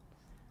go.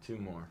 2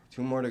 more.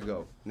 2 more to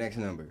go. Next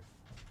number.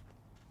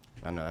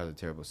 I know that was a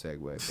terrible segue,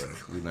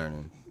 but we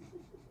learning.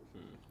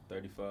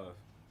 35.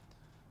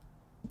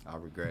 I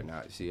regret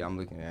not. See, I'm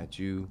looking at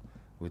you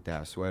with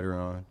that sweater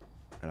on,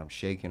 and I'm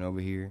shaking over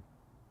here.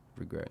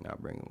 Regret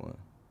not bringing one.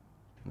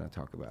 And I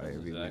talk about it That's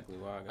every exactly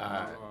why I got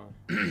Alright.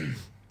 mine on.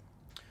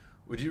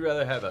 Would you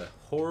rather have a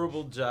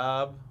horrible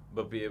job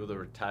but be able to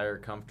retire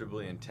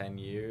comfortably in 10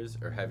 years,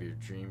 or have your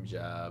dream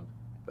job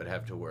but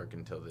have to work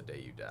until the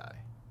day you die?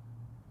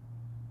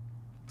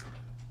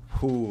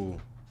 week. Ooh.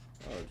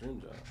 Oh,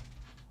 dream job.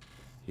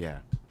 Yeah.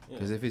 Yeah.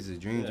 Because if it's a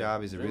dream Yeah,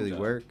 job, is it dream really job.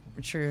 work?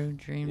 True.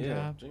 Dream Yeah,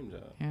 job. dream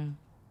job. Yeah.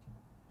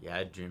 Yeah,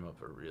 I'd dream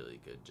up a really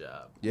good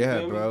job. Yeah,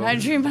 feel me? bro. I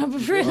dream up a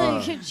really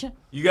Uh, good job.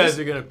 You guys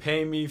are going to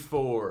pay me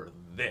for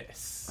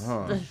this.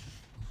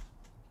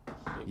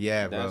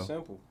 Yeah, bro. That's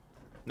simple.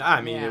 Nah,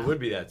 I mean, Yeah. it would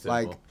be that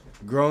simple. Like,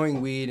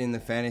 growing weed in the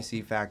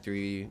fantasy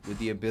factory with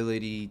the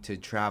ability to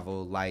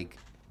travel like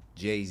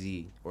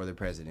Jay-Z or the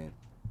president.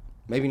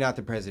 Maybe not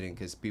the president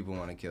because people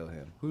want to kill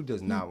him. Who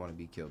does not want to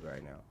be killed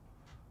right now?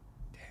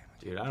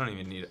 Dude, I don't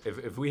even need it.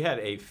 If we had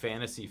a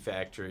fantasy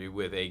factory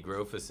with a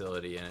grow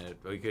facility in it,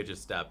 we could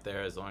just stop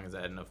there as long as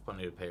I had enough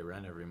money to pay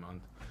rent every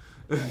month.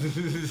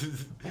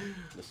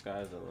 The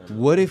sky's the limit.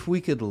 What if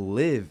we could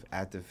live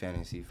at the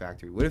fantasy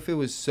factory? What if it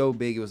was so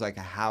big it was like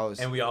a house?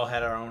 And we all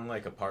had our own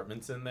like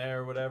apartments in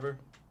there or whatever.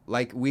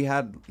 Like we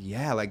had,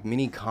 like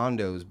mini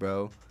condos,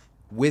 bro,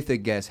 with a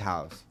guest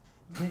house.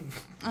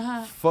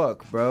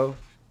 Fuck, bro.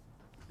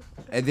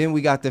 And then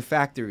we got the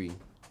factory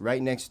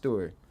right next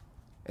door.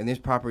 And this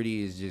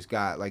property has just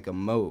got like a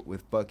moat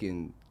with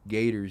fucking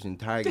gators and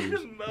tigers.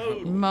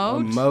 Moat. A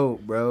Moat?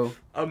 moat, bro.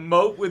 A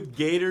moat with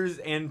gators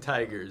and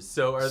tigers.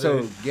 So are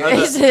So, there?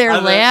 Is there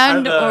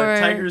land are or-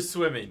 the tigers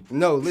swimming?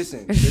 No,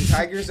 listen. The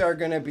tigers are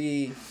gonna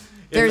be.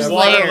 There's It's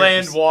water, layers.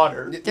 land,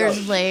 water.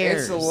 There's No,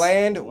 layers. It's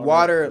land,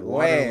 water,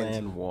 land.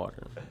 Land,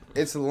 water.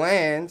 It's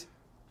land.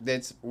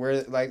 That's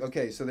where, like,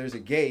 okay, so there's a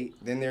gate,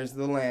 then there's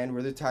the land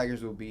where the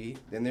tigers will be,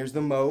 then there's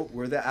the moat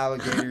where the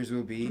alligators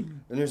will be,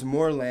 then there's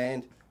more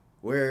land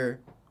where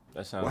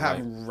That sounds we'll have,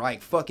 like.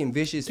 like, fucking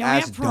vicious Can we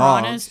ass have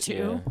piranhas dogs.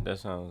 too? Yeah, that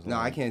sounds. No,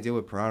 I like can't deal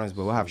with piranhas,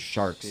 but we'll have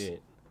sharks.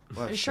 shit. We'll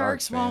have The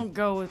sharks man. won't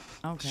go with.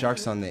 Okay.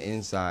 Sharks on the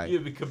inside.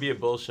 It could be a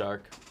bull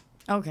shark.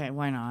 Okay,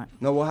 why not?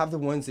 No, we'll have the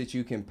ones that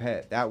you can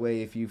pet. That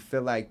way, if you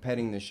feel like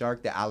petting the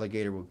shark, the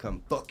alligator will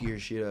come fuck your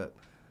shit up.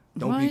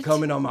 Don't be What?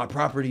 coming on my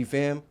property,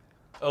 fam.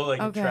 Oh,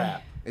 like Okay. a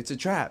trap. It's a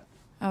trap.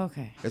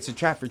 Okay. It's a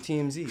trap for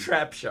TMZ.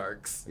 Trap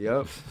sharks.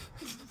 Yep.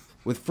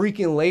 With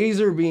freaking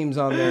laser beams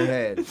on their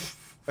head.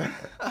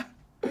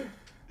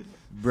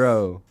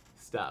 Bro,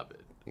 Stop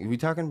it. we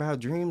talking about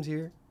dreams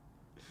here?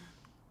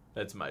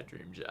 That's my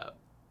dream job.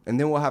 And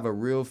then we'll have a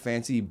real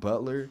fancy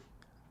butler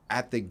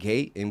at the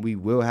gate, and we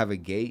will have a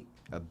gate,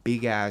 a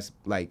big ass,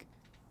 like,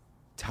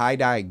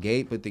 tie-dye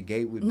gate, but the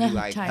gate would be,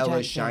 like, Tie-dye hella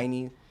gate.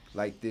 shiny,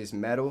 like this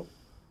metal.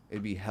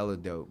 It'd be hella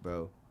dope,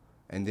 bro.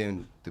 And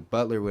then the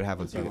butler would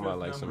have a Talking good about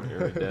like some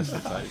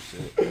iridescent type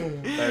shit.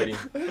 30.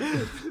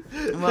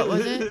 What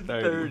was it?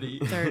 30.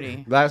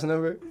 30. last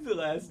number. The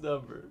last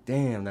number.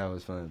 Damn, that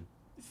was fun.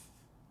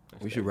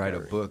 That's We should that write a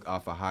 30. book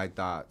off of high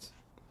thoughts,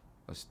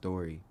 a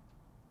story.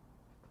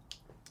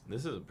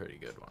 This is a pretty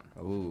good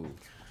one. Ooh,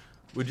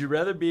 Would you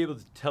rather be able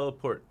to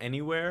teleport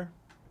anywhere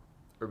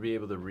or be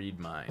able to read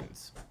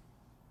minds?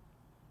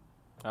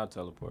 I'll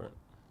teleport.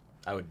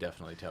 I would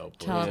definitely teleport.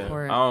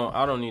 Teleport.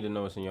 I don't need to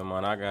know what's in your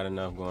mind. I got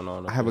enough going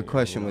on. I up have a here,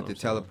 question you know with the what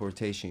I'm saying?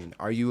 teleportation.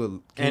 Are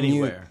you can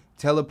Anywhere. you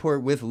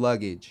teleport with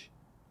luggage?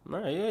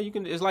 Right, yeah, you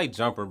can. It's like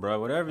jumper, bro.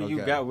 Whatever you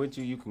Okay. got with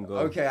you, you can go.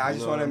 Okay, I You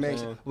just know want to what I'm make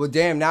sure. saying? Well,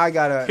 damn, now I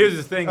gotta. Here's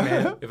the thing,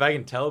 man. If I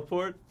can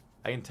teleport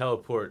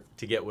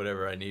to get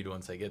whatever I need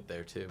once I get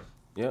there, too.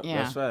 Yep,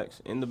 Yeah. that's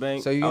facts. In the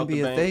bank. So you're gonna out the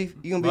be a bank. thief?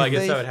 You gonna be Well, I a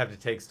guess thief? I would have to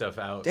take stuff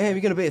out. Damn,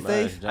 you gonna be a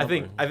Right, thief? I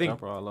think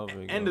jumper all over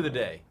again. End of the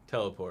day,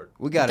 teleport.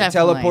 We got Definitely. a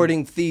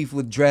teleporting thief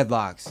with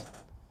dreadlocks.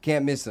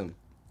 Can't miss him.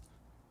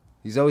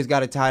 He's always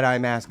got a tie-dye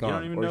mask You on.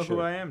 don't even or know shirt. who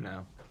I am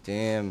now.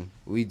 Damn,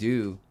 we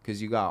do,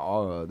 cause you got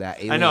all of that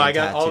alien I know, I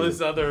got all tattoo. this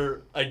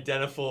other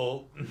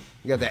identical.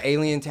 You got the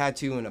alien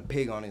tattoo and a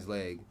pig on his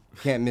leg.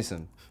 Can't miss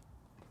him.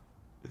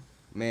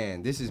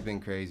 Man, this has been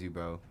crazy,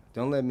 bro.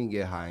 Don't let me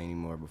get high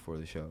anymore before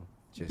the show.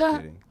 Just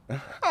kidding.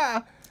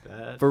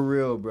 That. For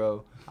real,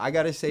 bro. I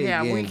gotta say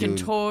Yeah, again, we can dude.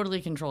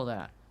 totally control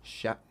that.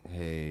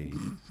 Hey,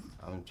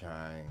 I'm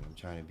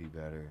trying to be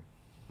better.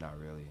 Not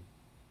really.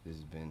 This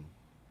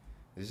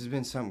has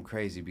been something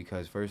crazy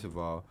because first of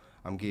all,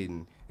 I'm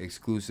getting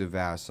exclusive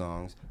ass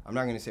songs. I'm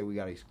not gonna say we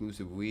got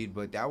exclusive weed,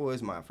 but that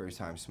was my first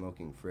time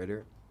smoking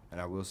fritter, and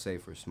I will say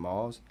for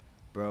Smalls,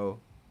 bro,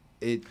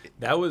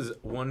 That was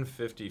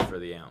 $150 for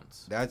the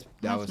ounce. that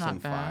That's was not some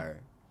bad. fire.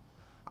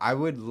 I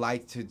would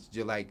like to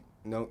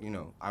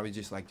I would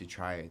just like to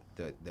try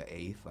the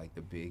eighth, like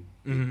the big,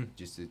 Mhm.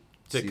 just to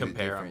To see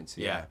compare the 'em, difference.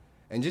 yeah.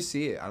 And just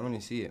see it. I want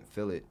to see it,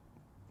 feel it.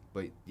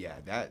 But yeah,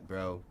 that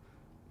bro,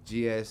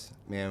 GS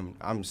man,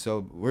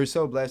 we're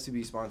so blessed to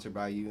be sponsored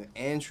by you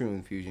and True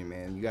Infusion,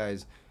 man. You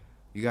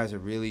guys are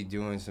really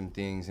doing some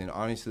things, and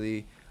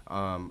honestly,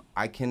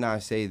 I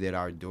cannot say that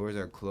our doors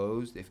are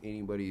closed. If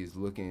anybody is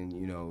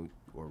looking,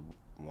 or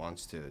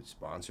wants to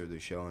sponsor the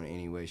show in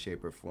any way,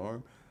 shape, or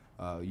form,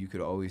 you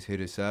could always hit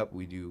us up.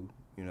 We do,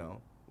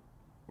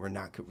 we're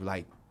not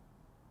like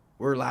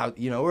we're allowed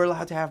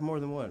to have more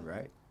than one,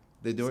 right?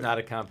 The door. It's not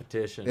a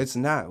competition. It's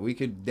not. We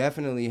could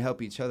definitely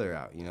help each other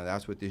out.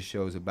 That's what this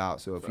show's about.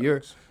 So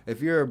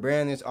if you're a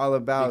brand that's all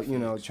about,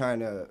 trying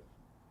to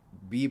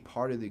be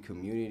part of the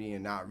community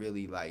and not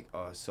really like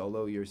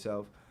solo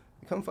yourself,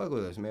 come fuck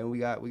with us, man. We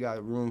got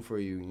room for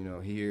you,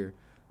 here,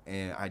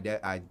 and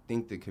I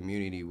think the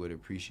community would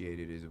appreciate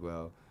it as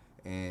well.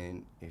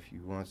 And if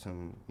you want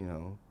some,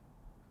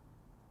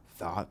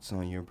 thoughts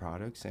on your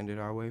product, send it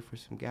our way for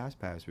some Gas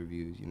Pass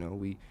reviews.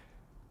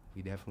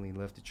 We definitely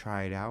love to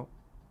try it out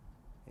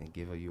and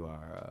give you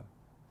our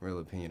real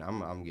opinion.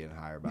 I'm getting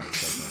higher by the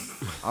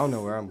second. I don't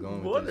know where I'm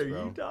going what with this, are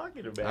bro. you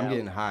talking about? I'm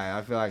getting high.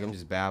 I feel like I'm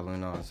just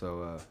babbling on.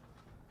 So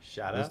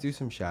Shout let's out. do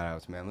some shout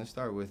outs, man. Let's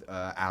start with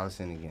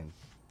Allison again.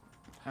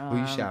 Who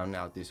you shouting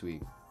out this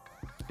week?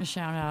 A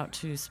shout out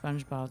to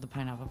SpongeBob the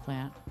pineapple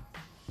plant.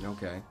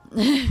 Okay.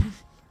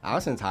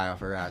 Allison's high off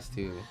her ass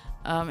too.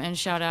 And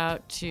shout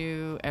out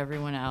to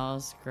everyone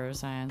else, Grow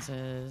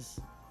Sciences,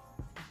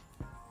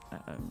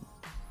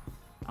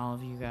 all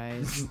of you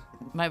guys.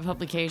 My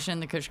publication,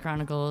 The Kush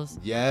Chronicles.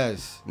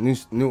 Yes.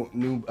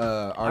 New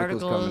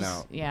articles coming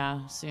out.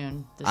 Yeah,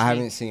 soon. This I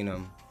haven't week. seen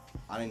them.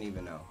 I didn't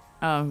even know.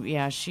 Oh,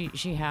 yeah, she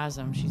has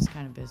them. She's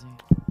kind of busy.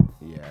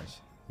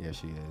 Yeah,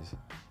 she is.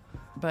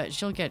 But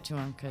she'll get to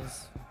them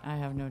because I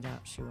have no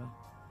doubt she will.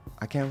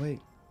 I can't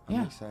wait. I'm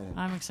Yeah. excited.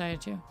 I'm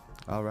excited too.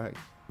 All right.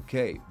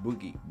 Okay,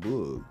 Boogie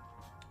Boog.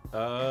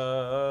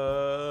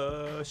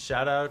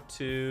 Shout out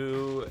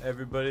to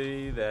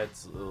everybody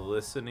that's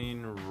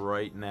listening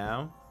right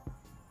now.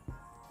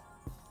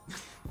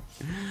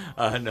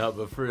 No,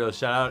 but for real,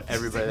 shout out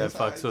everybody that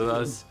fucks with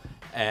us.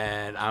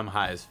 And I'm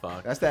high as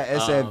fuck. That's that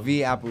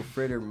SFV apple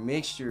fritter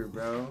mixture,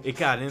 bro. It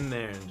got in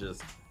there and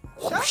just.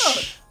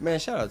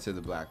 Shout out to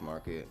the black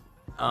market.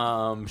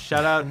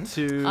 Shout out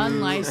to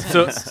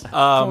unlicensed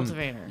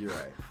cultivator. You're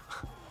right.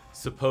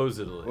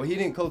 Supposedly. Well, he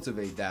didn't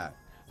cultivate that.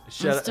 I'm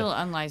still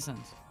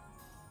unlicensed.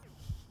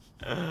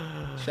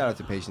 Shout out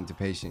to patient to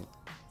patient.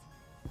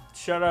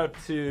 Shout out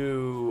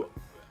to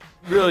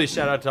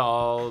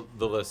all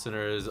the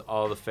listeners,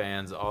 all the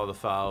fans, all the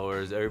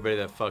followers, everybody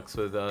that fucks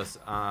with us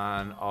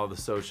on all the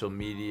social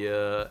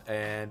media,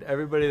 and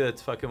everybody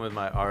that's fucking with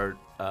my art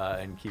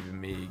and keeping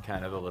me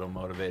kind of a little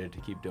motivated to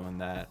keep doing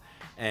that.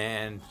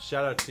 And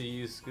shout out to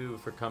you, Scoob,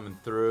 for coming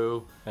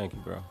through. Thank you,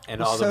 bro.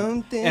 And all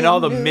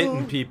the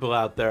mitten people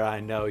out there I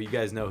know. You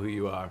guys know who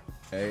you are.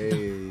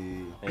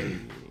 Hey.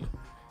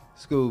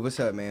 Scoob, what's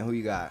up, man? Who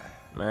you got?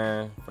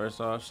 Man, first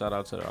off, shout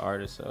out to the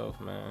art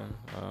itself, man.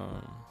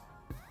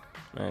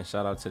 Man,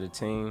 shout out to the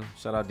team.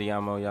 Shout out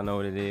Diamo, y'all know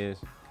what it is.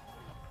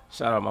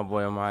 Shout out my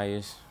boy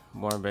Amayas,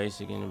 Born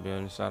Basic in the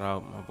building. Shout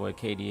out my boy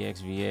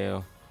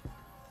KDXVL.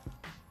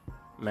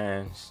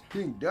 Man,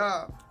 King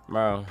Dog.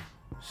 bro,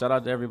 shout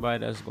out to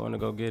everybody that's going to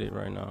go get it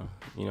right now.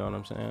 You know what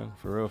I'm saying?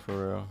 For real,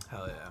 for real.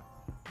 Hell yeah.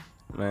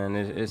 Man,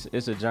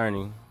 it's a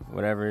journey.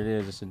 Whatever it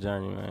is, it's a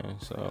journey, man.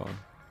 So,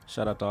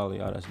 shout out to all of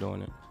y'all that's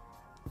doing it.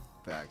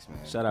 Facts, man.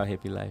 Shout out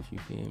Hippie Life, you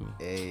feel me?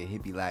 Hey,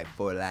 hippie life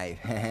for life.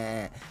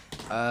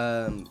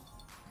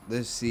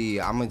 Let's see.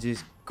 I'm gonna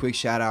just quick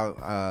shout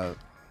out.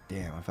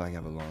 Damn, I feel like I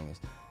have a long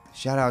list.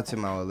 Shout out to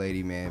my old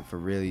lady, man, for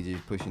really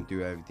just pushing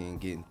through everything,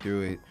 getting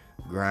through it,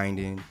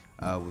 grinding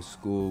with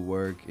school,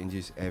 work, and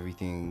just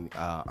everything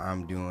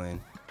I'm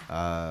doing,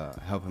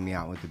 helping me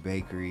out with the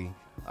bakery.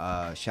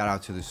 Shout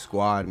out to the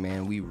squad,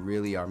 man. We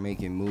really are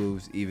making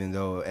moves, even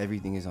though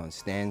everything is on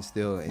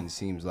standstill, and it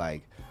seems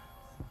like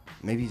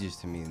maybe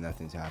just to me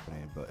nothing's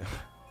happening. But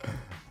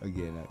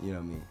again, you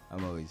know me,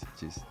 I'm always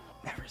just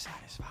never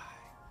satisfied.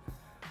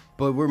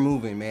 But we're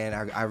moving, man.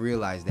 I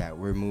realize that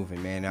we're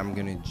moving, man. I'm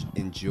gonna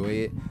enjoy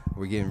it.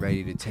 We're getting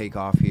ready to take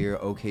off here.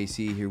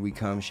 OKC, here we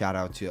come. Shout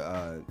out to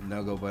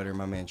Nuggo Butter,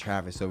 my man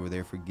Travis over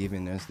there, for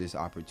giving us this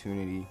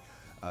opportunity.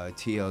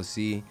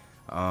 TLC,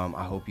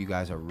 I hope you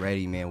guys are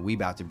ready, man. We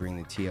about to bring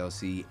the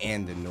TLC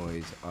and the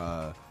noise.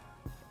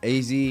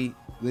 AZ,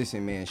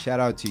 listen, man, shout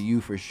out to you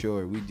for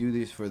sure. We do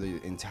this for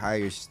the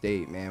entire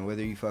state, man.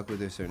 Whether you fuck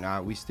with us or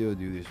not, we still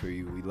do this for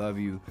you. We love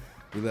you.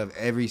 We love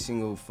every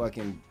single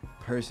fucking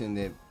person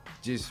that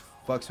just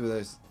fucks with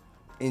us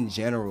in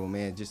general,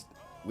 man. Just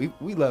we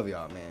love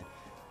y'all, man.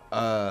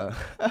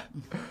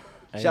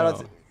 Shout out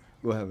to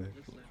go ahead, man.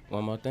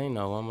 One more thing.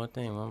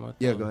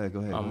 Yeah, go ahead.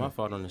 Oh, my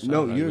fault on the show.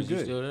 No, Like, you're was good.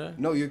 You still there?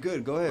 No, you're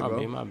good. Go ahead,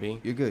 bro. My B.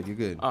 You're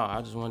good. Oh,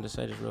 I just wanted to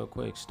say this real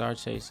quick. Star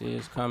Chase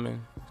is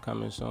coming. It's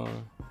coming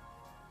soon.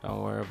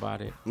 Don't worry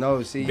about it.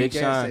 No, see, Big you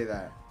can't Sean. say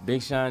that.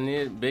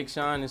 Big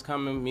Sean is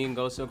coming. Me and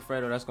Go Silk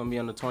Fredo. That's gonna be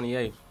on the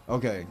 28th.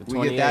 Okay, The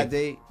we get that 28th.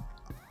 date.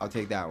 I'll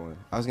take that one.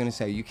 I was gonna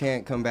say you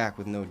can't come back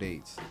with no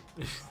dates.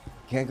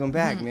 Can't come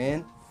back,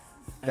 man.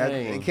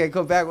 Hey. It can't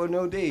come back with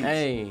no dates.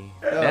 Hey,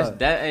 Yeah.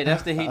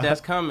 that's the heat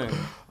that's coming.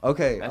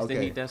 Okay, That's okay.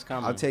 the heat that's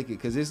coming. I'll take it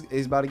because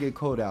it's about to get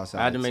cold outside.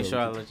 I had to make so sure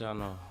I we can- let y'all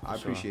know. I For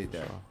sure, appreciate for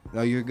that. sure.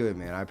 No, you're good,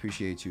 man. I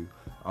appreciate you.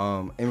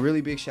 And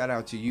really big shout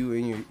out to you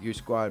and your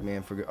squad,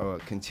 man, for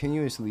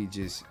continuously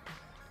just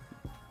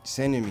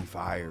sending me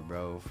fire,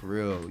 bro. For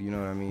real, you know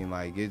what I mean?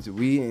 Like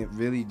we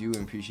really do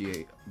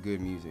appreciate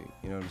good music.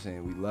 You know what I'm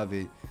saying? We love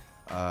it.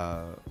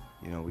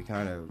 You know,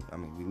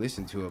 we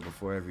listen to it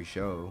before every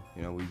show.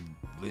 You know, we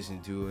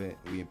listen to it.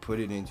 We put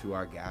it into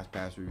our gas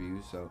pass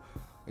reviews. So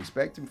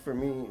expect it for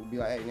me to be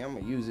like, hey, I'm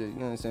gonna use it. You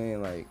know what I'm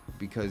saying? Like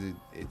because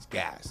it's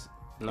gas.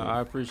 No,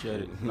 I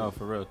appreciate it. No,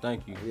 for real.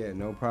 Thank you. Yeah,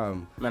 no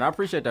problem. Man, I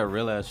appreciate that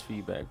real ass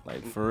feedback.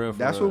 Like for real.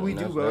 That's real. what we And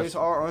do, that's- bro. that's- It's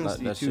all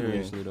honesty that's too,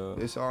 seriously, man. though.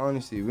 It's all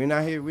honesty. We're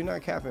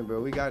not capping, bro.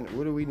 What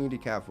do we need to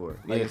cap for?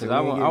 Yeah, I because said,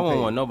 I we ain't won't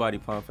getting want paid. nobody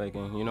pump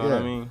faking. You know what I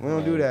Yeah, mean? we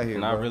don't do that here,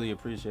 And I bro. really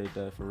appreciate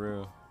that for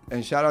real.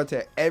 And shout out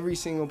to every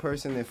single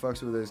person that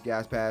fucks with us.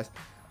 Gas Pass,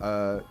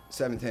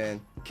 710,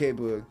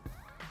 K-Boog,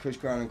 Kush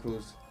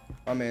Chronicles,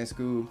 my man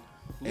Scoob,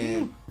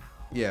 and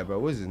yeah, bro.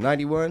 What is it?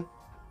 91?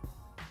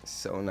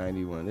 So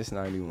 91. This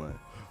 91.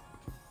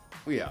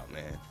 We out,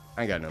 man.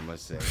 I ain't got nothing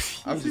much to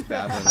say. I'm just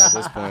babbling at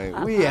this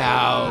point. We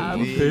out.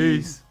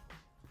 Peace.